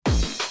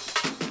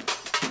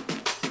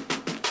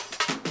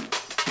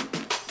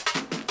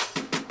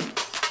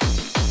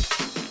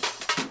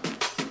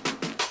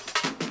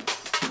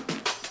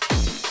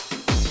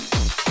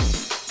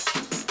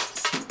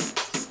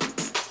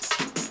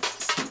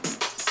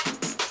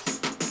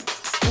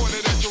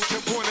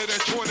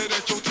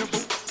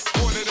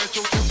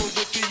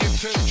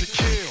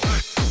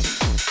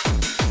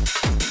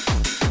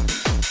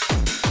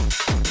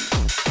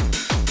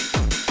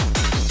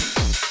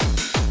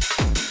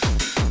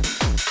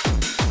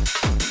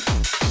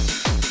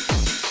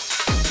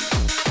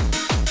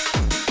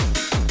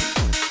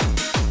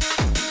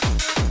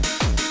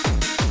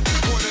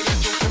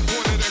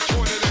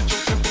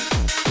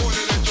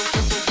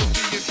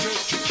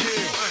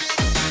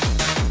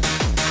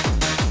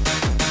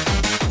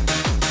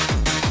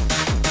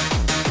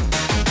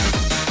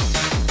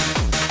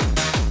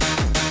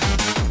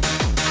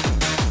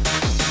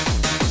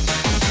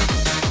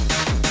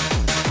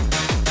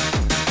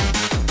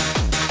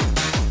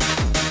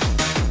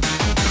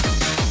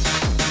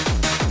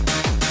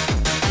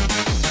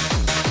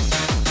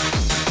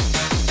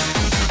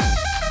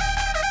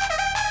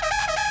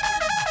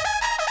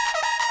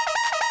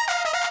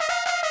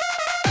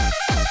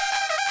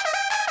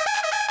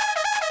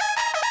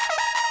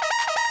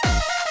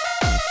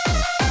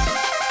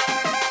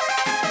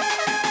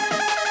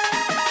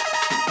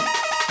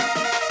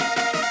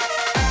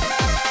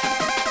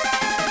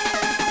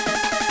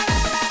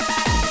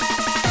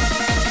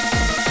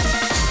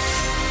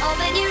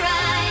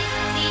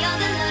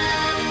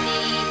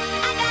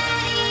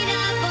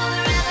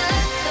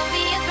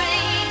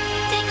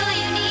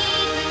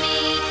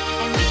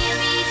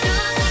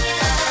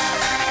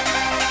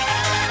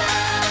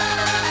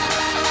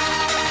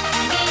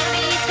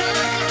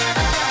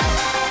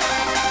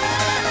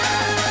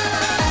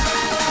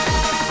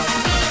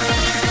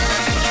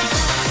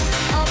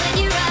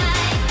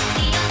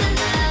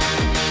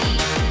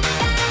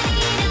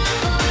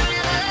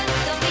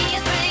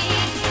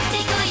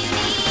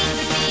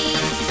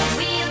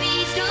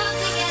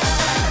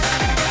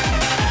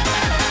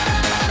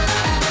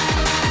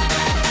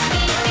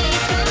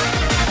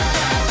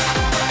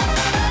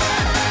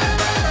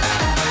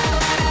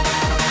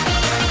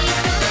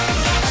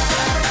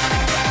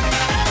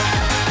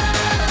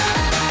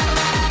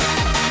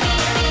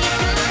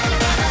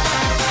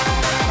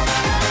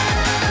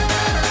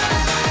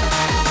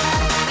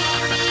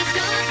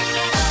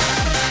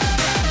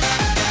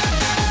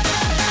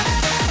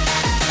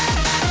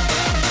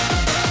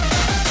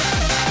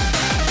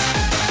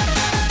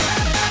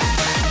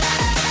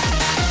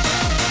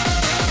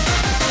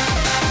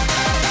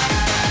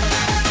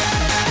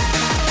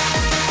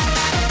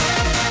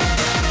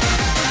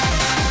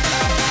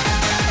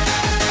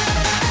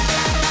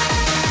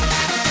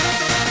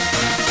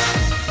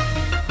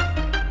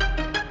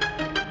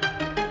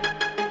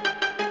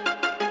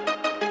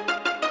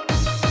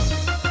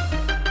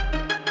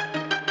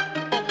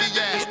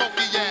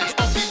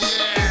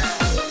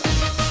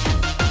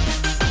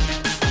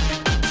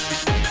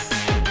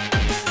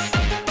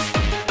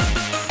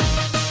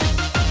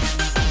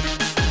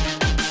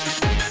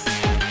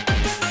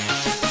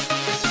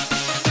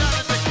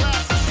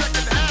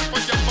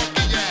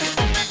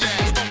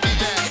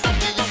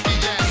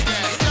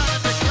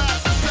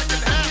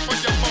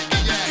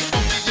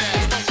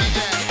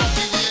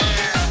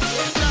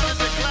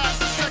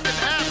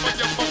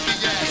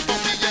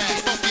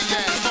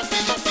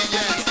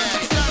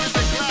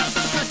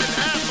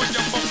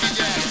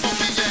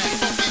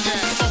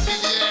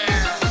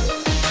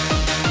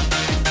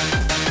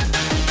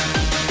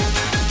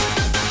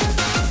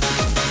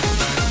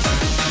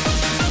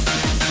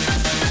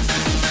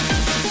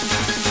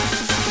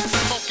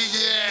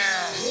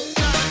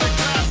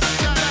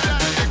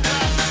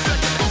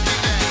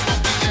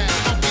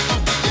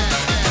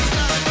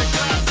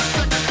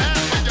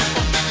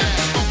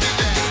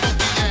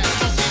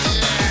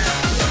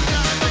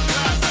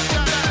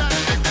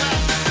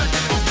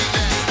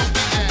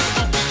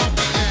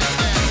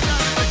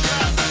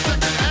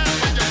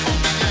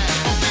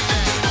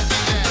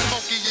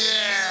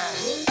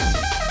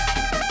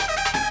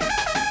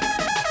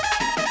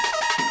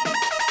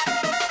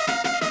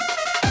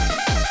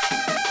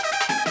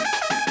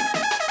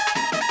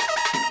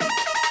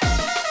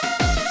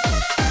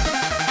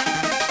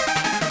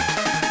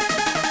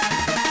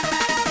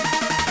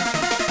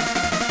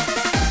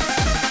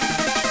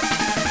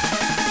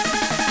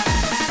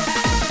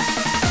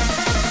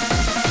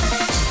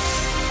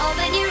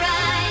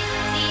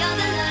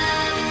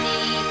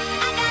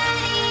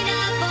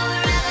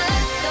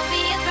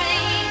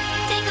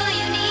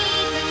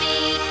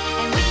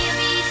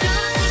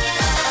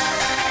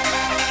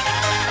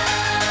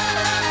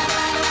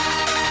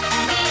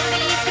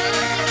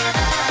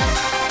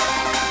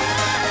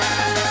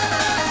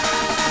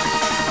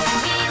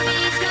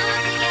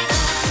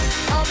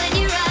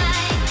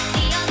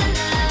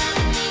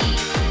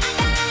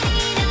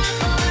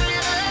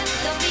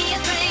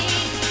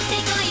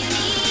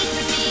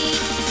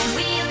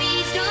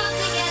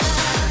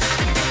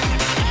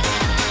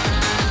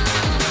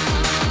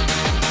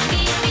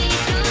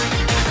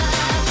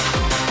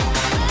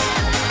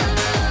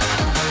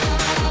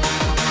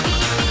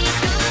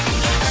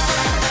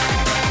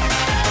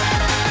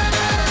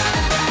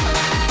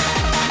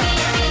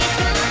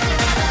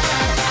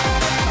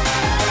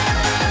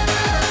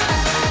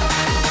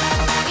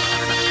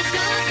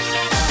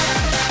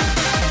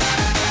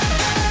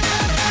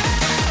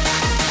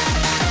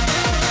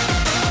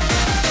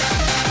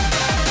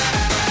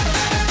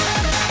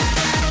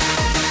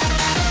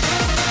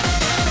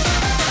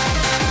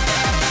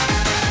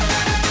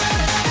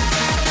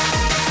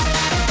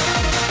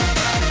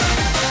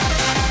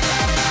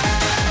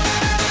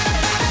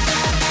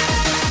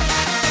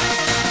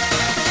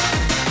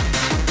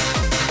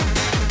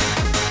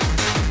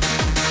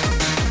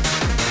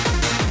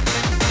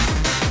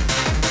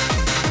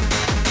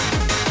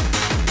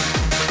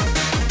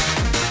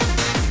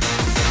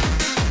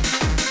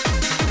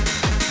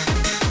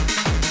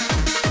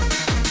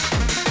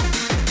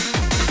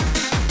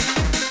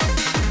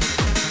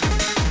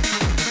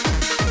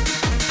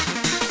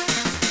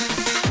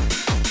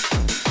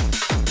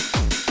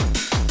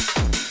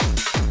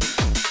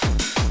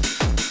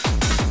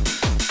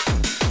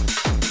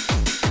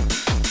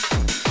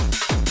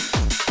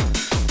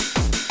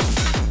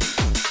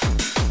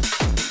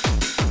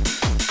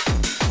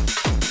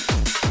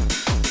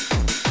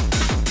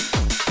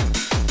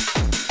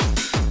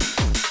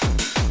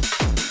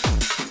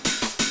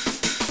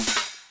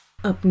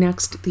 Up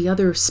next, the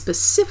other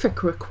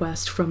specific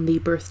request from the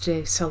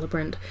birthday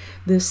celebrant.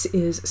 This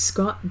is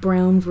Scott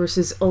Brown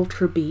versus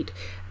Ultrabeat.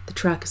 The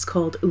track is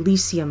called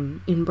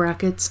Elysium, in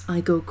brackets,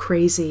 I Go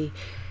Crazy,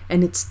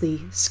 and it's the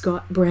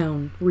Scott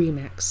Brown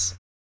remix.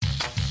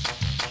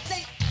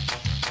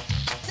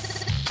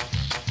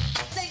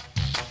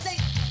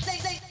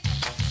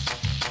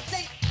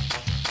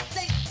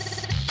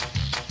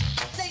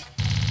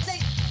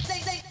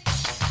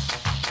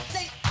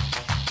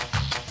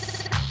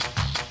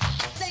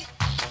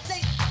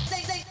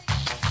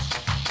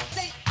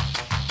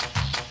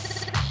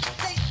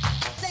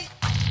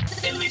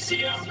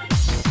 Elysium.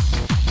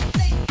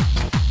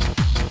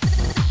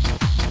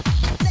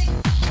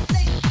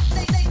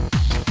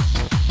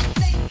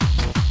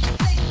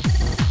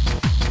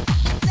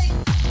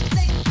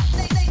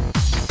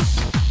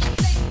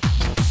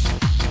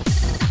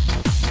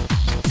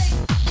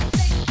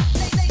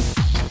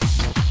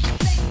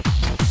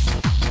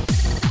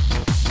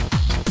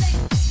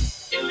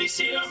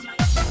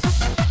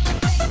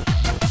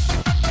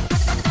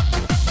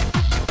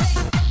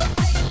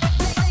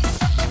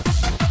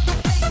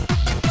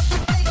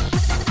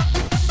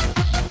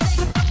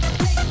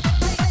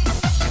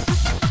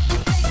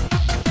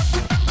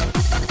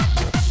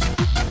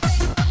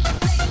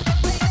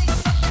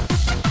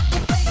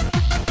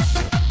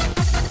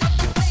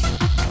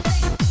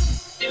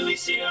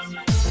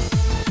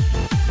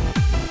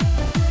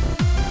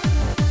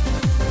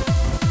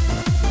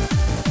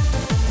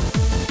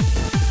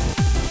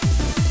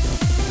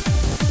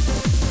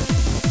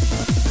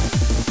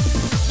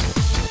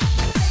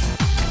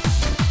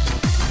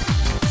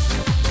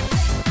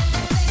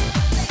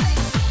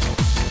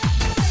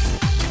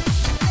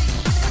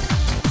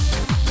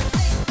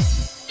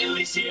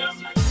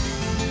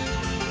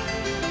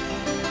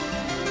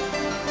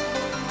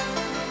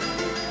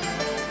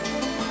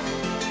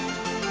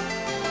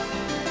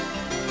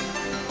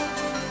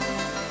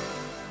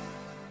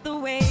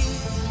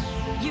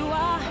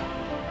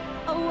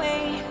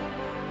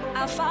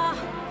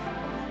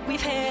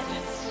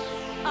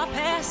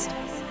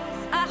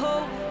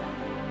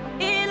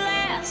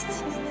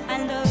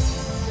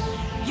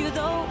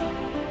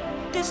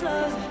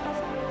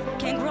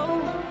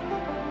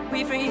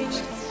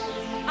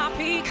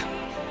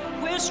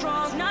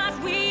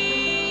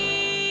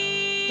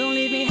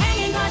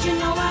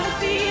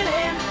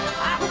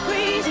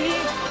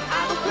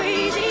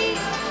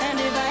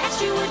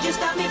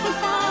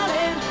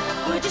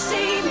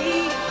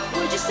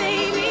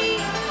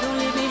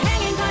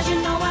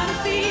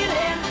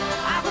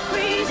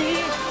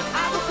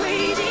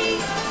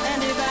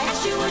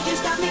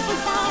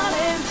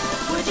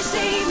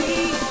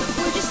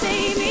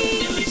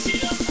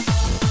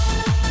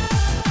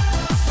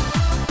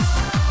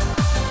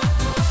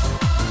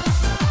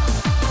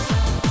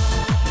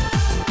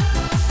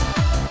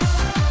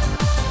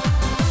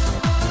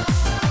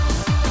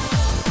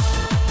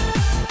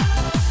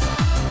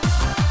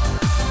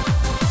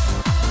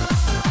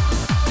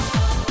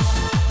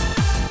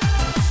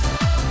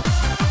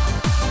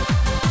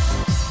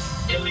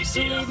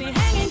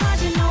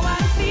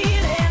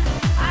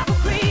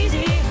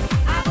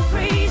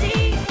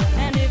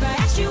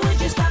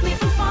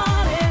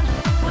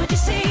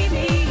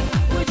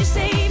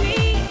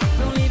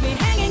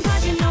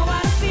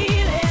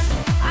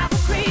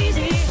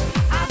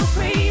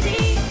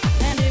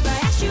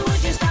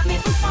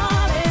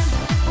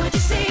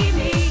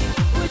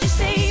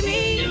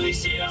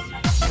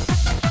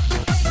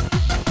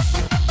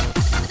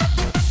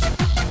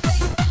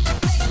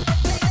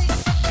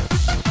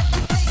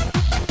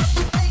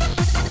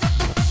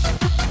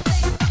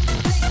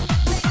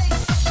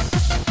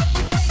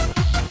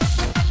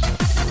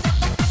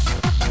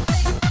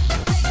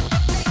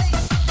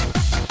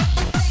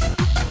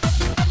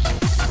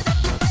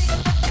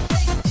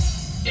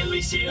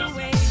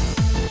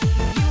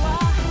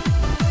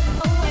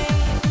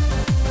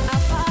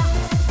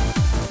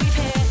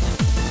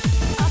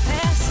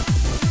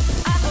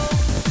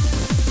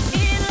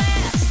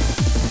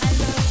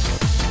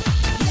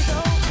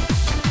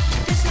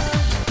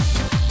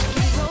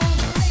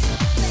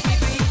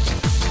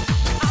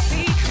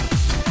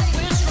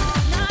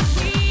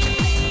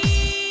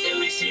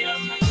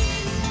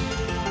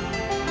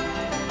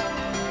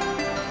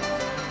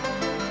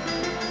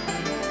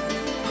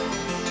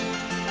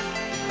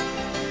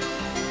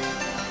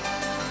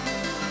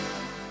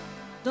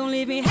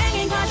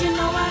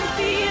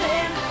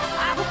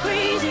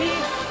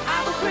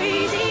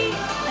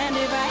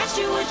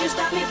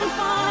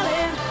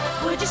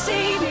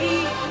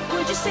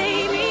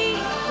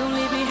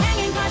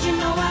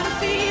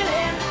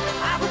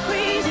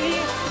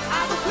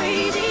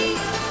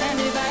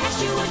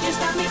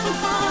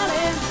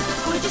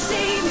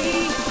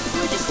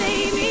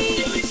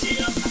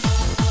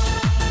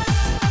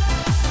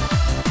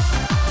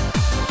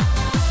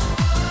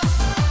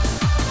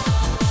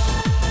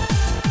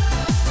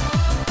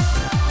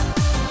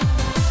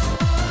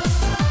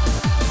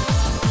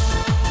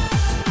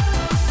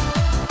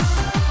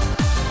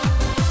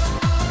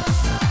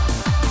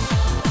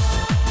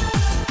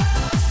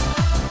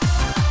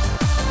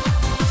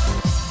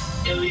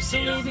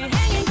 leave me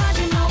hanging 'cause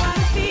you know how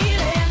to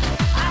feel it.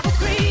 I go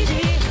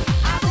crazy,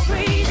 I go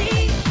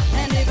crazy.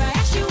 And if I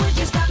asked you, would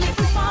you stop me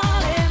from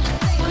falling?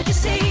 Would you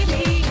save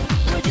me?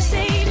 Would you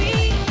save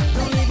me?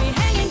 Don't leave me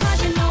hanging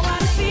 'cause you know how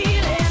to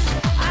feel it.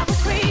 I go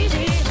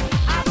crazy,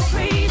 I go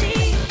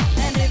crazy.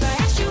 And if I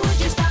asked you, would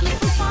you stop me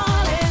from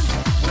falling?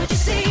 Would you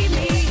save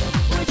me?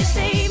 Would you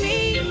save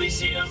me?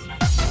 Elysium.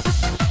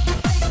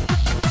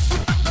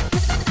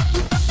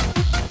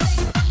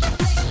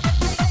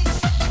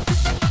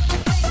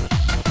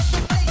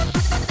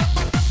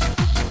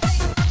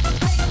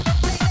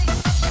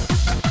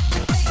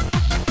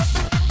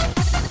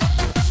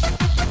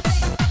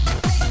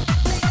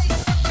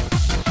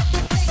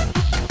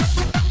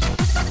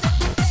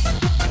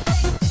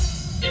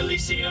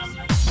 Elysium.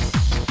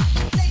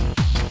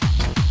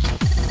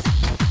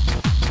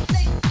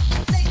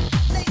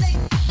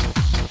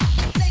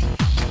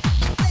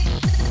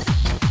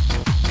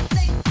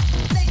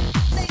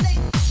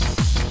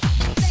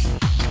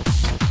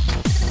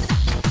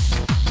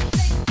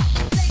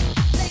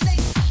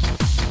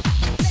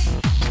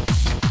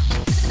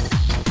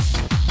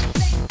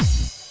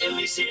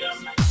 Elysium.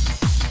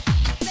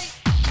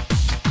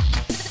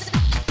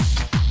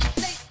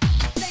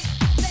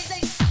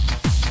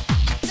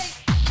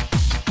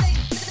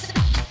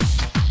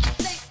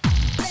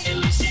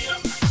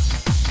 Elysium.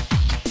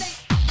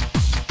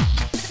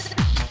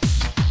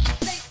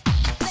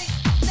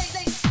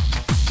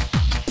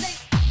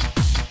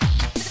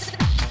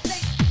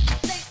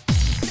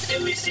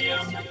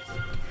 Elysium.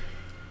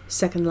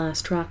 Second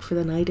last track for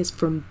the night is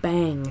from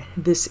Bang.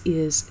 This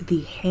is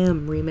the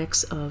Ham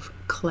remix of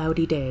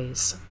Cloudy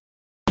Days.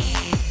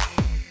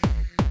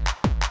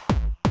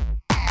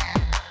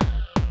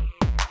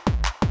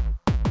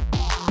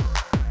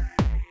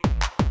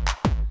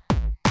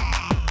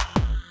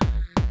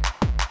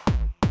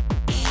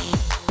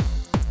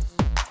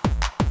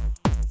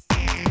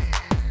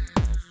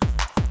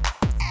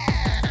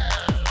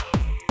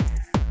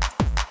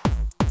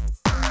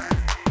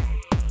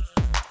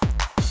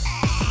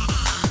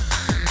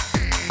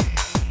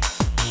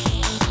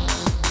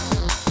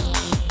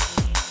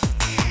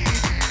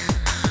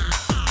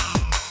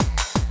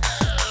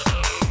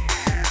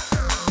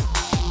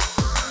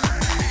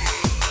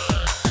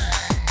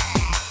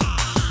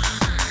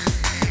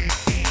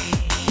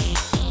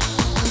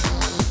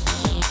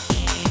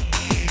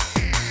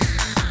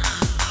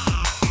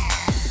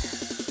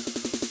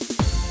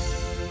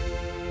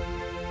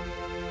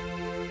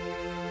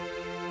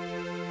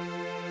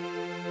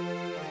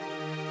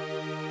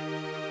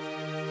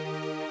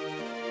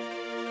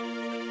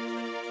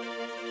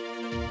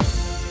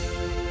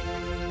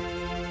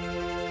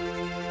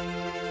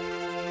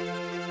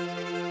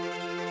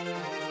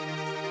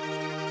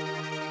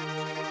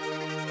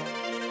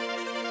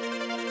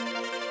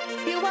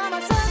 You are my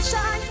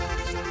sunshine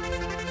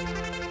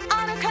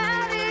on a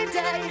cloudy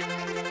day.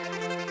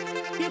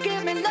 You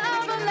give me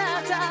love and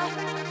laughter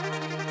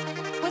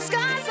when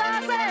skies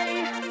are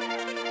gray.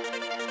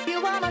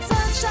 You are my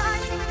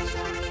sunshine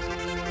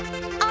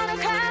on a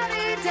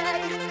cloudy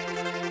day.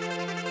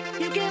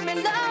 You give me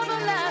love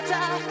and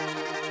laughter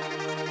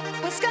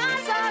when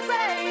skies are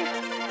gray.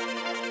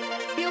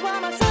 You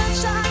are my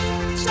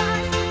sunshine,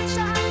 shine,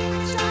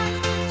 shine,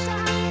 shine,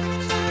 shine,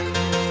 shine,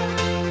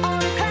 on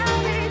a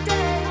cloudy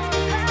day,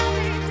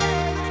 cloudy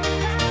day,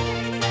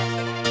 cloudy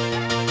day.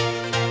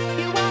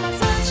 You are my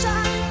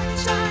sunshine,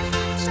 shine,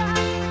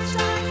 shine,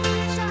 shine,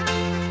 shine,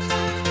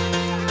 shine,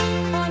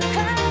 on a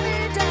cloudy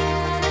day,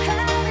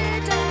 cloudy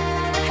day,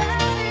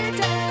 cloudy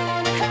day,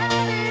 on a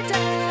cloudy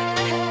day.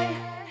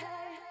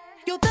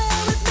 You're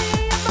there with me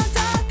in my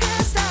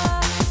darkest hour.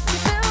 You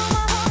fill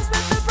my heart with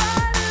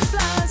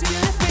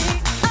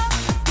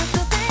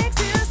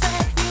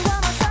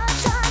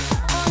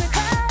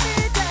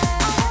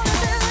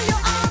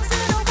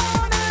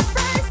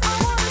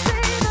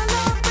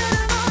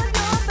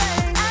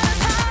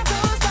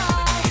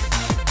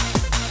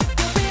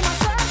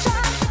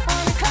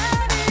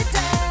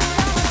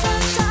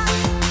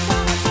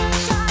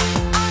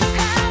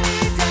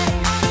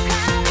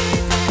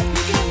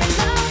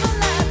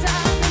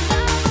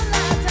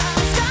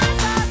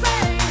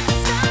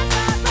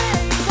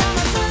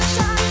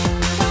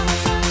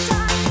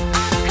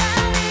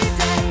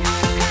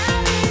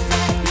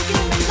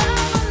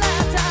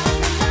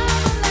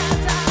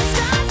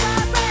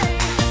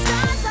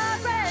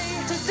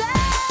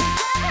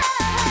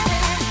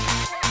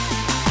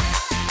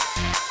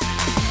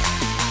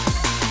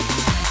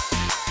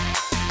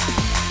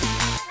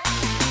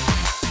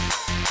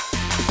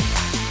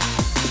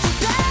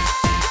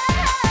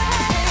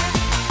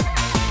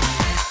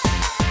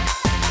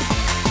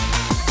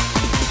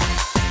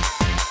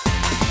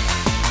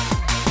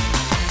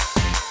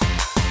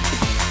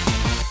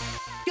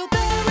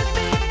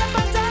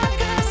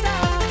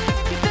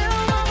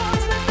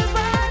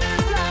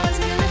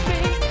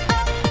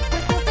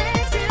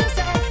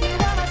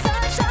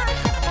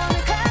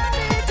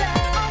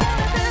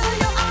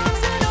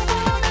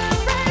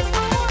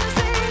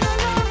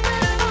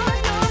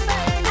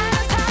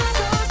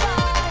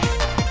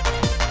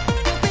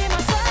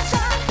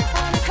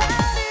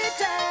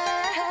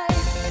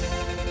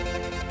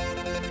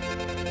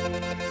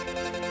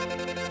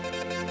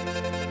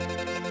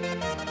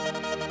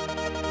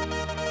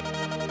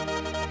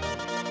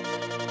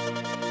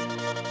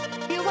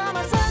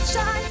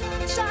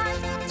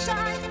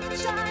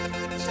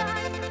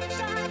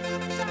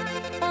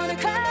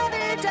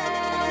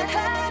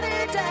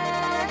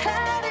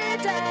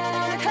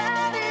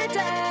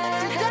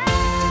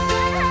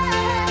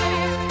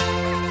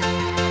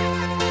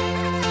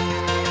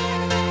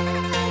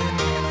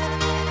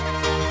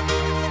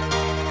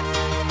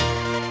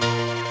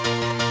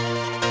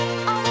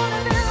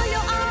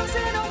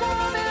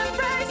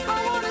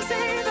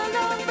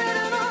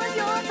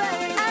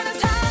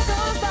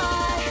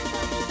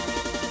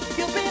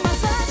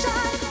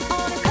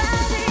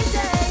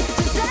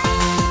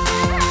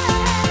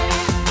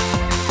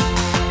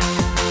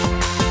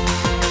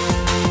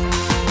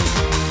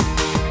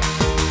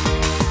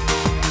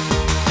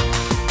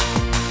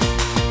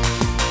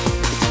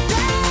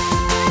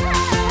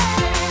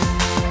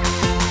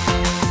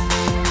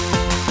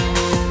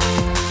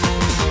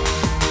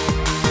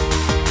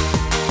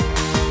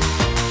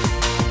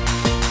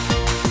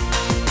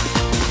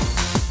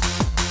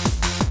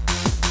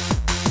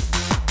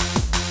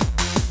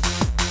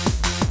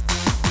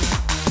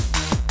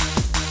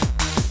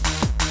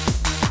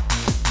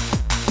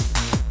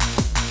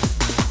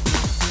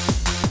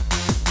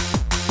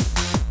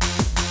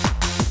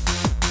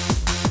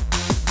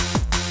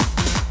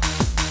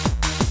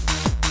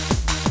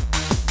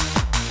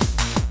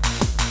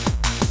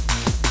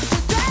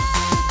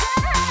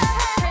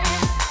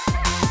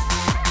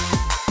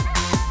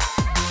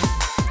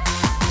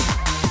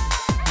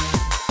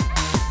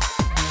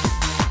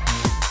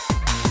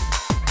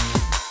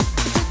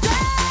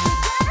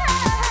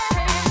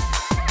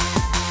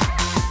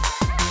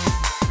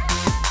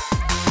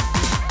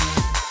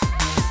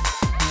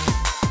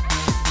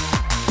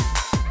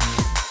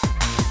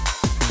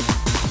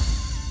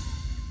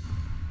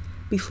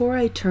Before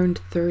I turned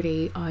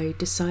 30, I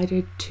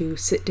decided to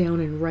sit down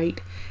and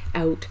write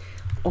out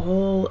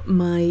all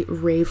my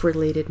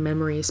rave-related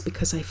memories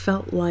because I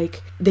felt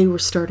like they were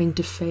starting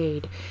to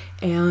fade.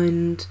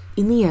 And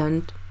in the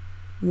end,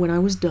 when I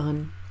was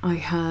done, I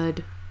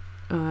had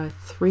a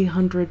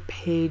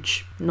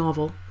 300-page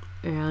novel,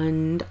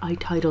 and I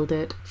titled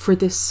it For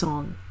This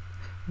Song.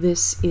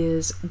 This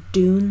is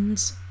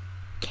Dune's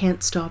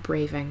Can't Stop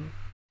Raving.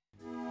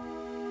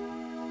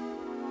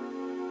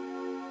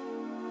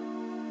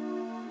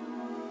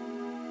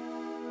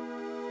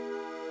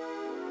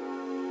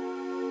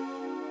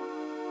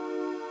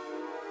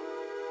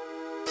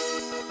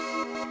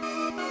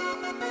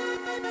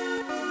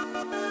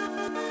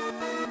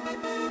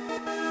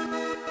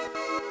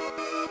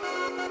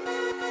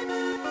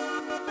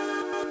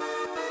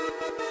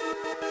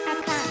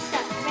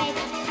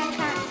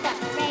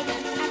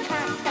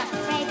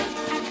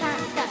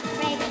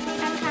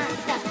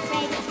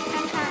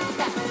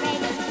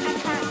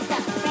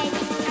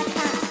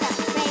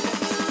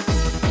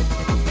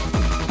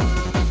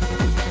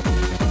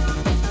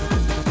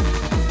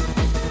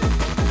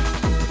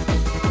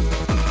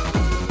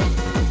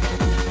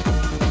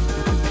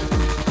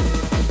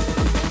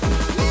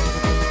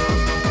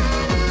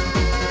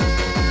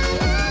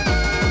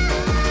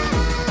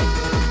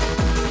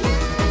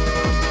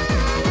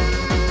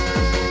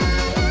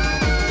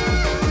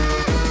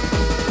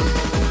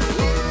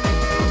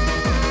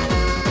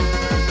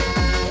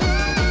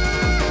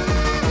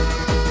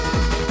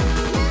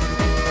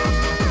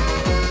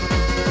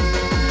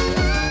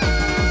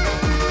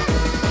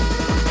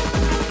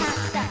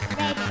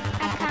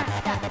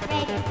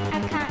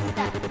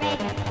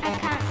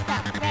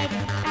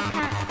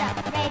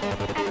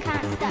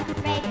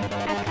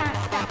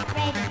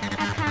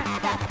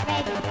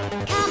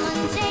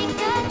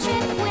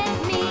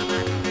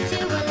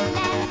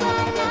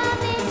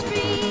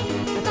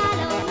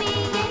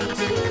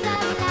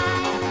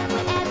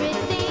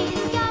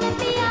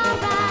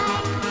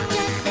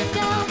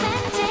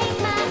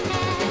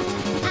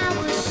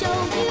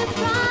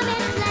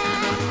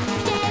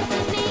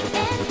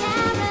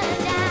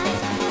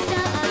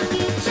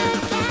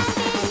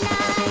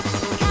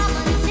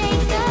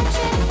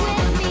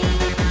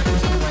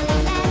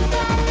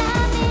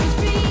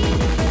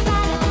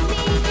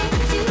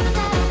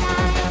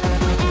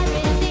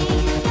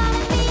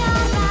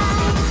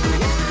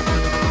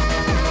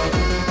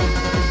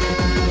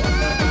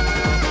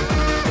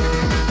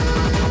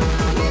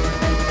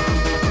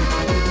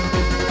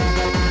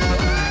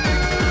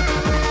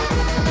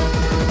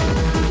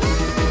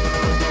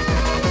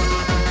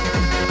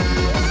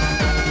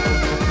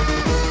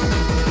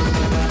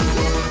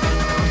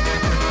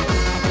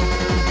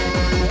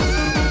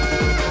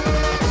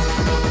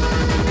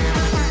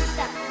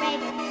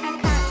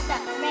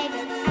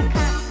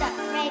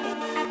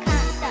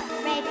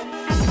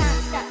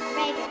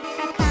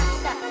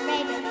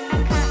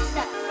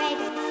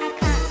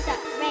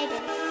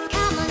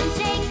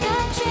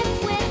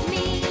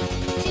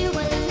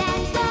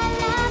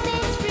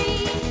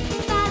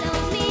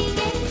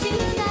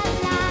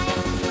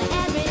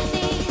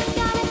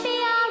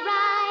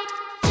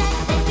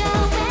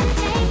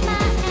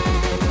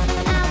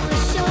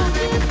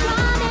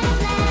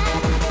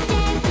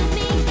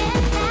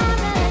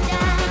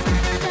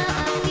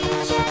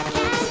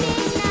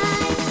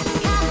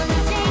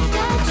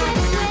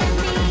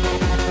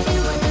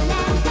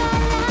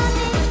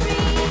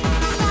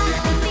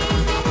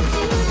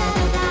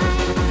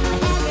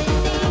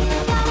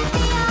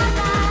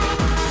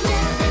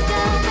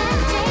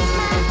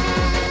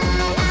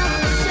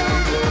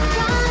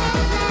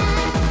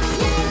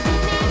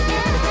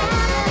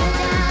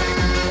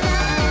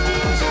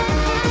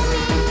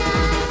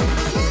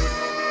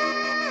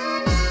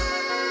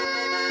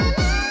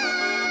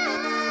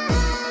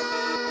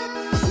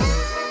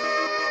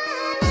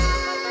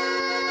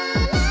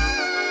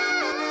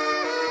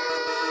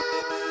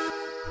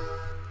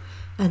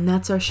 And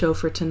that's our show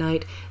for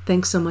tonight.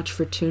 Thanks so much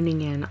for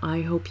tuning in.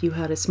 I hope you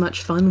had as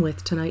much fun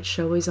with tonight's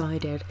show as I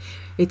did.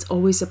 It's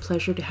always a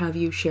pleasure to have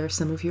you share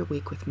some of your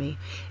week with me.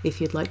 If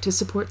you'd like to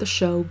support the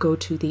show, go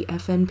to the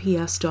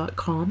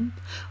FNPS.com.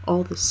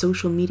 All the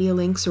social media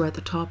links are at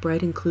the top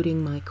right,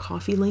 including my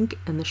Ko-fi link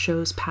and the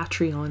show's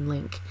Patreon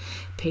link.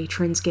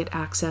 Patrons get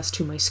access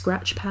to my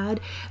scratch pad,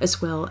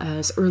 as well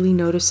as early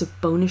notice of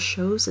bonus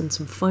shows and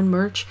some fun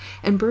merch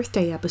and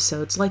birthday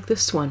episodes like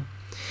this one.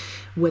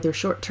 Whether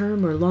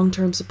short-term or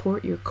long-term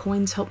support, your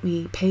coins help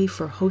me pay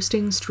for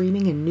hosting,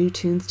 streaming, and new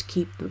tunes to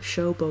keep the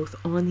show both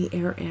on the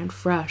air and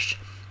fresh.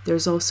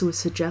 There's also a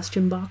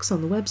suggestion box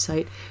on the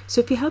website, so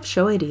if you have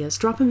show ideas,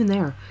 drop them in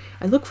there.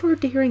 I look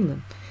forward to hearing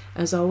them.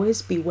 As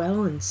always, be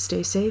well and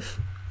stay safe,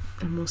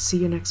 and we'll see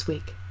you next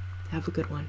week. Have a good one.